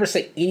 He'll never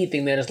say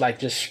anything that is like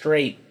just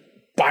straight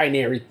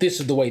binary. This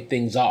is the way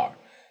things are.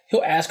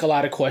 He'll ask a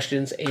lot of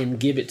questions and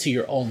give it to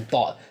your own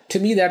thought. To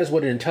me, that is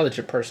what an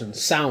intelligent person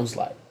sounds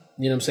like.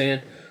 You know what I'm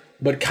saying?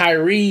 But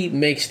Kyrie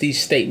makes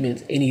these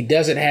statements and he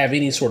doesn't have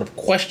any sort of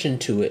question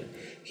to it.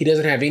 He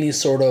doesn't have any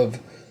sort of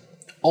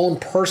own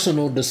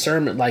personal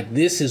discernment like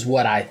this is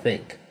what I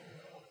think.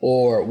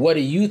 Or what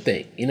do you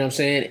think? You know what I'm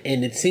saying?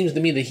 And it seems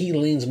to me that he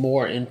leans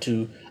more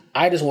into,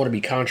 I just want to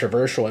be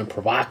controversial and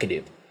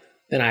provocative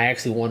than I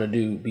actually want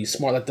to be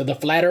smart. Like the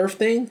flat earth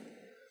thing,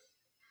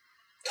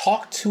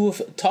 talk to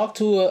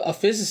a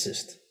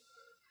physicist.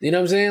 You know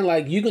what I'm saying?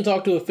 Like you can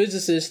talk to a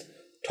physicist,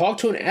 talk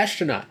to an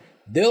astronaut.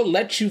 They'll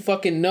let you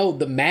fucking know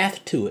the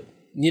math to it.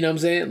 You know what I'm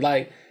saying?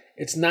 Like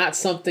it's not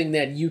something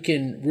that you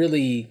can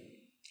really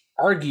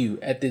argue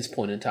at this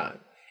point in time.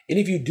 And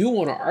if you do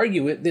want to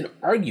argue it, then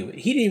argue it.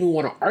 He didn't even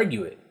want to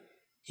argue it.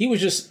 He was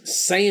just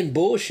saying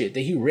bullshit that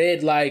he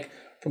read like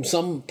from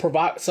some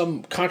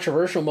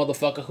controversial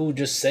motherfucker who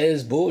just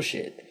says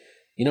bullshit.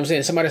 You know what I'm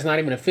saying? Somebody that's not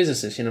even a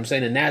physicist. You know what I'm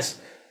saying? And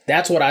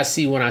that's what I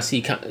see when I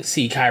see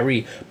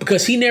Kyrie,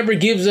 because he never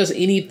gives us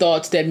any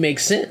thoughts that make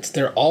sense.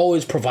 They're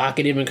always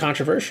provocative and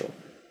controversial.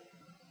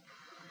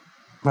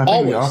 I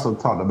think we also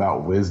talked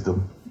about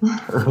wisdom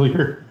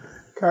earlier.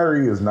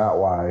 Kyrie is not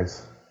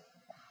wise.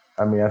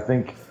 I mean, I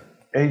think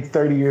he's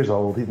 30 years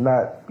old.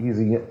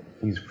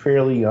 He's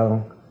fairly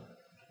young.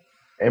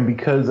 And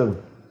because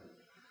of,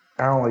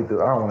 I don't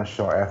want to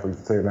show athletes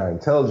to say they're not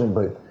intelligent,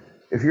 but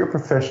if you're a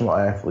professional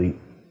athlete,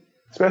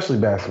 especially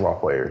basketball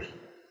players,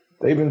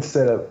 they've been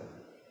set up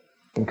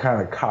and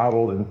kind of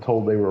coddled and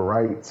told they were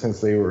right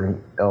since they were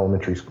in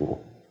elementary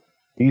school.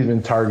 He's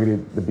been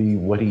targeted to be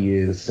what he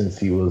is since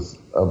he was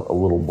a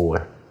little boy.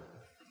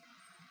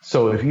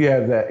 So if you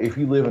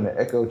live in an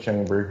echo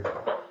chamber,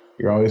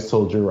 you're always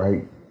told you're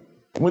right.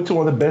 Went to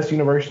one of the best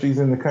universities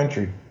in the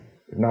country,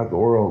 if not the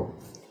world.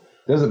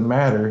 Doesn't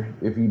matter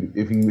if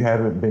you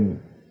haven't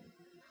been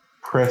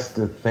pressed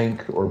to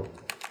think or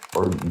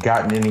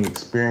gotten any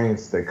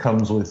experience that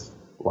comes with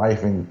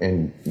life,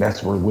 and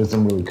that's where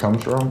wisdom really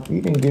comes from.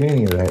 He didn't get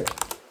any of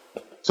that.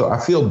 So I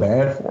feel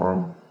bad for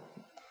him.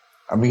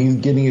 I mean, he's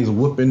getting his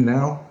whooping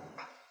now,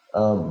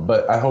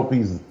 but I hope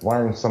he's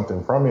learned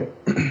something from it.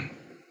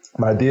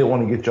 But I did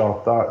want to get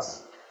y'all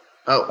thoughts.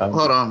 Oh,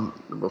 hold on.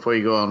 Before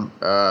you go on,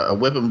 a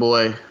whipping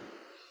boy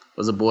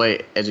was a boy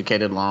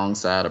educated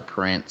alongside a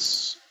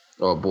prince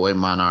or a boy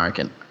monarch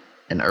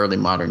in early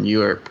modern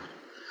Europe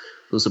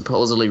who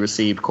supposedly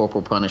received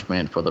corporal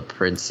punishment for the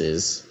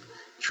prince's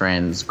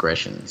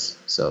transgressions.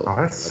 So it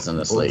wasn't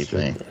a slave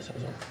thing.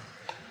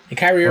 And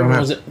Kyrie Irving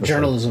was a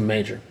journalism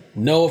major.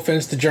 No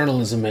offense to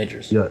journalism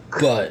majors. Yeah.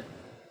 But,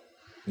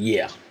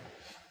 yeah.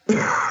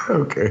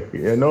 Okay.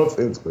 Yeah, no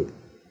offense, but...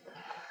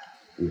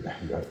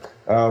 Yeah,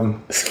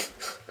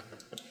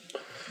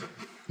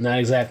 not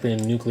exactly a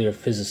nuclear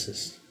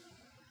physicist.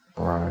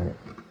 Right.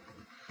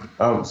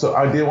 So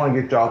I did want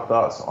to get y'all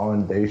thoughts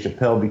on Dave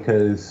Chappelle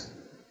because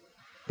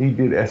he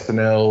did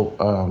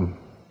SNL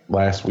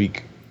last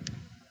week,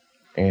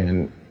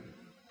 and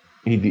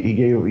he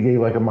gave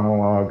like a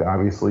monologue,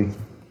 obviously,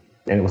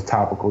 and it was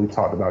topical. He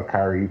talked about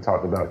Kyrie, he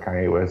talked about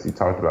Kanye West, he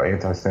talked about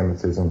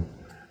anti-Semitism,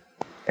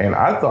 and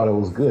I thought it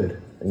was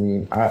good. I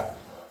mean,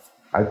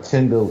 I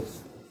tend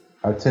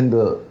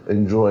to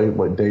enjoy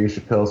what Dave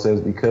Chappelle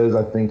says because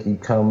I think he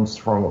comes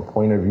from a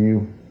point of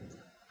view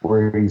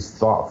where he's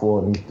thoughtful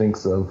and he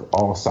thinks of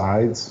all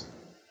sides,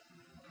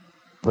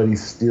 but he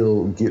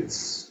still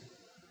gets,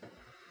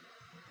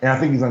 and I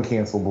think he's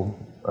uncancelable,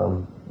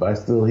 but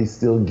he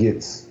still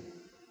gets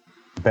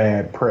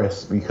bad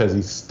press because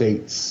he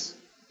states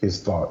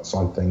his thoughts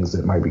on things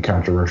that might be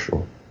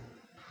controversial.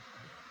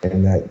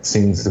 And that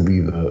seems to be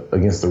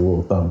against the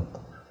rule of thumb.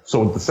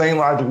 So with the same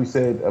logic we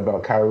said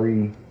about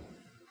Kyrie,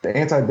 the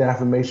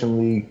Anti-Defamation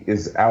League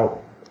is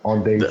out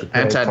on Dave Chappelle.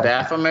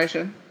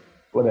 Anti-defamation?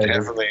 Whatever.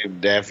 Definitely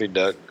Daffy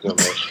Duck.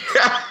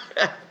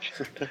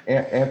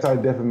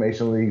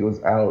 Anti-Defamation League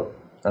was out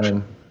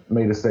and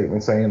made a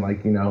statement saying,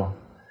 like, you know,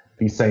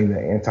 he's saying that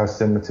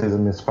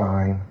anti-Semitism is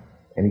fine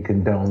and he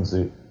condones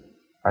it.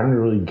 I didn't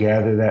really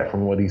gather that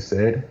from what he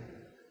said.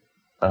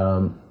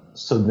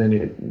 So then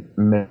it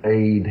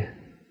made,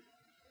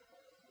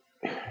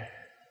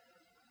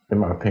 in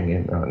my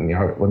opinion,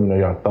 y'all, let me know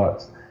your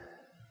thoughts.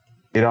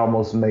 It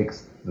almost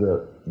makes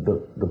the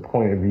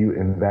point of view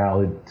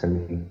invalid to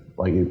me.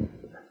 Like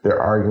their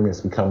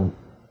arguments become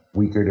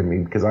weaker to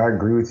me, because I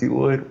agree with you,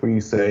 Wood, where you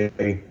say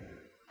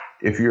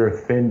if you're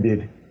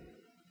offended,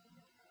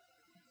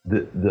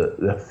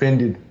 the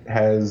offended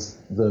has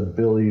the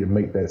ability to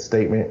make that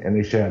statement, and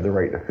they should have the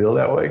right to feel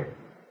that way,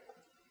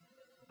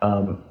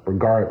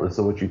 regardless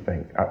of what you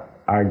think.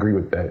 I agree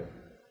with that.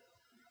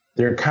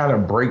 They're kind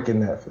of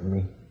breaking that for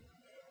me.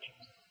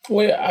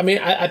 Well, I mean,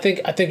 I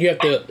think you have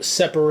to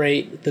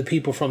separate the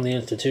people from the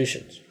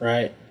institutions,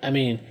 right? I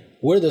mean,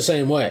 we're the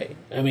same way.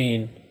 I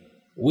mean,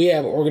 we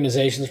have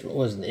organizations,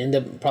 probably the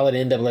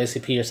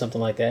NAACP or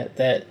something like that,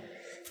 that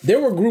there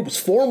were groups,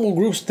 formal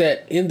groups,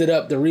 that ended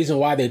up the reason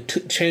why they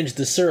changed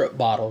the syrup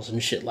bottles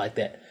and shit like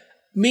that.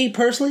 Me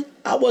personally,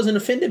 I wasn't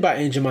offended by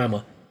Aunt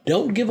Jemima.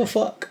 Don't give a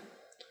fuck.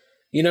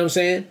 You know what I'm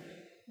saying?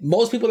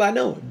 Most people I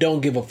know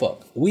don't give a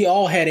fuck. We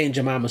all had Aunt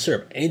Jemima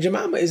syrup. Aunt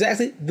Jemima is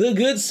actually the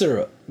good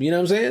syrup. You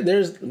know what I'm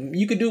saying?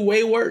 You could do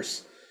way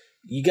worse.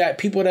 You got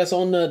people that's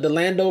on the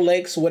Lando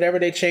Lakes, whatever,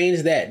 they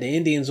changed that. The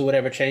Indians or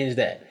whatever changed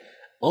that.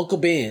 Uncle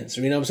Ben's,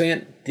 you know what I'm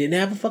saying? Didn't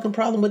have a fucking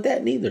problem with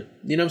that neither.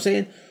 You know what I'm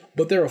saying?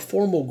 But there are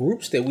formal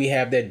groups that we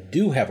have that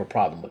do have a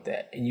problem with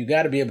that. And you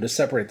got to be able to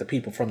separate the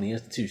people from the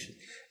institution.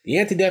 The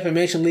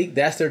Anti-Defamation League,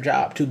 that's their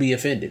job, to be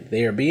offended.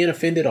 They are being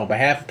offended on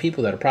behalf of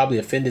people that are probably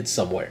offended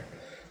somewhere.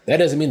 That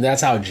doesn't mean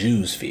that's how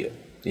Jews feel.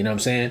 You know what I'm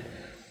saying?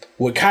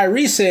 What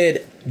Kyrie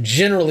said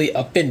generally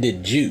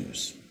offended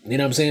Jews. You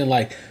know what I'm saying?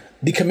 Like,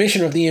 the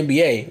commissioner of the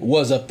NBA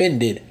was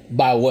offended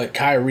by what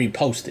Kyrie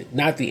posted,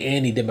 not the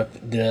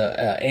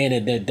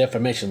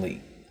Anti-Defamation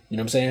League. You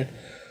know what I'm saying?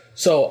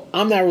 So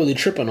I'm not really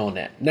tripping on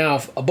that. Now,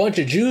 if a bunch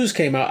of Jews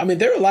came out, I mean,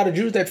 there are a lot of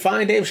Jews that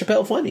find Dave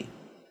Chappelle funny.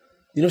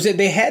 You know what I'm saying?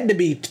 They had to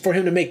be, for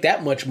him to make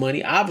that much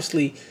money.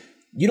 Obviously,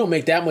 you don't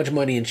make that much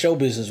money in show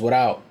business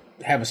without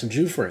having some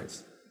Jew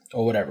friends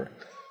or whatever.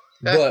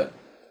 But,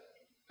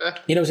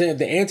 you know what I'm saying? If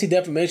the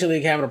Anti-Defamation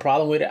League having a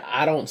problem with it,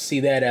 I don't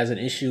see that as an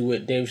issue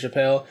with Dave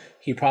Chappelle.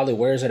 He probably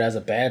wears it as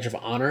a badge of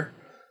honor.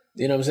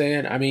 You know what I'm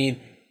saying? I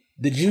mean,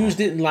 the Jews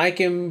didn't like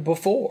him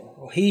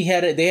before. They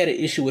had an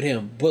issue with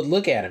him. But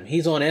look at him.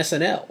 He's on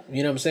SNL.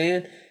 You know what I'm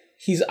saying?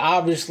 He's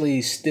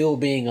obviously still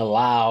being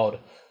allowed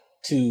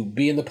to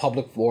be in the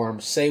public forum,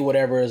 say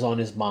whatever is on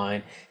his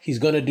mind. He's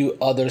going to do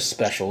other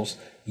specials.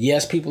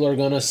 Yes, people are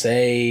going to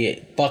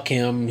say, fuck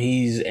him,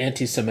 he's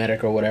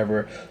anti-Semitic or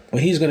whatever,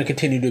 but he's going to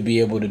continue to be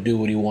able to do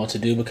what he wants to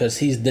do because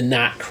he's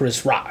not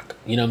Chris Rock.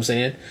 You know what I'm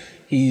saying?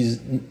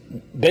 He's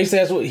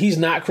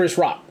not Chris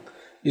Rock.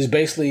 Is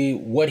basically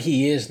what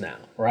he is now,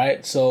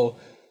 right? So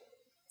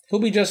he'll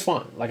be just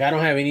fine. Like, I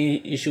don't have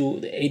any issue.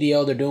 The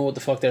ADL, they're doing what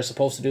the fuck they're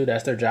supposed to do.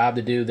 That's their job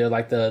to do. They're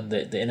like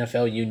the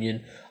NFL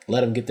union.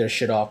 Let them get their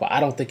shit off. But I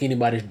don't think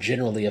anybody's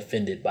generally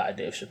offended by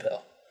Dave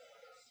Chappelle.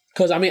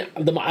 Because, I mean,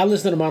 I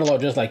listened to the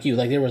monologue just like you.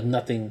 Like, there was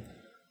nothing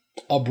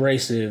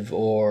abrasive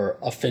or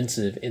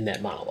offensive in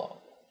that monologue.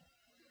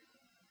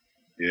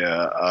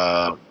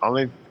 Yeah.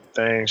 Only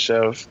thing,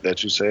 Chef,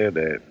 that you said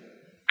that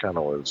kind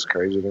of was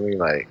crazy to me,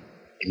 like,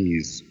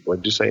 he's,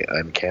 what'd you say,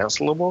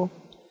 uncancelable?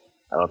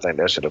 I don't think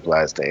that should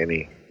apply to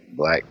any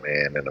black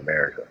man in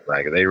America.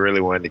 Like, if they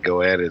really wanted to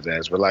go at his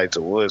ass. But like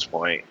to Wood's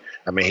point,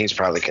 I mean, he's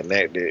probably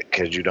connected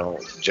because you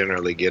don't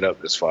generally get up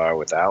this far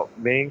without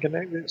being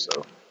connected.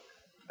 So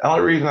the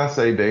only reason I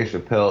say Dave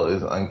Chappelle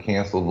is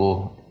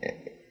uncancelable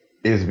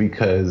is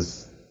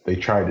because they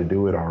tried to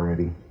do it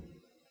already.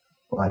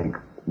 Like,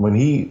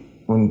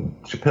 when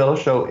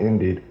Chappelle's show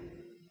ended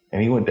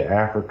and he went to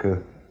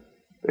Africa,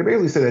 they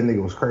basically said that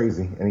nigga was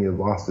crazy and he had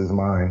lost his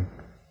mind.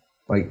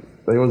 Like,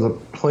 there was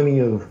plenty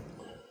of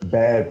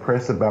bad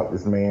press about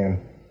this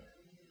man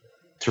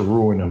to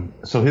ruin him.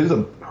 So his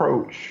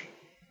approach,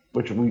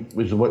 which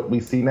is what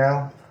we see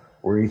now,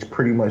 where he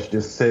pretty much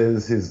just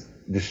shares his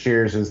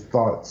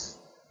thoughts,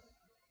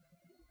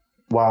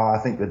 while I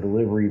think the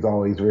delivery is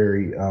always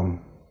very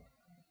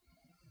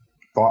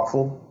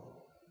thoughtful.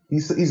 He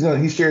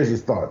shares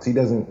his thoughts. He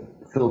doesn't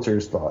filter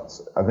his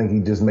thoughts. I think he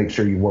just makes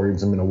sure he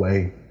words them in a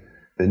way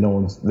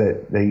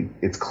that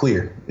it's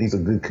clear. He's a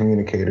good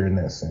communicator in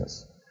that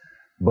sense.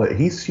 But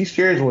he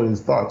shares what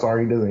his thoughts are.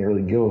 He doesn't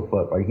really give a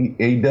fuck. Like,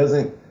 he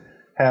doesn't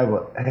have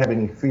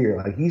any fear.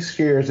 Like, he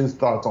shares his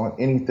thoughts on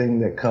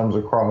anything that comes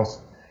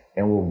across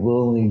and will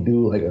willingly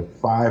do like a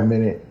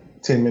 5-minute,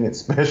 10-minute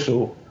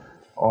special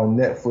on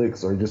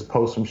Netflix or just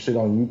post some shit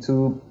on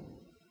YouTube.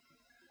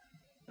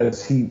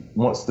 As he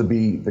wants to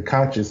be the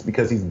conscious,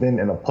 because he's been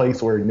in a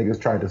place where niggas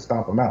tried to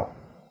stomp him out.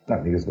 Not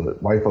niggas,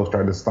 but white folks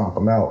tried to stomp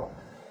him out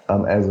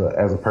as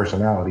a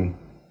personality.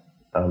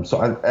 So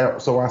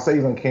when I say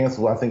he's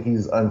uncancelable, I think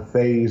he's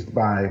unfazed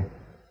by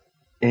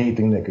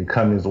anything that could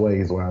come his way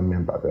is what I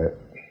meant by that.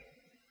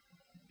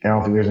 I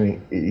don't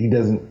think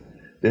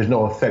there's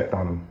no effect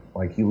on him.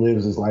 Like, he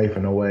lives his life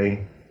in a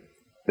way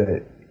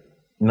that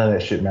none of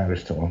that shit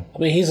matters to him. I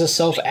mean, he's a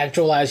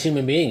self-actualized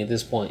human being at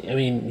this point. I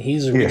mean,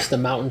 he's reached the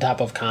mountaintop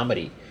of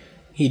comedy.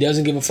 He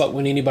doesn't give a fuck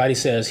what anybody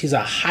says. He's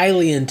a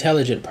highly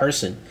intelligent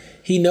person.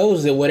 He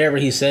knows that whatever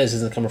he says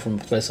isn't coming from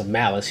a place of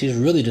malice. He's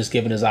really just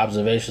giving his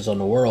observations on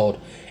the world,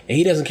 and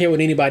he doesn't care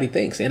what anybody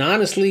thinks. And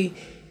honestly,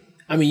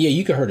 I mean, yeah,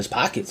 you could hurt his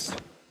pockets.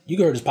 You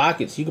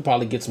could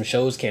probably get some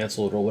shows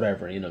canceled or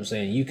whatever. You know what I'm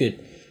saying?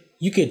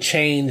 You could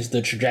change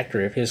the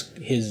trajectory of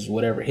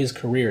his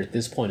career at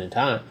this point in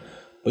time.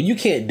 But you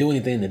can't do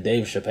anything to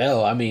Dave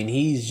Chappelle. I mean,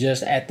 he's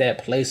just at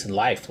that place in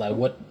life. Like,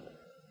 what?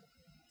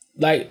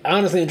 Like,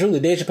 honestly and truly,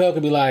 Dave Chappelle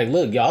could be like,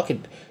 look, y'all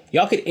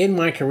could end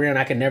my career and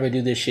I could never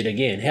do this shit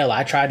again. Hell,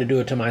 I tried to do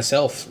it to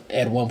myself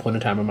at one point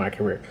in time in my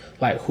career.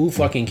 Like, who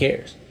fucking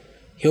cares?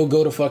 He'll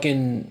go to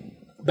fucking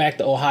back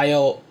to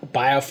Ohio,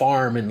 buy a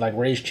farm and like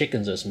raise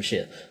chickens or some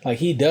shit. Like,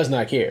 he does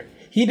not care.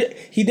 He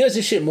does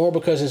this shit more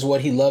because it's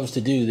what he loves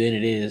to do than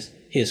it is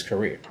his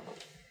career.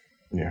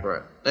 Yeah.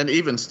 Right. And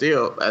even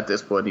still, at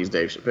this point, he's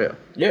Dave Chappelle.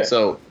 Yeah.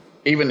 So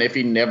even if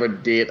he never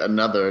did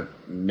another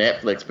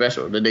Netflix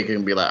special, the nigga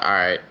can be like, all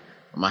right,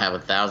 I'm going to have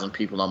 1,000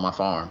 people on my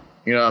farm.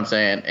 You know what I'm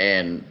saying?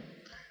 And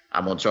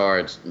I'm going to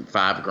charge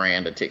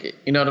 $5,000 a ticket.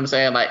 You know what I'm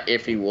saying? Like,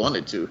 if he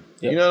wanted to.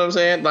 Yep. You know what I'm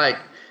saying? Like,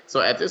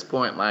 so at this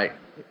point, like,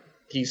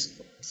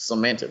 he's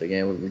cemented.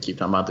 Again, we keep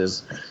talking about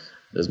this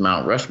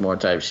Mount Rushmore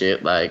type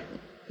shit. Like,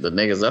 the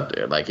nigga's up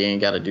there. Like, he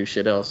ain't got to do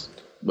shit else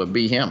but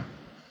be him.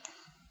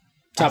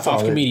 Top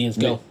 5 comedians,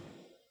 go.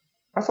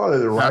 I saw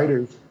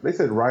that they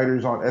said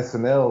writers on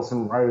SNL,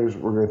 some writers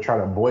were going to try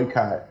to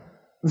boycott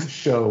the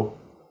show.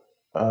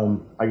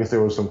 I guess there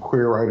were some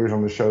queer writers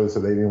on the show that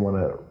said they didn't want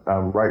to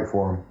write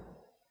for him.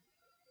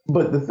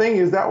 But the thing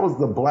is, that was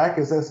the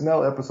blackest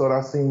SNL episode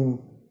I've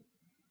seen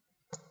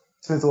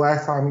since the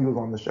last time he was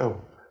on the show.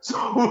 So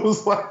it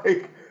was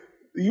like,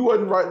 you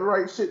wasn't writing the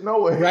right shit no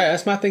way. Right,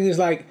 that's my thing is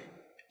like,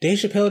 Dave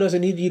Chappelle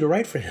doesn't need you to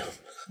write for him.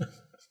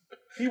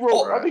 He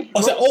wrote, I think he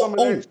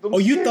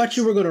wrote you thought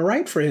you were going to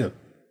write for him.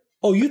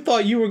 Oh, you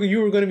thought you were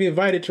going to be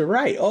invited to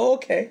write. Oh,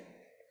 okay.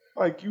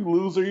 Like, you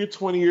loser, you're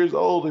 20 years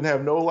old and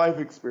have no life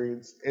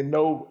experience and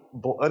no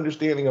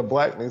understanding of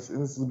blackness,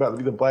 and this is about to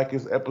be the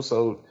blackest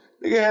episode.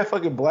 Nigga had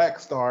fucking Black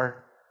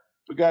Star,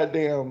 but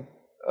goddamn,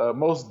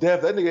 Most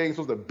Def. That nigga ain't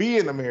supposed to be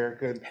in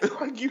America.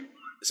 Like, you.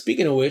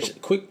 Speaking of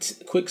which, quick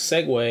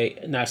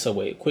segue, not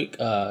segue, quick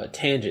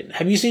tangent.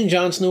 Have you seen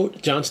Jon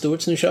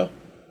Stewart's new show?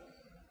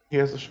 He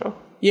has a show?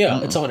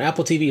 Yeah, It's on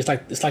Apple TV. It's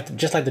like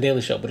just like the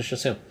Daily Show, but it's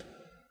just him.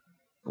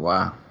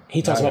 Wow.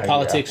 He talks about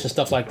politics and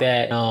stuff like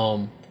that.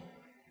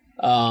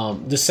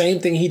 The same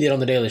thing he did on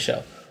the Daily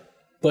Show,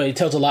 but he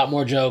tells a lot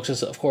more jokes.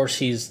 Of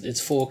course,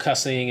 it's full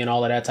cussing and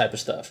all of that type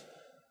of stuff.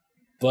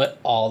 But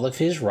all of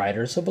his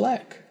writers are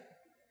black.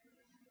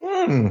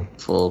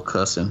 Full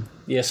cussing.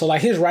 Yeah, so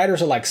like his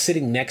writers are like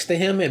sitting next to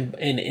him and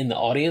in the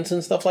audience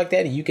and stuff like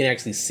that, and you can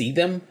actually see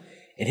them,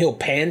 and he'll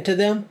pan to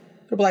them.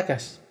 They're black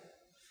guys.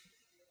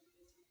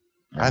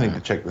 I need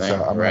to check this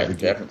out. Right,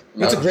 definitely.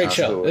 It's a great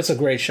show. It's a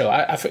great show.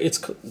 It's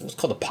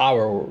called The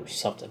Power or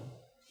something.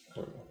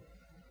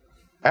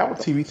 Apple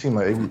TV seems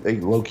like they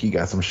low key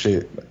got some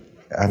shit.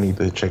 I need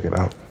to check it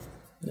out.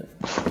 Yeah.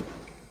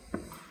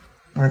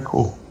 All right,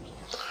 cool.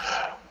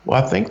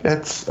 Well, I think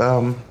that's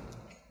wow.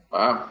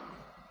 I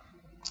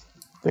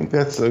think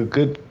that's a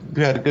good.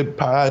 We had a good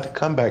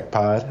comeback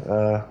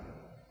pod.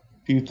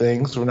 Few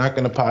things. We're not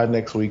going to pod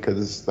next week because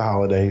it's the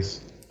holidays.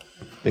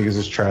 Niggas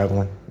is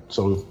traveling,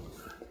 so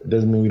it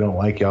doesn't mean we don't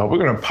like y'all. We're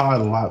going to pod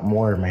a lot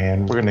more,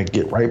 man. We're going to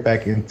get right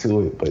back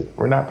into it, but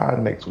we're not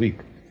podding next week.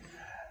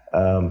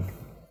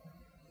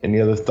 Any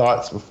other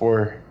thoughts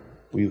before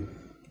we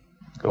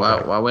go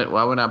back? Why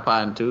we're not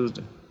podding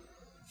Tuesday?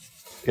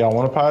 Y'all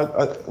want to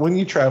pod? When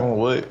you traveling,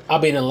 Wood? I'll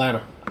be in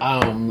Atlanta.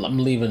 I'm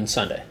leaving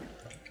Sunday.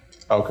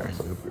 Okay,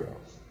 so you'll be out.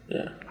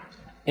 Yeah.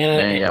 They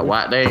ain't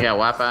got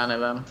Wi-Fi in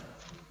Atlanta?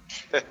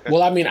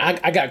 Well, I mean,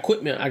 I got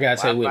equipment I got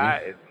to take with me.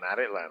 Wi-Fi is not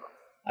Atlanta.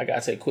 I got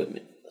to take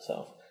equipment,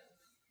 so.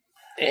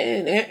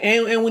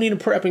 And we need to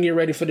prep and get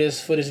ready for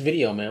this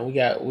video, man. We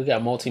got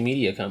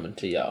multimedia coming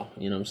to y'all.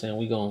 You know what I'm saying?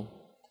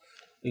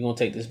 We're gonna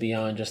take this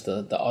beyond just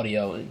the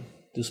audio and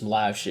do some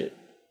live shit.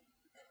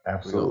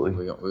 Absolutely.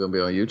 We're gonna be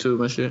on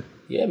YouTube and shit.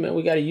 Yeah, man,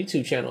 we got a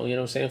YouTube channel. You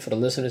know what I'm saying? For the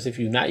listeners, if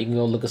you're not, you can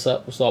go look us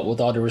up. With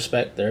all due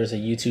respect, there's a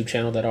YouTube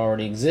channel that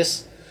already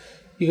exists.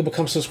 You can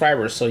become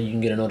subscribers so you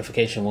can get a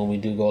notification when we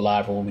do go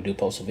live or when we do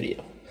post a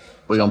video.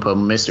 We're gonna put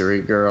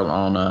Mystery Girl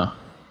on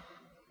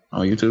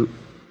YouTube.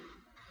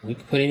 We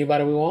can put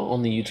anybody we want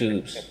on the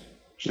YouTubes.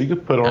 So you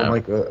could put on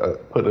like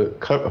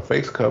a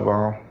face cover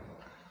on.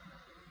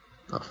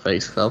 A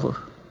face cover?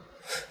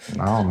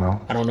 I don't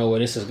know. I don't know where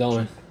this is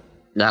going.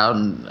 No,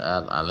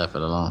 I left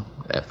it alone.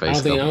 That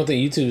face I don't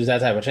think YouTube is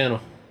that type of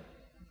channel.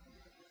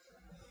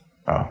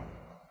 Oh.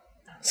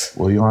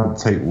 Well, you want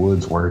to take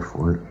Wood's word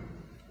for it.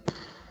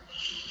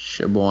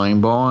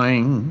 Shaboing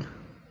boing.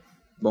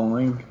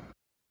 Boing.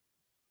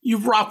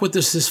 You've rocked with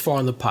us this far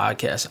on the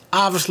podcast.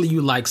 Obviously,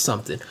 you like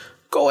something.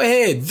 Go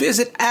ahead,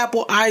 visit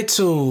Apple,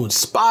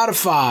 iTunes,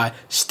 Spotify,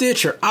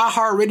 Stitcher,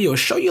 iHeartRadio.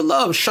 Show your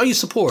love, show your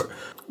support.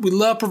 We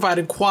love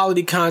providing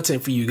quality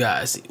content for you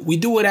guys. We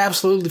do it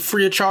absolutely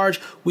free of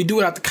charge. We do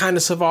it out the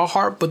kindness of our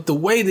heart. But the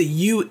way that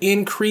you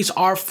increase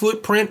our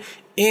footprint,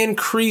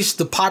 increase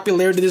the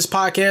popularity of this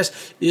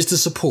podcast is to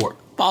support.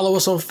 Follow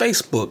us on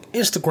Facebook,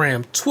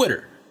 Instagram,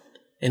 Twitter.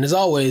 And as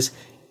always,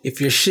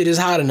 if your shit is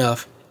hot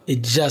enough,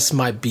 it just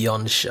might be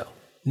on the show.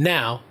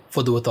 Now,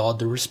 for the With All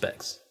Due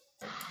Respects.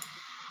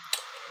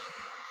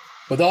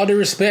 With all due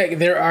respect,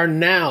 there are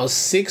now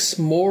 6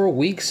 more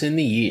weeks in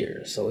the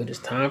year. So it is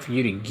time for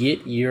you to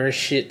get your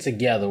shit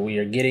together. We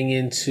are getting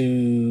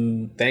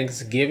into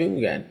Thanksgiving.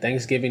 We got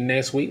Thanksgiving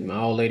next week.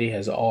 My old lady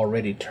has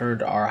already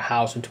turned our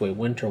house into a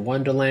winter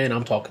wonderland.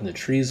 I'm talking the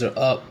trees are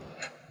up.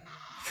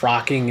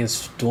 Frocking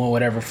is doing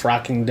whatever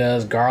frocking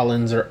does.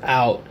 Garlands are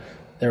out.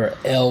 There are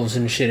elves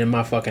and shit in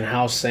my fucking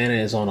house. Santa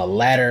is on a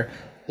ladder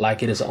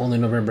like it is only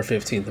November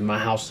 15th. And my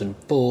house is in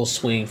full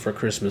swing for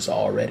Christmas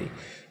already.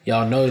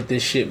 Y'all know that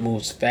this shit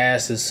moves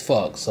fast as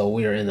fuck. So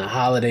we are in the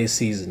holiday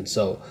season.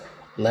 So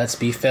let's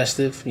be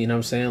festive. You know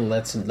what I'm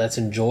saying? Let's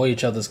enjoy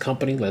each other's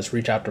company. Let's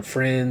reach out to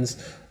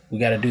friends. We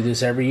got to do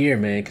this every year,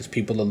 man, because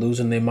people are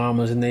losing their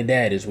mamas and their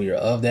daddies. We are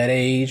of that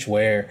age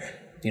where,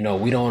 you know,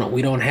 we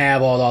don't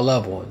have all our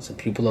loved ones, and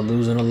people are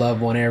losing a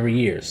loved one every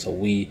year. So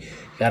we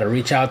got to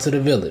reach out to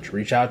the village,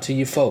 reach out to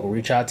your folk,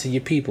 reach out to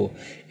your people,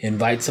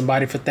 invite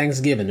somebody for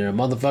Thanksgiving. There are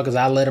motherfuckers,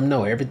 I let them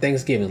know every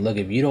Thanksgiving. Look,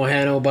 if you don't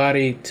have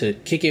nobody to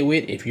kick it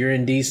with, if you're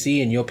in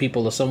DC and your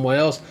people are somewhere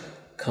else,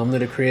 come to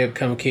the crib,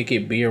 come kick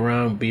it, be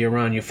around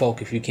your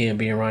folk if you can't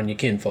be around your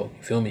kinfolk.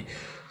 You feel me?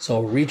 So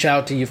reach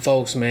out to your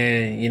folks,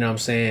 man. You know what I'm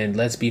saying?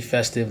 Let's be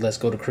festive. Let's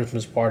go to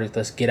Christmas parties.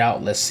 Let's get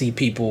out. Let's see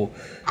people.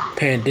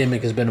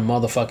 Pandemic has been a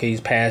motherfucker these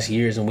past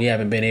years, and we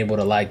haven't been able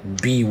to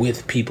like be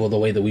with people the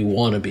way that we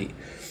want to be.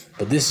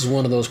 But this is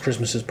one of those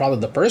Christmases, probably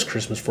the first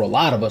Christmas for a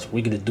lot of us.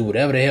 We can just do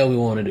whatever the hell we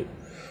want to do.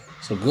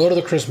 So go to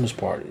the Christmas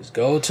parties.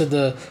 Go to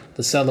the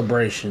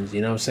celebrations.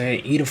 You know what I'm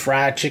saying? Eat a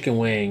fried chicken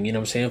wing. You know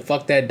what I'm saying?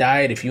 Fuck that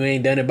diet. If you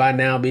ain't done it by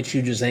now, bitch,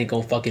 you just ain't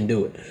gonna fucking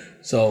do it.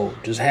 So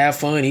just have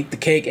fun. Eat the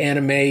cake,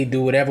 anime.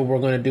 Do whatever we're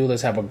going to do.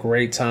 Let's have a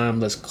great time.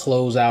 Let's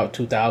close out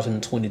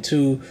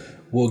 2022.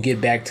 We'll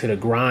get back to the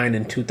grind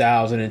in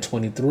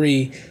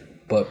 2023.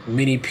 But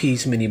many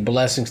peace, many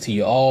blessings to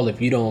you all. If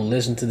you don't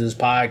listen to this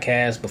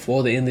podcast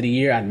before the end of the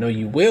year, I know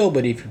you will.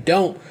 But if you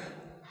don't,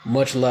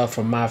 much love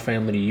from my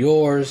family to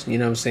yours. You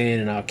know what I'm saying?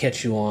 And I'll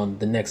catch you on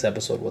the next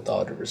episode with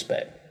all due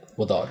respect.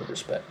 With all due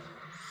respect.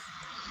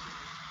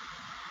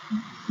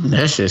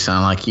 That shit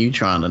sound like you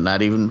trying to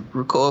not even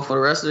record for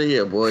the rest of the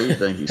year, boy. You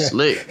think you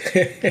slick.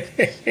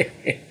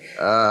 With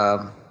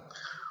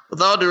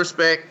all due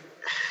respect,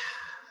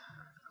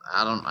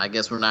 I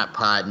guess we're not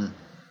podding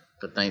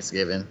for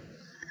Thanksgiving.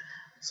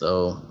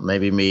 So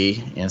maybe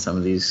me and some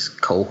of these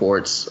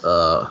cohorts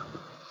will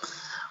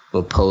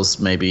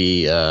post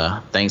maybe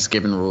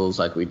Thanksgiving rules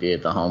like we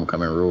did the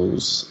homecoming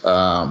rules.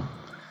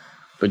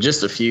 But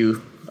just a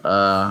few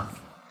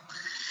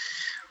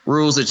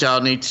rules that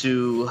y'all need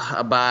to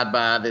abide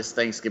by this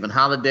Thanksgiving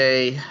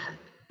holiday.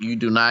 You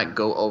do not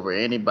go over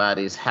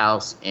anybody's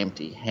house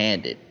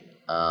empty-handed.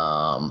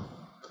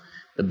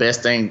 The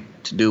best thing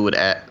to do with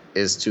that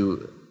is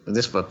to,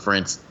 this for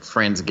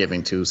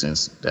Friendsgiving too,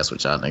 since that's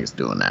what y'all niggas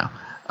doing now.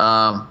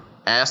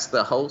 Ask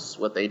the hosts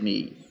what they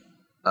need.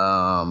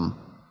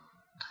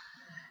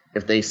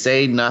 If they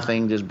say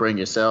nothing, just bring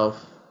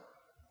yourself.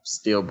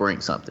 Still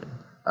bring something.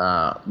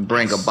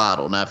 Bring a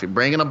bottle. Now, if you're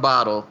bringing a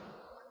bottle,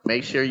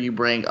 make sure you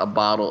bring a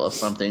bottle of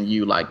something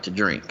you like to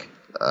drink.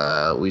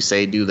 We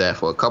say do that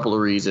for a couple of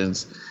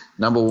reasons.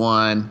 Number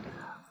one,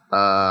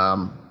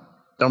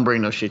 don't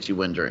bring no shit you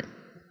wouldn't drink.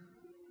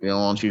 We don't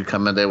want you to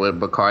come in there with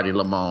Bacardi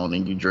Limon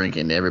and you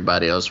drinking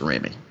everybody else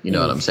Remy. You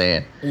know what I'm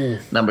saying?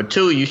 Number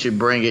two, you should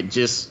bring it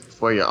just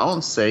for your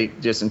own sake,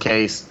 just in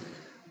case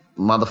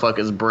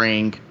motherfuckers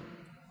bring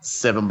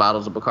 7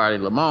 bottles of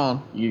Bacardi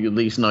Limon, you at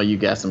least know you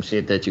got some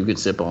shit that you could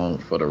sip on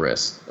for the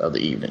rest of the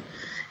evening.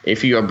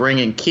 If you are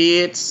bringing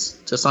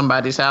kids to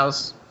somebody's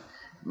house,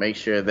 make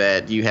sure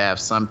that you have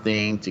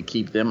something to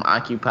keep them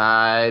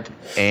occupied,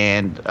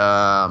 and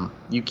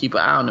you keep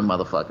an eye on them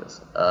motherfuckers.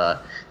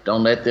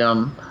 Don't let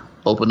them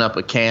open up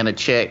a can of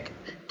Czech,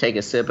 take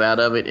a sip out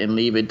of it, and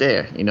leave it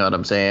there. You know what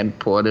I'm saying?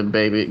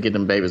 Get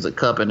them babies a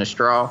cup and a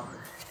straw,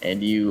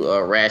 and you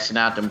ration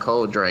out them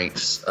cold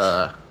drinks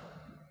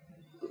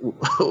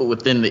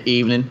within the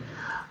evening.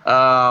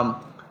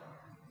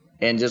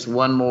 And just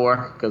one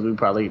more, because we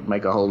probably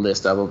make a whole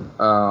list of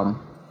them.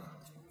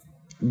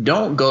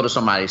 Don't go to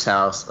somebody's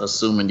house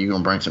assuming you're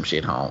going to bring some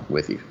shit home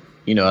with you.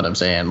 You know what I'm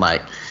saying?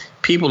 Like,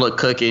 people are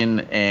cooking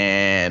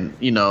and,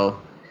 you know,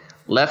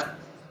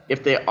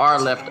 if there are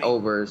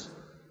leftovers,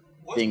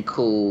 then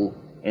cool.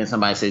 And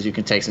somebody says you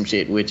can take some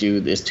shit with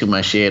you. There's too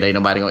much shit. Ain't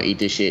nobody going to eat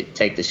this shit.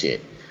 Take the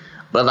shit.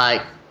 But,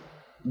 like,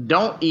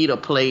 don't eat a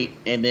plate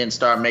and then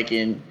start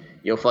making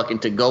your fucking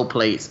to-go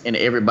plates and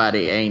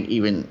everybody ain't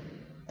even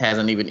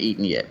hasn't even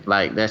eaten yet.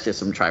 Like, that's just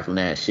some trifling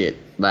ass shit.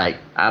 Like,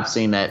 I've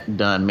seen that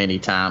done many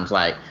times.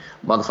 Like,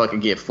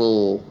 motherfucker get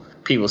full,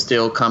 people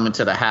still coming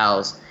to the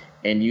house,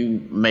 and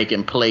you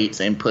making plates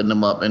and putting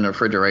them up in the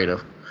refrigerator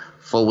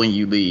for when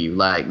you leave.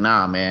 Like,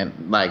 nah, man.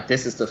 Like,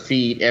 this is to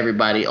feed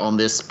everybody on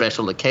this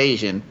special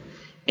occasion.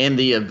 In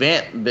the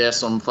event there's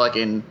some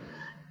fucking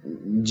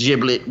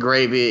giblet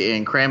gravy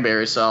and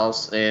cranberry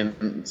sauce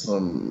and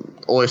some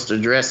oyster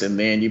dressing,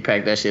 then you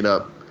pack that shit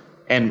up.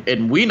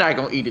 And we not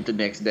gonna eat it the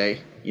next day.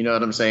 You know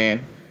what I'm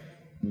saying?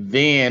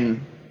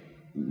 Then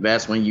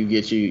that's when you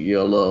get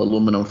your little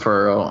aluminum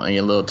foil and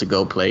your little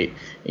to-go plate,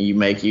 and you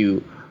make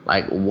you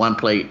like one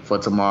plate for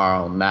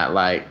tomorrow, not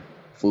like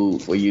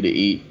food for you to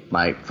eat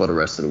like for the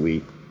rest of the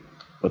week.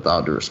 With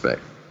all due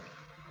respect.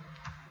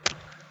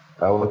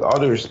 With all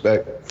due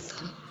respect,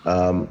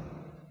 I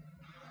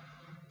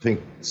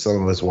think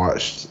some of us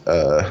watched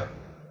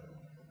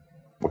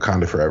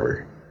Wakanda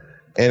Forever,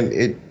 and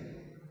it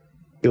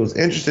was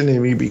interesting to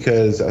me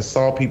because I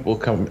saw people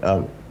come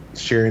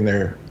sharing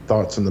their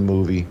thoughts on the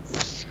movie,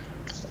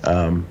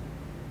 and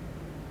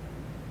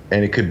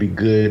it could be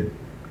good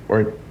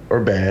or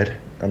bad.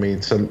 I mean,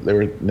 there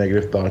were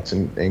negative thoughts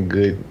and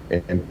good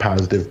and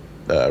positive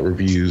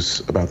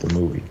reviews about the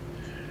movie.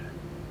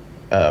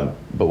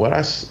 But what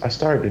I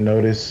started to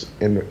notice,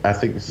 and I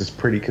think this is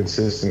pretty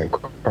consistent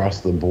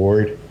across the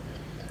board,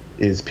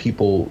 is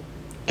people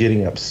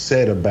getting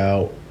upset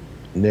about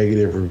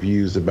negative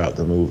reviews about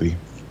the movie.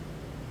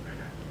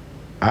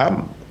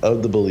 I'm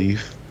of the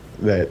belief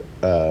that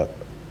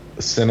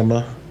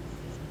cinema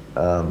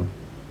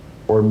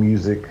or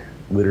music,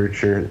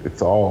 literature,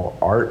 it's all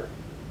art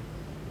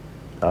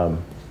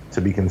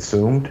to be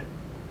consumed.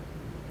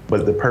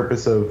 But the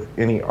purpose of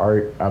any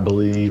art, I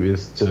believe,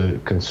 is to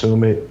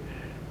consume it,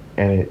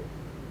 and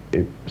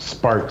it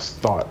sparks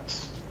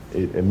thoughts.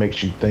 It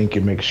makes you think,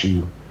 it makes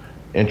you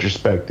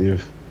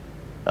introspective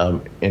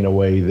in a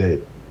way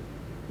that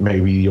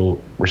maybe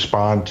you'll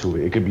respond to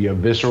it. It could be a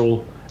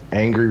visceral,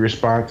 angry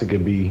response. It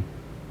could be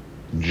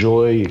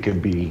joy. It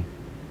could be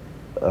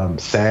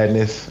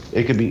sadness.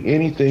 It could be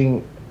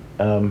anything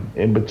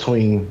in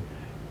between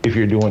if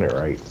you're doing it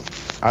right.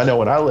 I know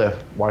when I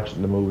left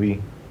watching the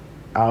movie,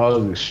 I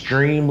was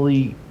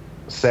extremely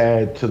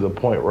sad to the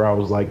point where I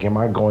was like, am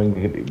I going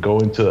to go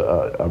into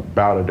a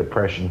bout of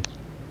depression?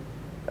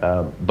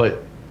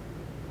 But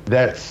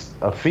that's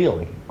a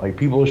feeling. Like,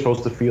 people are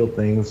supposed to feel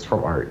things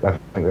from art. I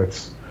think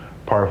that's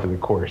par for the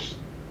course.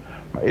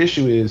 My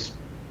issue is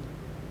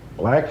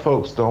black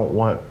folks don't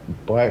want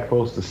black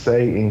folks to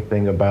say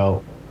anything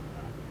about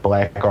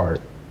black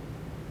art.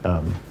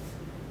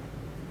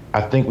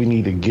 I think we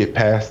need to get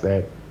past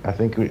that. I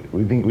think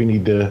we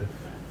need to.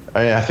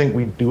 I think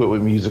we do it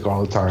with music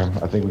all the time.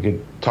 I think we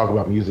could talk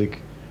about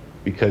music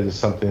because it's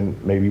something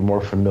maybe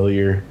more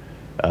familiar.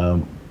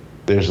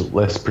 There's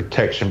less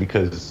protection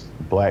because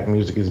black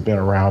music has been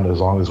around as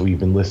long as we've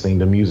been listening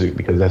to music,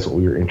 because that's what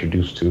we were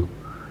introduced to.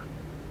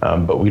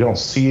 But we don't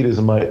see it as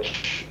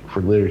much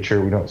for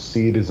literature. We don't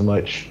see it as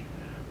much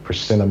for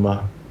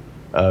cinema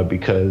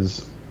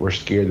because we're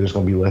scared there's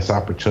going to be less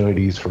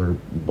opportunities for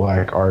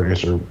black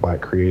artists or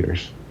black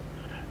creators.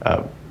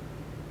 But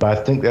I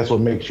think that's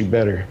what makes you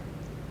better.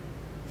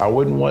 I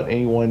wouldn't want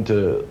anyone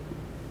to,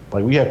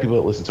 like, we have people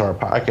that listen to our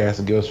podcast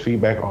and give us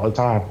feedback all the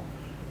time.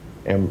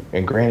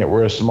 And granted,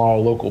 we're a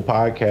small local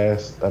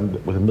podcast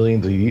with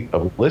millions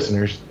of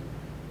listeners,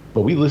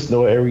 but we listen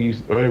to whatever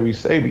you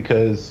say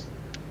because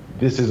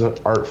this is an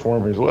art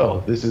form as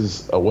well. This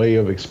is a way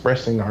of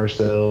expressing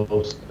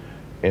ourselves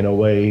in a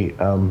way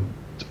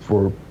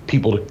for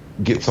people to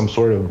get some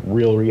sort of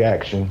real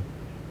reaction,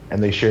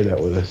 and they share that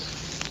with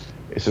us.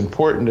 It's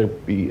important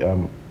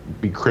to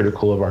be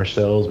critical of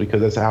ourselves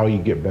because that's how you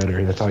get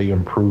better. That's how you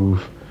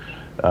improve.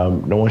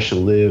 No one should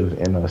live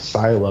in a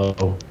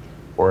silo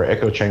or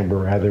echo chamber,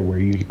 rather, where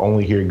you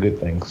only hear good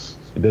things.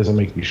 It doesn't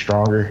make you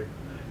stronger.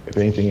 If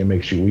anything, it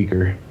makes you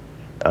weaker.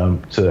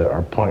 To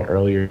our point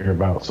earlier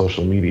about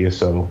social media.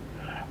 So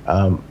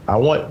I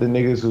want the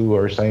niggas who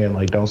are saying,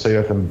 like, don't say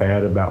nothing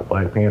bad about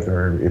Black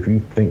Panther, or if you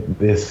think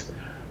this,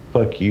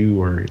 fuck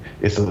you, or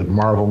it's a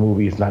Marvel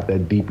movie, it's not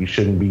that deep, you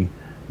shouldn't be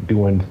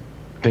doing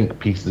think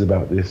pieces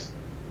about this.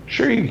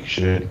 Sure you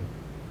should.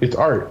 It's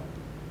art.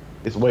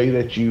 It's a way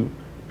that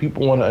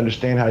people want to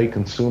understand how you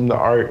consume the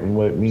art and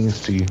what it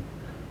means to you.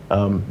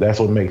 That's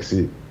what makes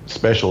it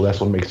special. That's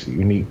what makes it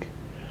unique.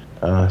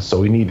 So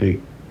we need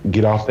to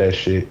get off that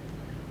shit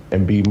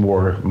and be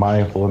more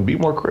mindful and be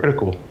more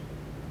critical,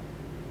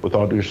 with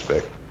all due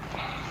respect.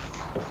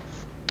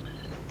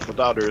 With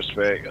all due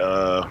respect,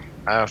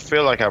 I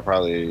feel like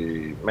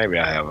maybe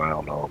I have, I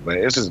don't know, but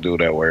it's this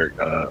dude at work,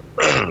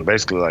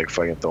 basically like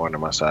fucking throwing to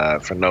my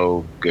side for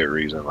no good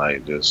reason,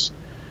 like just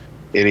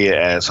idiot,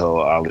 asshole,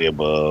 all the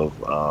above,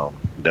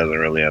 doesn't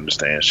really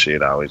understand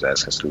shit, always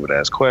asking stupid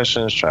ass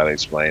questions, try to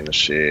explain the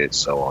shit,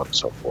 so on and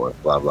so forth,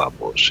 blah, blah,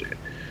 bullshit.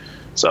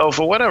 So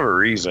for whatever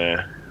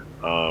reason,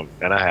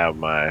 and I have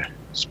my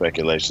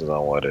speculations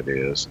on what it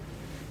is,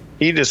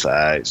 he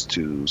decides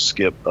to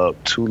skip up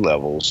 2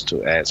 levels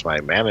to ask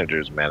my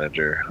manager's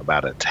manager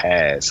about a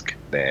task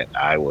that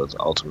I was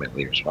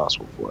ultimately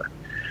responsible for.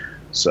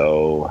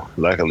 So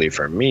luckily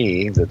for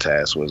me, the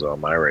task was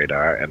on my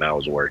radar and I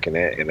was working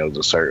it, and it was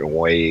a certain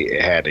way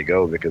it had to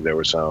go because there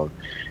were some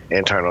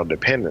internal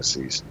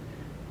dependencies.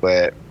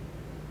 But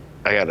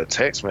I got a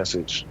text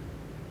message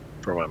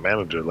from my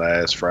manager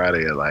last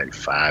Friday at like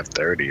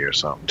 5:30 or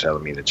something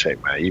telling me to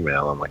check my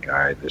email. I'm like, all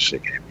right, this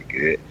shit can't be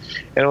good.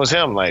 And it was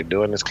him like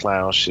doing this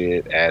clown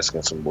shit,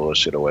 asking some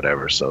bullshit or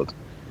whatever. So,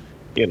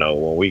 you know,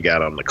 when we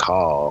got on the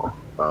call,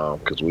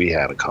 because we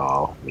had a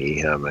call, me,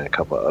 him, and a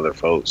couple of other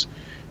folks,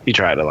 he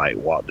tried to like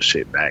walk the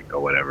shit back or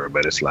whatever.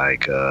 But it's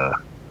like,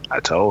 I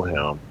told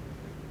him,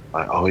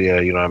 like, oh yeah,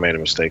 you know, I made a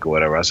mistake or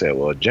whatever. I said,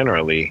 well,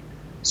 generally,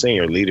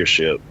 senior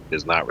leadership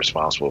is not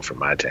responsible for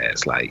my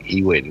tasks. Like,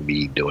 he wouldn't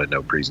be doing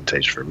no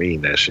presentation for me.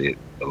 That shit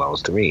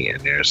belongs to me.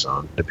 And there's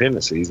some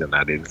dependencies, and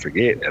I didn't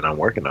forget, and I'm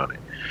working on it.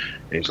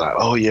 And he's like,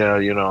 oh yeah,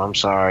 you know, I'm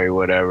sorry,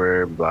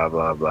 whatever, blah,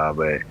 blah, blah.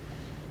 But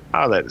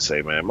I like to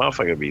say, man,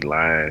 motherfucker be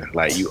lying.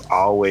 Like, you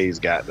always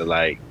got to,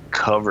 like,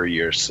 cover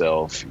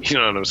yourself. You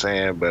know what I'm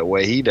saying? But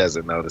what he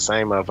doesn't know, the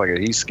same motherfucker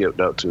he skipped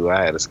up to,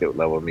 I had a skip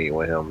level meeting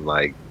with him,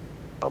 like,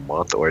 a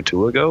month or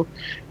 2 ago,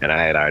 and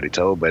I had already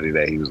told Buddy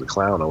that he was a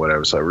clown or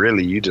whatever. So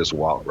really, you just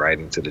walked right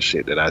into the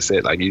shit that I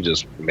said. Like, you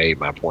just made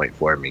my point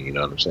for me. You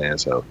know what I'm saying?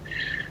 So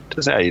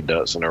just have your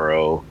ducks in a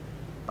row.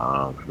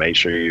 Make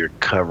sure you're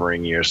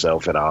covering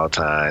yourself at all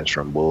times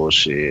from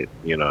bullshit.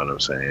 You know what I'm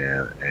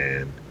saying?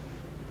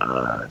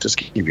 And just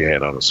keep your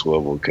head on the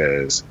swivel,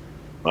 because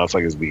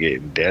motherfuckers be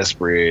getting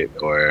desperate,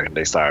 or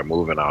they start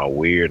moving all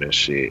weird and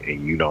shit,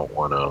 and you don't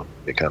want to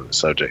become the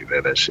subject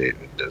of that shit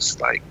and just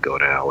like go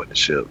down with the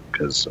ship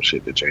because some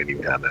shit that you ain't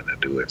even had nothing to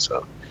do with.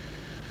 So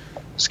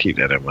just keep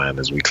that in mind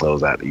as we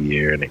close out the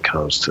year and it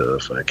comes to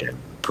fucking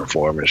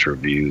performance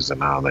reviews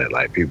and all that.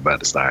 Like, people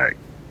about to start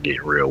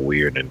getting real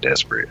weird and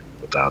desperate,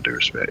 with all due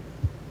respect.